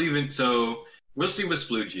I believe in. So we'll see with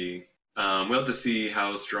Splugie. We'll have to see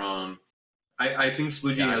how strong. I think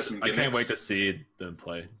Splugie has some gimmicks. I can't wait to see them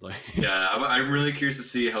play. Yeah, I'm really curious to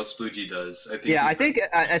see how Splugie does. I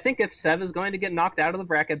think if Sev is going to get knocked out of the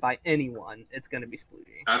bracket by anyone, it's going to be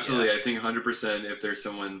Splugie. Absolutely, yeah. I think 100%. If there's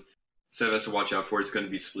someone Sev has to watch out for, it's going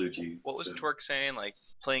to be Splugie. What was Twerk saying? Like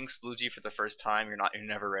playing Splugie for the first time, you're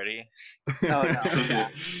never ready. Oh no. Yeah.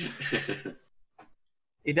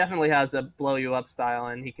 He definitely has a blow you up style,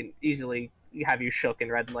 and he can easily have you shook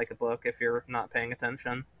and read like a book if you're not paying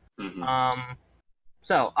attention. Mm-hmm.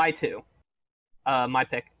 So I too, my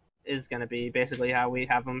pick is going to be basically how we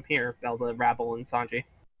have them here: Elda, Rabble, and Sanji,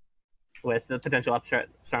 with the potential upset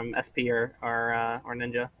from SP or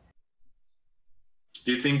Ninja.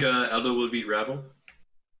 Do you think Elda will beat Rabble?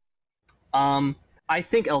 I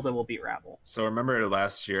think Elda will beat Rabble. So remember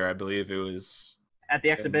last year, I believe it was at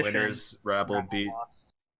the exhibition. Winners, Rabble beat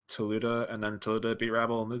Toluta, and then Toluta beat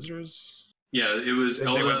Rabble and losers. Yeah, it was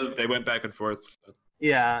Elda. They went back and forth.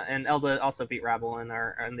 Yeah, and Elda also beat Rabble in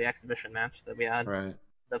the exhibition match that we had. Right.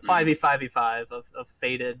 The 5v5v5 of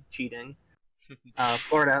faded cheating.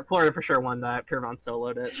 Florida for sure won that. Turvon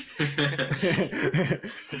soloed it.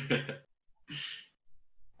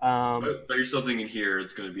 But you're still thinking here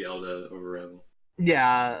it's going to be Elda over Rabble.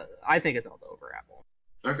 Yeah, I think it's Elda over Rabble.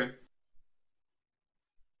 Okay.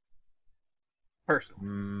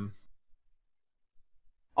 Personally.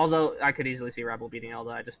 Although I could easily see Rabble beating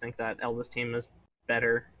Elda, I just think that Elda's team is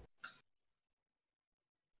better.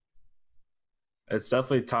 It's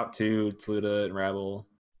definitely top 2, Toluda and Rabble.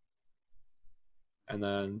 And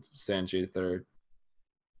then Sanji third.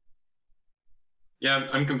 Yeah,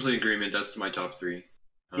 I'm complete agreement. That's my top 3.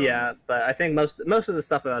 Yeah, but I think most of the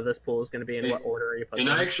stuff about this pool is going to be in what order you put them.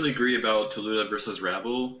 And I actually agree about Toluda versus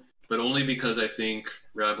Rabble, but only because I think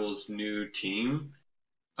Rabble's new team,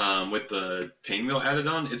 with the Painwheel added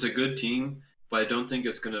on, it's a good team, but I don't think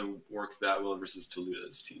it's going to work that well versus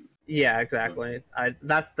Toluda's team. Yeah, exactly.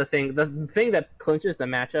 That's the thing. The thing that clinches the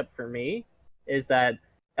matchup for me is that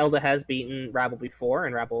Elda has beaten Rabble before,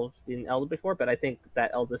 and Rabble's beaten Elda before, but I think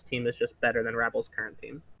that Elda's team is just better than Rabble's current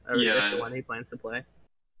team. Or the one he plans to play.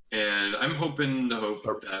 And I'm hoping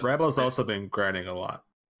that Rabble's also been grinding a lot.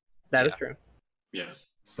 That is true. Yeah.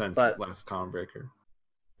 Since last Common Breaker.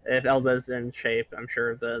 If Elda's in shape, I'm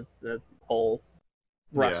sure the whole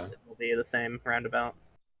rust will be the same roundabout.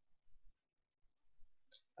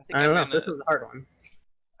 I don't know. This is a hard one.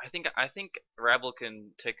 I think Rabble can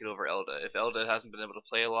take it over Elda. If Elda hasn't been able to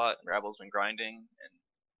play a lot, and Rabble's been grinding,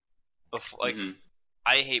 and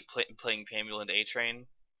I hate playing Painwheel into A-Train,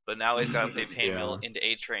 but now he's got to play Painwheel into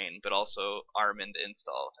A-Train, but also ARM into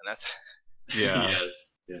install, and that's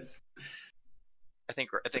yes. I think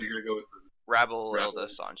you're gonna go with Rabble, Elda,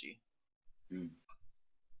 Sanji.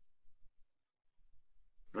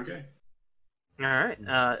 Okay. All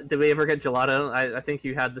right. Did we ever get Gelato? I think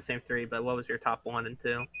you had the same 3, but what was your top 1 and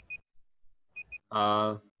 2?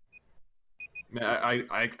 I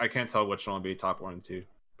can't tell which one would be top 1 and 2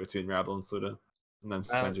 between Rabble and Toluda, and then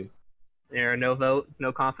Sanji. There, no vote,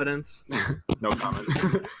 no confidence. No comment.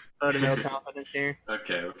 Vote of no confidence here.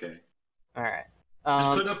 Okay. All right. Just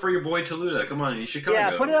put it up for your boy Toluda. Come on, you should come.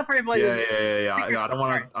 Yeah, put it up for your boy. Yeah. I don't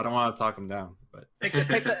want to talk him down, but pick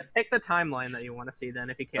the timeline that you want to see.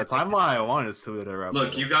 Then, if you can't. The timeline I want is Toluda. Rabble.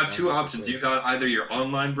 Look, you got 2 options. You got either your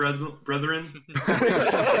online brethren.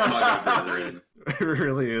 It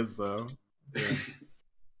really is though. Yeah.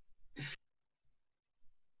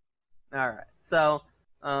 All right. So,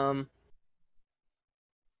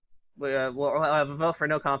 we'll have a vote for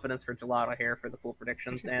no confidence for Gelato here for the pool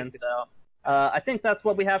predictions, and so. I think that's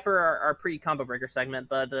what we have for our pre-combo breaker segment,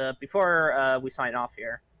 but before we sign off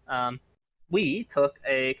here, we took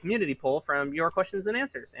a community poll from your questions and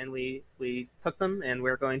answers, and we took them, and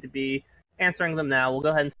we're going to be answering them now. We'll go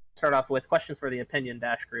ahead and start off with questions for the Opinion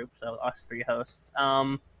Dash group, so us 3 hosts.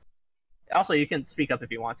 Also, you can speak up if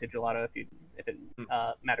you want to, Gelato, if it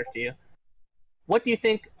matters to you. What do you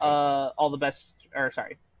think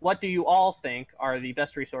what do you all think are the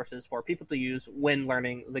best resources for people to use when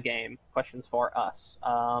learning the game? Questions for us.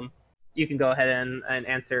 You can go ahead and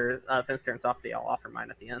answer Finster and Softy. I'll offer mine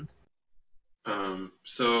at the end.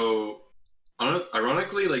 So,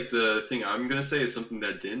 ironically, like the thing I'm going to say is something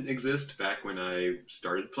that didn't exist back when I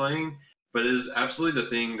started playing, but is absolutely the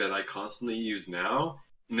thing that I constantly use now,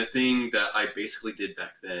 and the thing that I basically did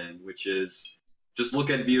back then, which is just look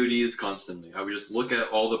at VODs constantly. I would just look at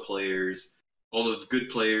all the players, all the good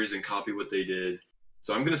players, and copy what they did.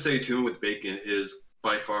 So I'm going to say Tune with Bacon is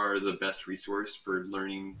by far the best resource for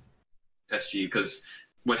learning SG, because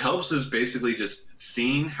what helps is basically just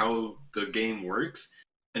seeing how the game works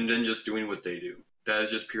and then just doing what they do. That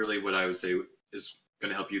is just purely what I would say is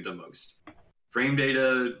going to help you the most. Frame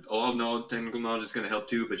data, a lot of technical knowledge is going to help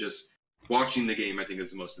too, but just watching the game I think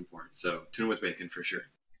is the most important. So Tune with Bacon for sure.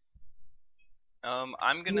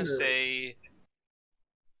 I'm going to say...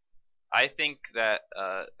 I think that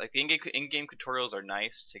like the in-game tutorials are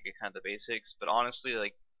nice to get kind of the basics, but honestly,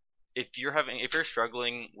 like if you're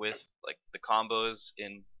struggling with like the combos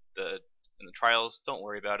in the trials, don't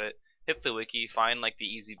worry about it. Hit the wiki, find like the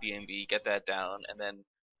easy BNB, get that down, and then,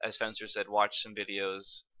 as Spencer said, watch some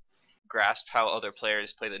videos, grasp how other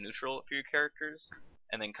players play the neutral for your characters,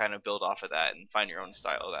 and then kind of build off of that and find your own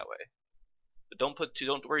style that way. But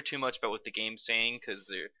don't worry too much about what the game's saying, because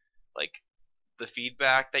they're like. The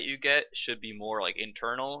feedback that you get should be more like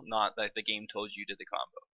internal, not that the game told you did the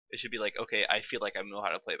combo. It should be like, okay, I feel like I know how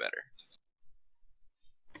to play better.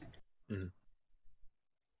 Mm-hmm.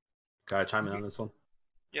 Can I chime in on this one?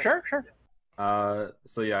 Yeah. Sure.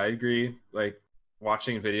 So yeah, I agree. Like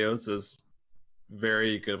watching videos is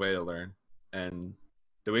very good way to learn. And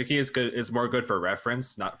the wiki is more good for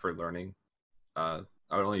reference, not for learning. I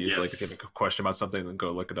would only use like if you have a question about something, then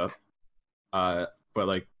go look it up. But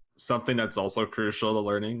like something that's also crucial to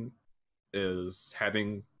learning is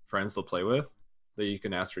having friends to play with that you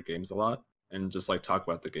can ask for games a lot and just like talk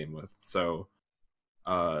about the game with. So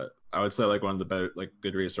I would say like one of the better like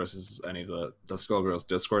good resources is any of the Skullgirls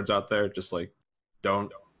Discords out there. Just like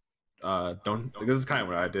don't this is kind of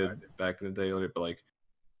what I did back in the day, but like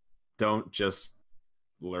don't just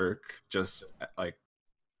lurk, just like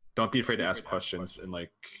don't be afraid to ask questions and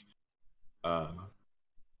like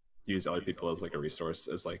use other people as like a resource,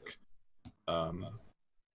 as like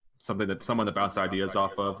something that someone to bounce ideas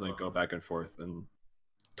off of, and go back and forth, and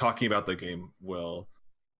talking about the game will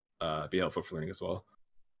be helpful for learning as well.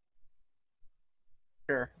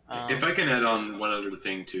 Sure. If I can add on one other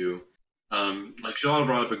thing too, like Joel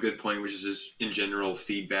brought up a good point, which is just in general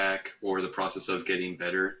feedback or the process of getting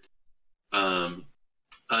better.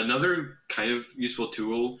 Another kind of useful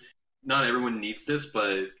tool, not everyone needs this,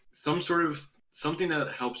 but something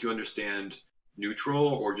that helps you understand neutral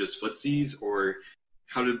or just footsies or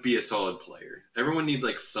how to be a solid player. Everyone needs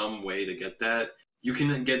like some way to get that. You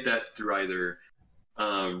can get that through either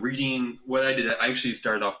reading. What I did, I actually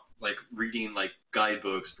started off like reading like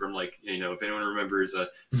guidebooks from like, you know, if anyone remembers a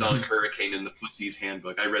Sonic Hurricane in the Footsies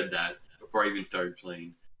Handbook, I read that before I even started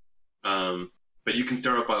playing. But you can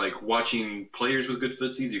start off by like watching players with good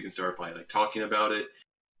footsies. You can start off by like talking about it.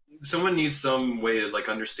 Someone needs some way to like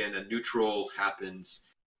understand that neutral happens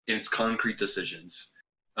in its concrete decisions,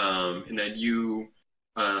 and that you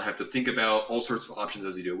have to think about all sorts of options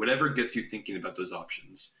as you do. Whatever gets you thinking about those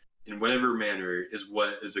options in whatever manner is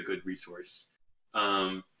what is a good resource.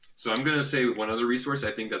 So I'm going to say one other resource I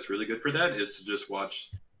think that's really good for that is to just watch,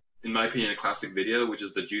 in my opinion, a classic video, which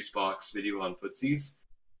is the Juicebox video on footsies,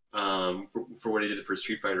 for what he did for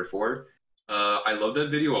Street Fighter 4. I love that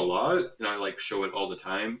video a lot, and I like show it all the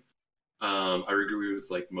time. I agree with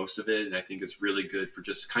like most of it, and I think it's really good for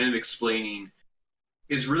just kind of explaining.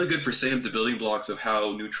 It's really good for setting up the building blocks of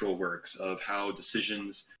how neutral works, of how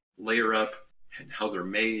decisions layer up and how they're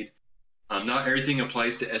made. Not everything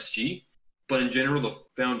applies to SG, but in general, the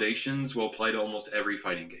foundations will apply to almost every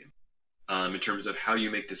fighting game. In terms of how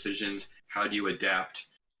you make decisions, how do you adapt,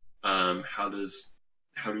 how does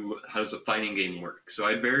a fighting game work? So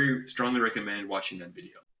I very strongly recommend watching that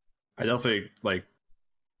video. I definitely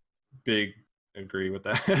big agree with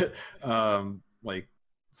that. Like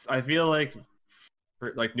I feel like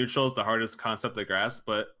neutral is the hardest concept to grasp,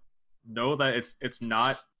 but know that it's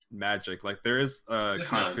not magic. Like there is a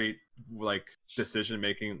concrete like decision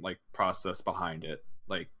making like process behind it,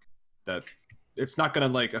 like that it's not gonna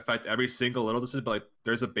like affect every single little decision, but like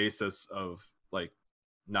there's a basis of like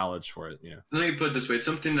knowledge for it. Let me put it this way,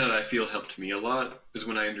 something that I feel helped me a lot is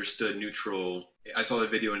when I understood neutral. I saw that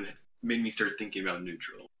video and it made me start thinking about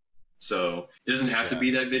neutral. So it doesn't have to be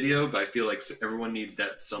that video, but I feel like everyone needs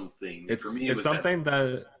that something. For me, it's something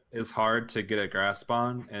that is hard to get a grasp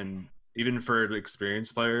on, and even for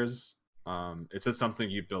experienced players, it's just something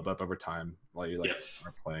you build up over time while you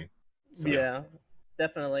are playing. So. Yeah,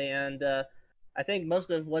 definitely. And I think most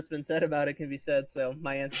of what's been said about it can be said, so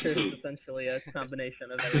my answer is essentially a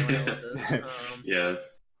combination of everyone else's. Yeah.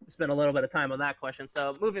 Spent a little bit of time on that question.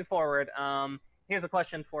 So moving forward, here's a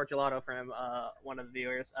question for Gelato from one of the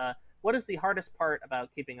viewers. What is the hardest part about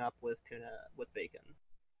keeping up with Tuna with Bacon?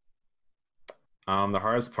 The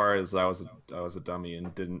hardest part is I was a dummy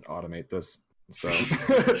and didn't automate this. So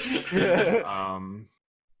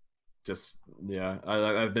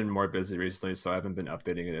I've been more busy recently, so I haven't been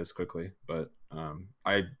updating it as quickly, but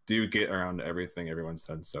I do get around to everything everyone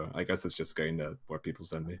sends, so I guess it's just getting to what people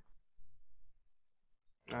send me.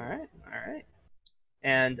 All right.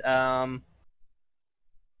 And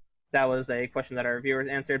that was a question that our viewers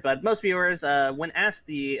answered, but most viewers, when asked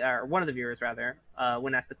one of the viewers rather,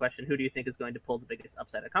 when asked the question, who do you think is going to pull the biggest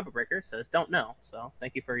upset at Combo Breaker, says don't know. So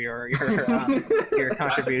thank you for your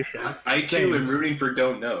contribution. I too am rooting for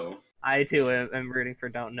don't know. I too am rooting for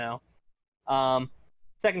don't know.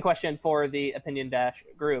 Second question for the Opinion Dash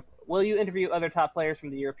group: will you interview other top players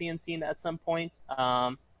from the European scene at some point?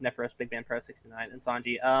 Nephros, Big Man Pro 69, and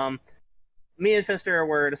Sanji. Me and Fister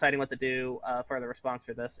were deciding what to do for the response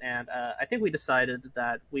for this, and I think we decided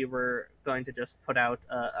that we were going to just put out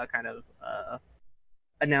a kind of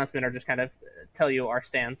announcement, or just kind of tell you our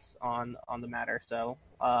stance on the matter. So,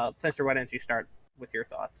 Fister, why don't you start with your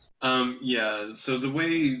thoughts? So the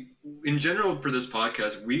way, in general, for this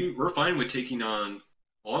podcast, we're fine with taking on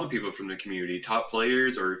a lot of people from the community, top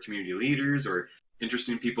players or community leaders or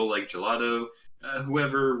interesting people like Gelato,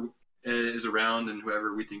 whoever is around and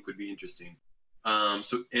whoever we think would be interesting.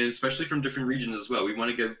 So, and especially from different regions as well. We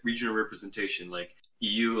want to get regional representation, like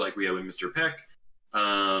EU, like we have with Mr. Peck,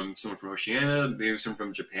 someone from Oceania, maybe someone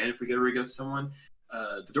from Japan if we ever get someone.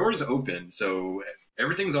 The door is open, so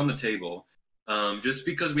everything's on the table. Just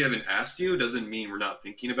because we haven't asked you doesn't mean we're not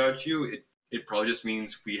thinking about you. It probably just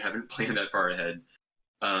means we haven't planned that far ahead.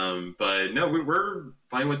 But no, we're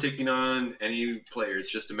fine with taking on any player.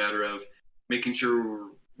 It's just a matter of making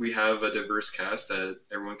sure we have a diverse cast that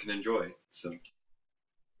everyone can enjoy. So,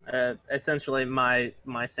 essentially, my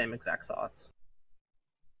same exact thoughts.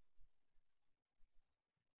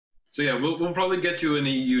 So yeah, we'll probably get to an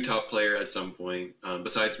EU top player at some point,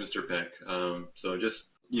 besides Mr. Peck. So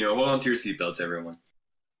just hold on to your seatbelts, everyone.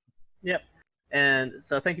 Yep. And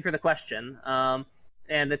so thank you for the question.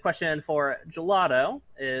 And the question for Gelato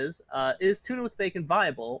is Tuna with Bacon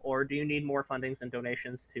viable, or do you need more fundings and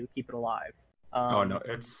donations to keep it alive? Oh no,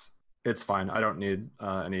 it's fine. I don't need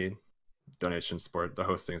any donation support. The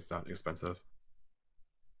hosting is not expensive.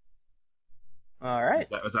 All right.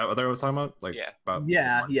 Is that what I was talking about? Like, yeah.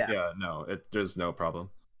 Yeah, no, there's no problem.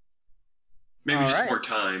 Maybe just more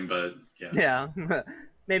time, but yeah. Yeah.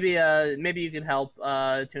 Maybe you can help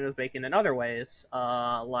Tuna with Bacon in other ways,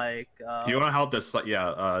 like if you want to help this,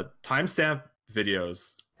 timestamp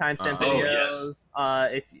videos. Timestamp videos.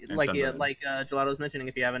 If like Gelato's mentioning,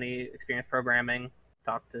 if you have any experience programming,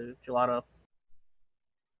 talk to Gelato.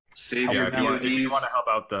 Save your VODs. If you want to help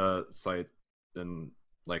out the site and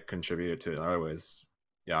contribute to it in other ways,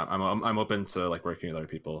 yeah, I'm open to working with other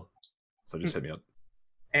people. So just hit me up.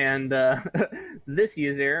 And this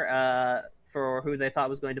user, for who they thought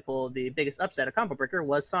was going to pull the biggest upset at Combo Breaker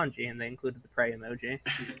was Sanji, and they included the pray emoji.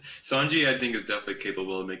 Sanji, I think, is definitely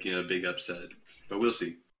capable of making a big upset, but we'll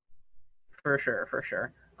see. For sure.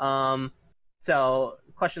 So,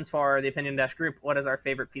 questions for the Opinion Dash group. What is our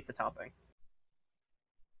favorite pizza topping?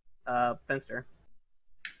 Finster.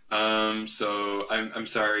 So, I'm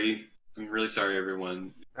sorry. I'm really sorry,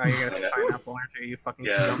 everyone. Oh, you're gonna say pineapple, aren't you? You fucking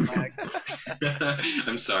scumbag.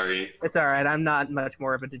 I'm sorry. It's alright. I'm not much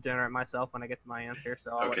more of a degenerate myself when I get to my answer,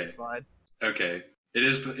 so I'll let it slide. Okay. It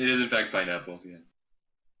is in fact pineapple, yeah.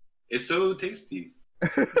 It's so tasty.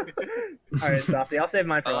 Alright, Softy. I'll save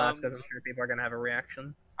mine for last because I'm sure people are gonna have a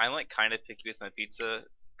reaction. I'm kind of picky with my pizza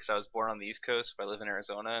because I was born on the East Coast, but I live in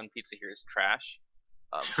Arizona, and pizza here is trash.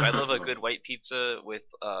 So I love a good white pizza with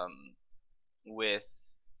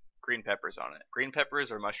green peppers on it. Green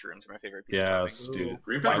peppers or mushrooms are my favorite pizza toppings. toppings. Dude.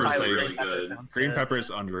 Green peppers are really good. Green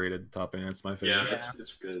peppers underrated topping. That's my favorite. Yeah,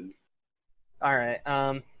 it's good. All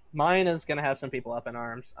right. Mine is gonna have some people up in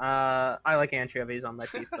arms. I like anchovies on my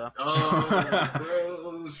pizza. Oh,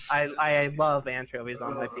 gross! I love anchovies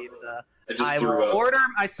on my pizza. I will order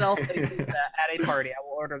myself a pizza at a party. I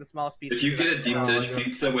will order the smallest pizza. If you get a deep dish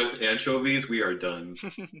pizza with anchovies, we are done.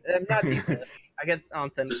 Not deep dish. I get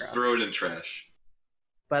on thin crust. Just throw it in trash.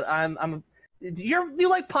 But you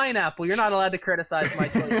like pineapple. You're not allowed to criticize my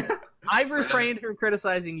choices. I refrained from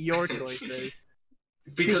criticizing your choices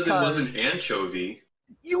because it wasn't anchovy.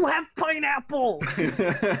 You have pineapple.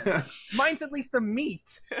 Mine's at least a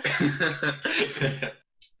meat,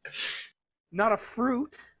 not a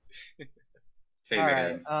fruit. Hey, all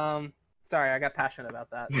man. right. Sorry, I got passionate about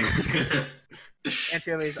that.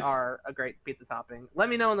 Anchovies are a great pizza topping. Let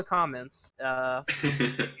me know in the comments. You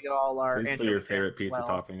all are. Please put your favorite pizza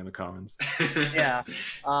topping in the comments. Yeah.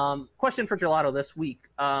 Question for Gelato this week.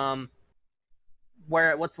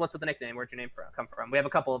 What's with the nickname? Where'd your name come from? We have a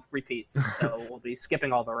couple of repeats, so we'll be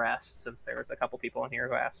skipping all the rest since there was a couple people in here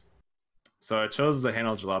who asked. So I chose the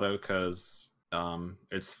handle Gelato because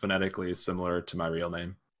it's phonetically similar to my real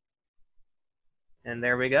name. And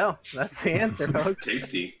there we go. That's the answer, folks.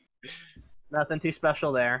 Tasty. Nothing too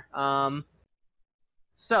special there.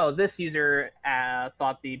 So this user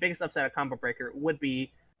thought the biggest upset at Combo Breaker would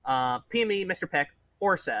be PME, Mr. Peck,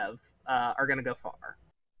 or Sev are going to go far.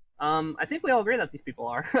 I think we all agree that these people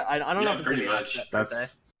are. I don't know if it's pretty much.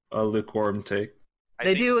 That's a lukewarm take.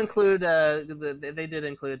 They do include. They did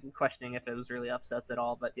include questioning if it was really upsets at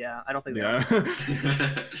all, but yeah, I don't think. Yeah.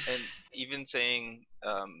 And even saying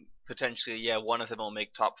potentially, one of them will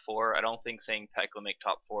make top 4. I don't think saying Peck will make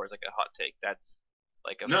top 4 is like a hot take. That's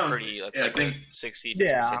like a pretty. I think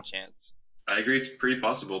 60% chance. I agree. It's pretty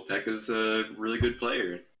possible. Peck is a really good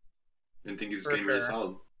player, and think he's getting really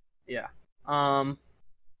solid. Yeah.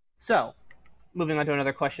 So, moving on to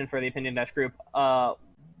another question for the Opinion Dash group.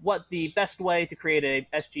 What the best way to create a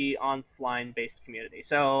SG offline based community?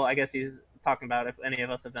 So I guess he's talking about if any of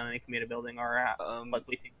us have done any community building or what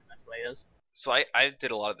we think the best way is. So I did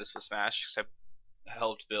a lot of this with Smash because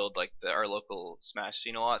helped build like our local Smash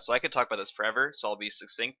scene a lot. So I could talk about this forever. So I'll be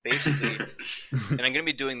succinct. Basically, and I'm gonna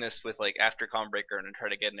be doing this with like after Breaker and try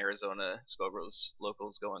to get an Arizona Skullgirls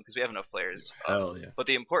locals going because we have enough players. Hell yeah. But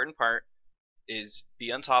the important part is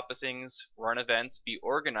be on top of things, run events, be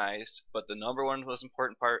organized. But the number one most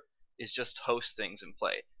important part is just host things and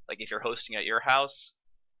play. Like if you're hosting at your house,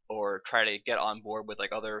 or try to get on board with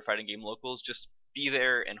like other fighting game locals, just be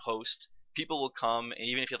there and host. People will come, and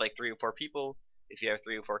even if you have like 3 or 4 people, if you have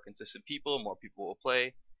 3 or 4 consistent people, more people will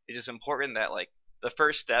play. It's just important that like the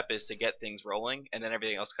first step is to get things rolling, and then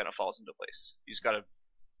everything else kind of falls into place. You just gotta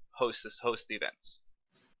host the events.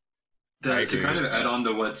 To kind of add on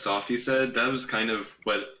to what Softy said, that was kind of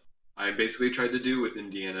what I basically tried to do with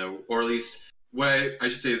Indiana, or at least what I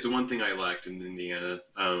should say is the one thing I lacked in Indiana.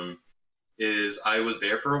 Is I was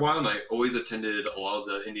there for a while, and I always attended a lot of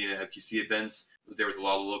the Indiana FGC events. I was there with a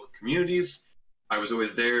lot of the local communities. I was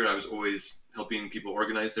always there. I was always helping people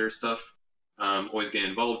organize their stuff. Always getting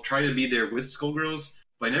involved. Try to be there with Skullgirls,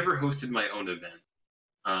 but I never hosted my own event.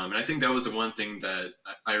 And I think that was the one thing that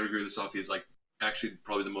I agree with Sophie is like actually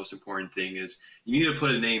probably the most important thing is you need to put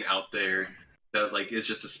a name out there that like is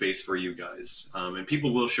just a space for you guys, and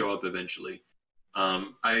people will show up eventually.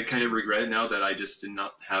 I kind of regret now that I just did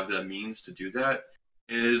not have the means to do that.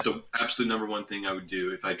 It is the absolute number one thing I would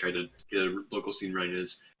do if I tried to get a local scene running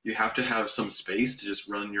is you have to have some space to just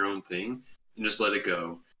run your own thing and just let it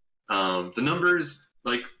go. The numbers,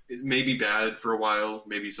 like, it may be bad for a while,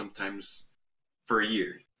 maybe sometimes for a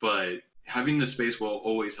year, but having the space will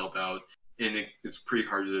always help out, and it's pretty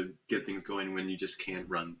hard to get things going when you just can't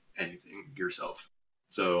run anything yourself.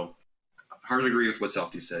 So, hard to agree with what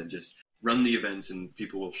Softy said, just run the events and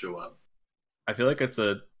people will show up. I feel like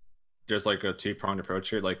there's like a 2-pronged approach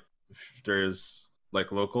here. Like there's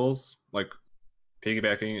like locals, like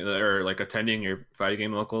piggybacking or like attending your fighting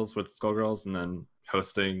game locals with Skullgirls, and then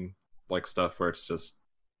hosting like stuff where it's just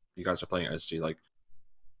you guys are playing SG. Like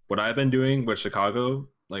what I've been doing with Chicago,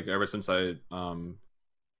 like ever since I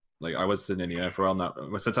was in Indiana for a while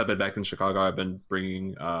now. Since I've been back in Chicago, I've been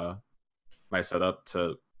bringing my setup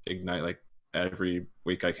to Ignite like every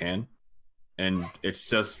week I can. And it's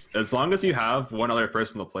just as long as you have one other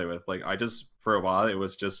person to play with. Like I just for a while it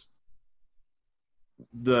was just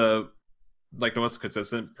the most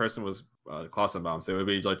consistent person was Klausenbaum. So it would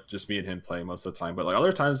be like just me and him playing most of the time. But like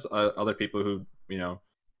other times, other people who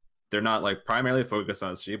they're not like primarily focused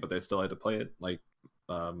on SG, but they still like to play it. Like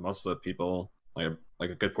most of the people, like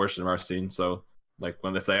a good portion of our scene. So like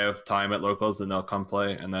if they have time at locals, then they'll come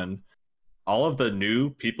play. And then all of the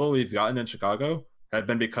new people we've gotten in Chicago had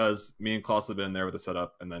been because me and Klaus have been there with the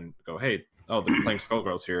setup, and then go, hey, they're playing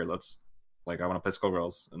Skullgirls here. Let's I want to play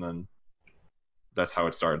Skullgirls, and then that's how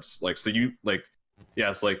it starts. Like so you like,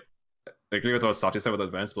 it's like I agree with what Softy said with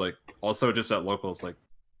events, but like also just at locals, like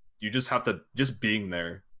you just have to just being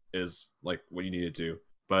there is like what you need to do,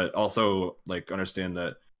 but also like understand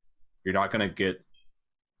that you're not gonna get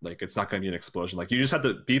like it's not gonna be an explosion. Like you just have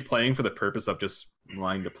to be playing for the purpose of just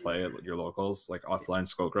wanting to play at your locals, like offline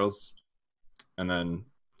Skullgirls. And then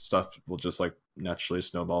stuff will just like naturally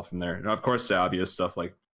snowball from there. And of course, the obvious stuff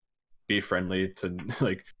like be friendly to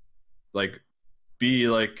like be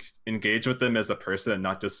like engage with them as a person and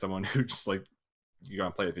not just someone who just like you're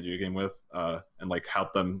gonna play a video game with, and like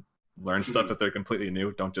help them learn stuff if they're completely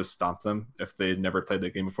new. Don't just stomp them if they never played the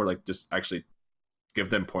game before. Like just actually give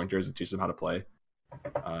them pointers and teach them how to play.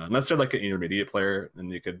 Unless they're like an intermediate player, then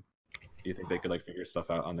you think they could like figure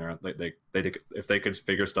stuff out on their own? Like if they could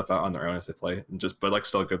figure stuff out on their own as they play, and but like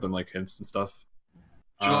still give them like hints and stuff.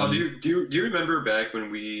 Joel, do you remember back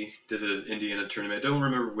when we did an Indiana tournament? I don't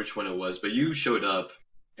remember which one it was, but you showed up,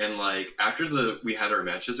 and like after we had our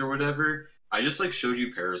matches or whatever, I just like showed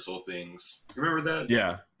you Parasol things. You remember that?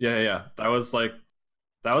 Yeah. That was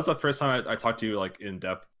the first time I talked to you like in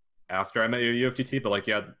depth after I met you at UFTT, but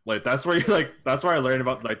like that's where that's where I learned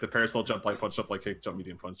about like the Parasol jump, like punch up, like kick, jump,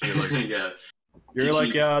 medium punch. You're like, yeah. You're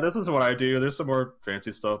like, yeah, this is what I do. There's some more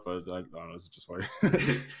fancy stuff, but I don't know, it's just funny.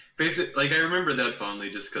 Basically, like I remember that fondly,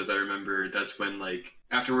 just because I remember that's when like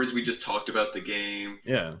afterwards we just talked about the game.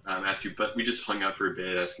 Yeah. Asked you, but we just hung out for a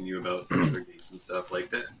bit, asking you about other games and stuff like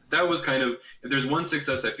that. That was kind of, if there's one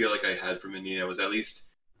success I feel like I had from Indiana, was at least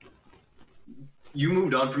you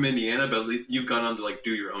moved on from Indiana, but you've gone on to like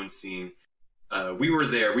do your own scene. We were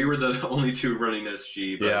there. We were the only two running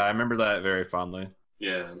SG. But, yeah, I remember that very fondly.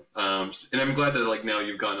 Yeah, and I'm glad that like now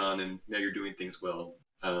you've gone on and now you're doing things well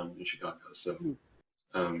in Chicago. So,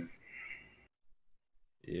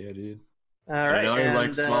 yeah, dude. All right. Another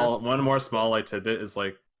like one more small like tidbit is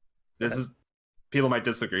like this is people might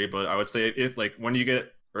disagree, but I would say if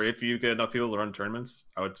you get enough people to run tournaments,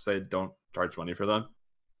 I would say don't charge money for them.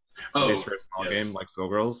 At least for a small game like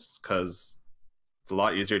Skullgirls, because it's a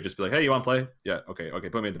lot easier to just be like, hey, you want to play? Yeah, okay,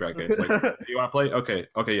 put me in the bracket. It's like, hey, you want to play? Okay,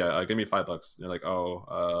 yeah, give me $5. And you're like, oh,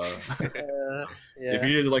 yeah. If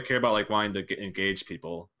you like care about like wanting to engage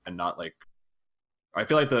people and not like, I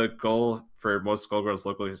feel like the goal for most Skullgirls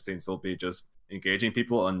local scenes will be just engaging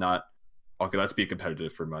people and not, okay, let's be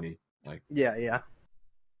competitive for money. Like, yeah,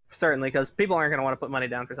 certainly, because people aren't going to want to put money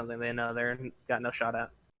down for something they know they're got no shot at.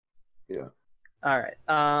 Yeah. All right.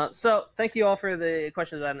 So thank you all for the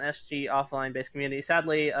questions about an SG offline-based community.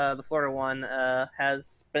 Sadly, the Florida one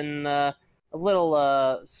has been a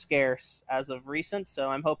little scarce as of recent, so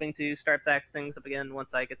I'm hoping to start back things up again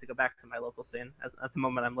once I get to go back to my local scene. At the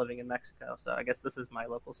moment, I'm living in Mexico, so I guess this is my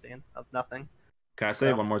local scene of nothing. Can I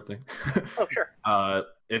say one more thing? Oh, sure.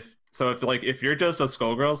 If you're just a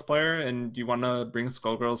Skullgirls player and you want to bring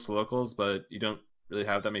Skullgirls to locals, but you don't really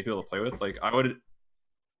have that many people to play with, like I would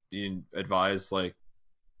advise like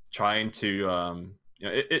trying to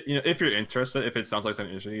if you're interested, if it sounds like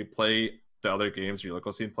something interesting, you play the other games your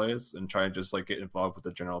local scene plays and try and just like get involved with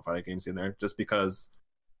the general fighting game scene there, just because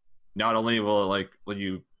not only will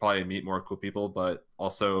you probably meet more cool people, but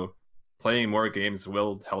also playing more games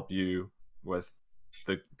will help you with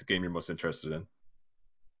the game you're most interested in.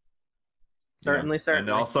 Certainly. And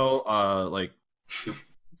also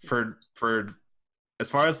for as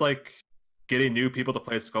far as like getting new people to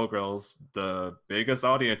play Skullgirls, the biggest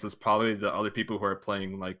audience is probably the other people who are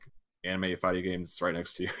playing like anime fighting games right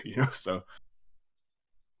next to you, so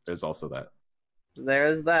there's also that.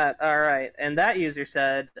 There's that. All right. And that user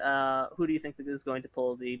said, who do you think is going to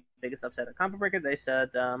pull the biggest upset at Combo Breaker? They said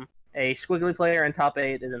a squiggly player in top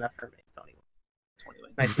 8 is enough for me. Tony.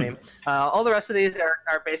 Nice meme. All the rest of these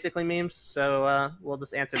are basically memes, so we'll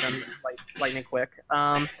just answer them lightning quick.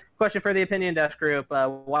 Question for the Opinion Desk group.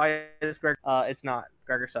 Why is Greg... it's not.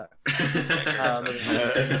 Gregor sucks.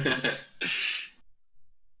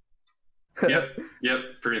 Yep,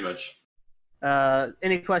 pretty much.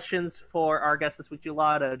 Any questions for our guest this week,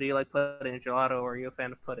 Gelato? Do you like pudding, Gelato, or are you a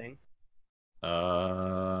fan of pudding?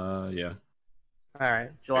 Yeah. All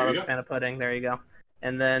right, Gelato's a fan of pudding. There you go.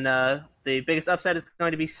 And then the biggest upset is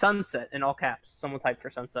going to be Sunset in all caps. Someone's hyped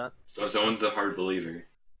for Sunset. So someone's a hard believer.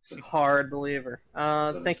 Hard believer.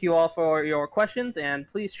 Thank you all for your questions, and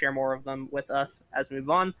please share more of them with us as we move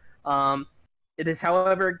on. It is,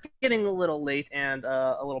 however, getting a little late and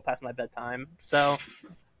a little past my bedtime, so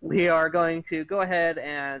we are going to go ahead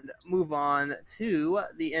and move on to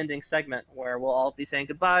the ending segment where we'll all be saying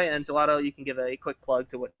goodbye. And Gelato, you can give a quick plug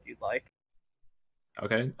to what you'd like.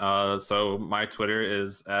 Okay, so my Twitter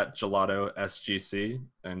is @GelatoSGC,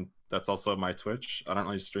 and that's also my Twitch. I don't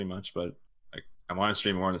really stream much, but I want to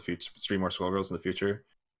stream more in the future, stream more Skullgirls in the future.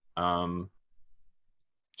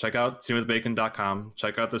 Check out tunewithbacon.com.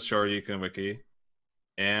 Check out the Shoryuken wiki.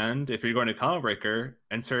 And if you're going to Combo Breaker,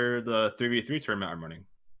 enter the 3v3 tournament I'm running.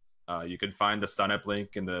 You can find the sign-up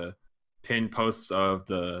link in the pinned posts of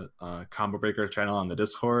the Combo Breaker channel on the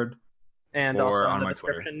Discord. And or also on the my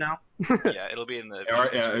description Twitter. Yeah, it'll be in the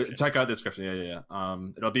check out the description. Yeah.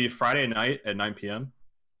 It'll be Friday night at 9 p.m.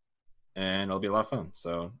 and it'll be a lot of fun.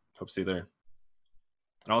 So hope to see you there.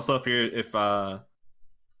 And also, if you're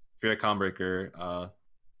a Combo Breaker,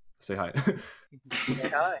 say hi. Say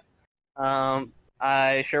hi.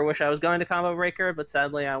 I sure wish I was going to Combo Breaker, but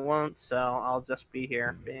sadly I won't. So I'll just be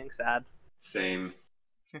here being sad. Same.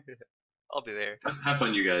 I'll be there. Have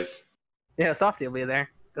fun, you guys. Yeah, Softy will be there.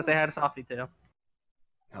 Go say hi to Softy too.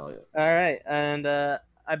 Hell yeah. All right, and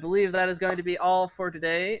I believe that is going to be all for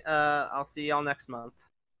today. I'll see y'all next month.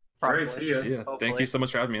 All right, see ya. Thank you so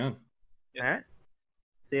much for having me on. All right.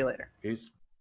 See you later. Peace.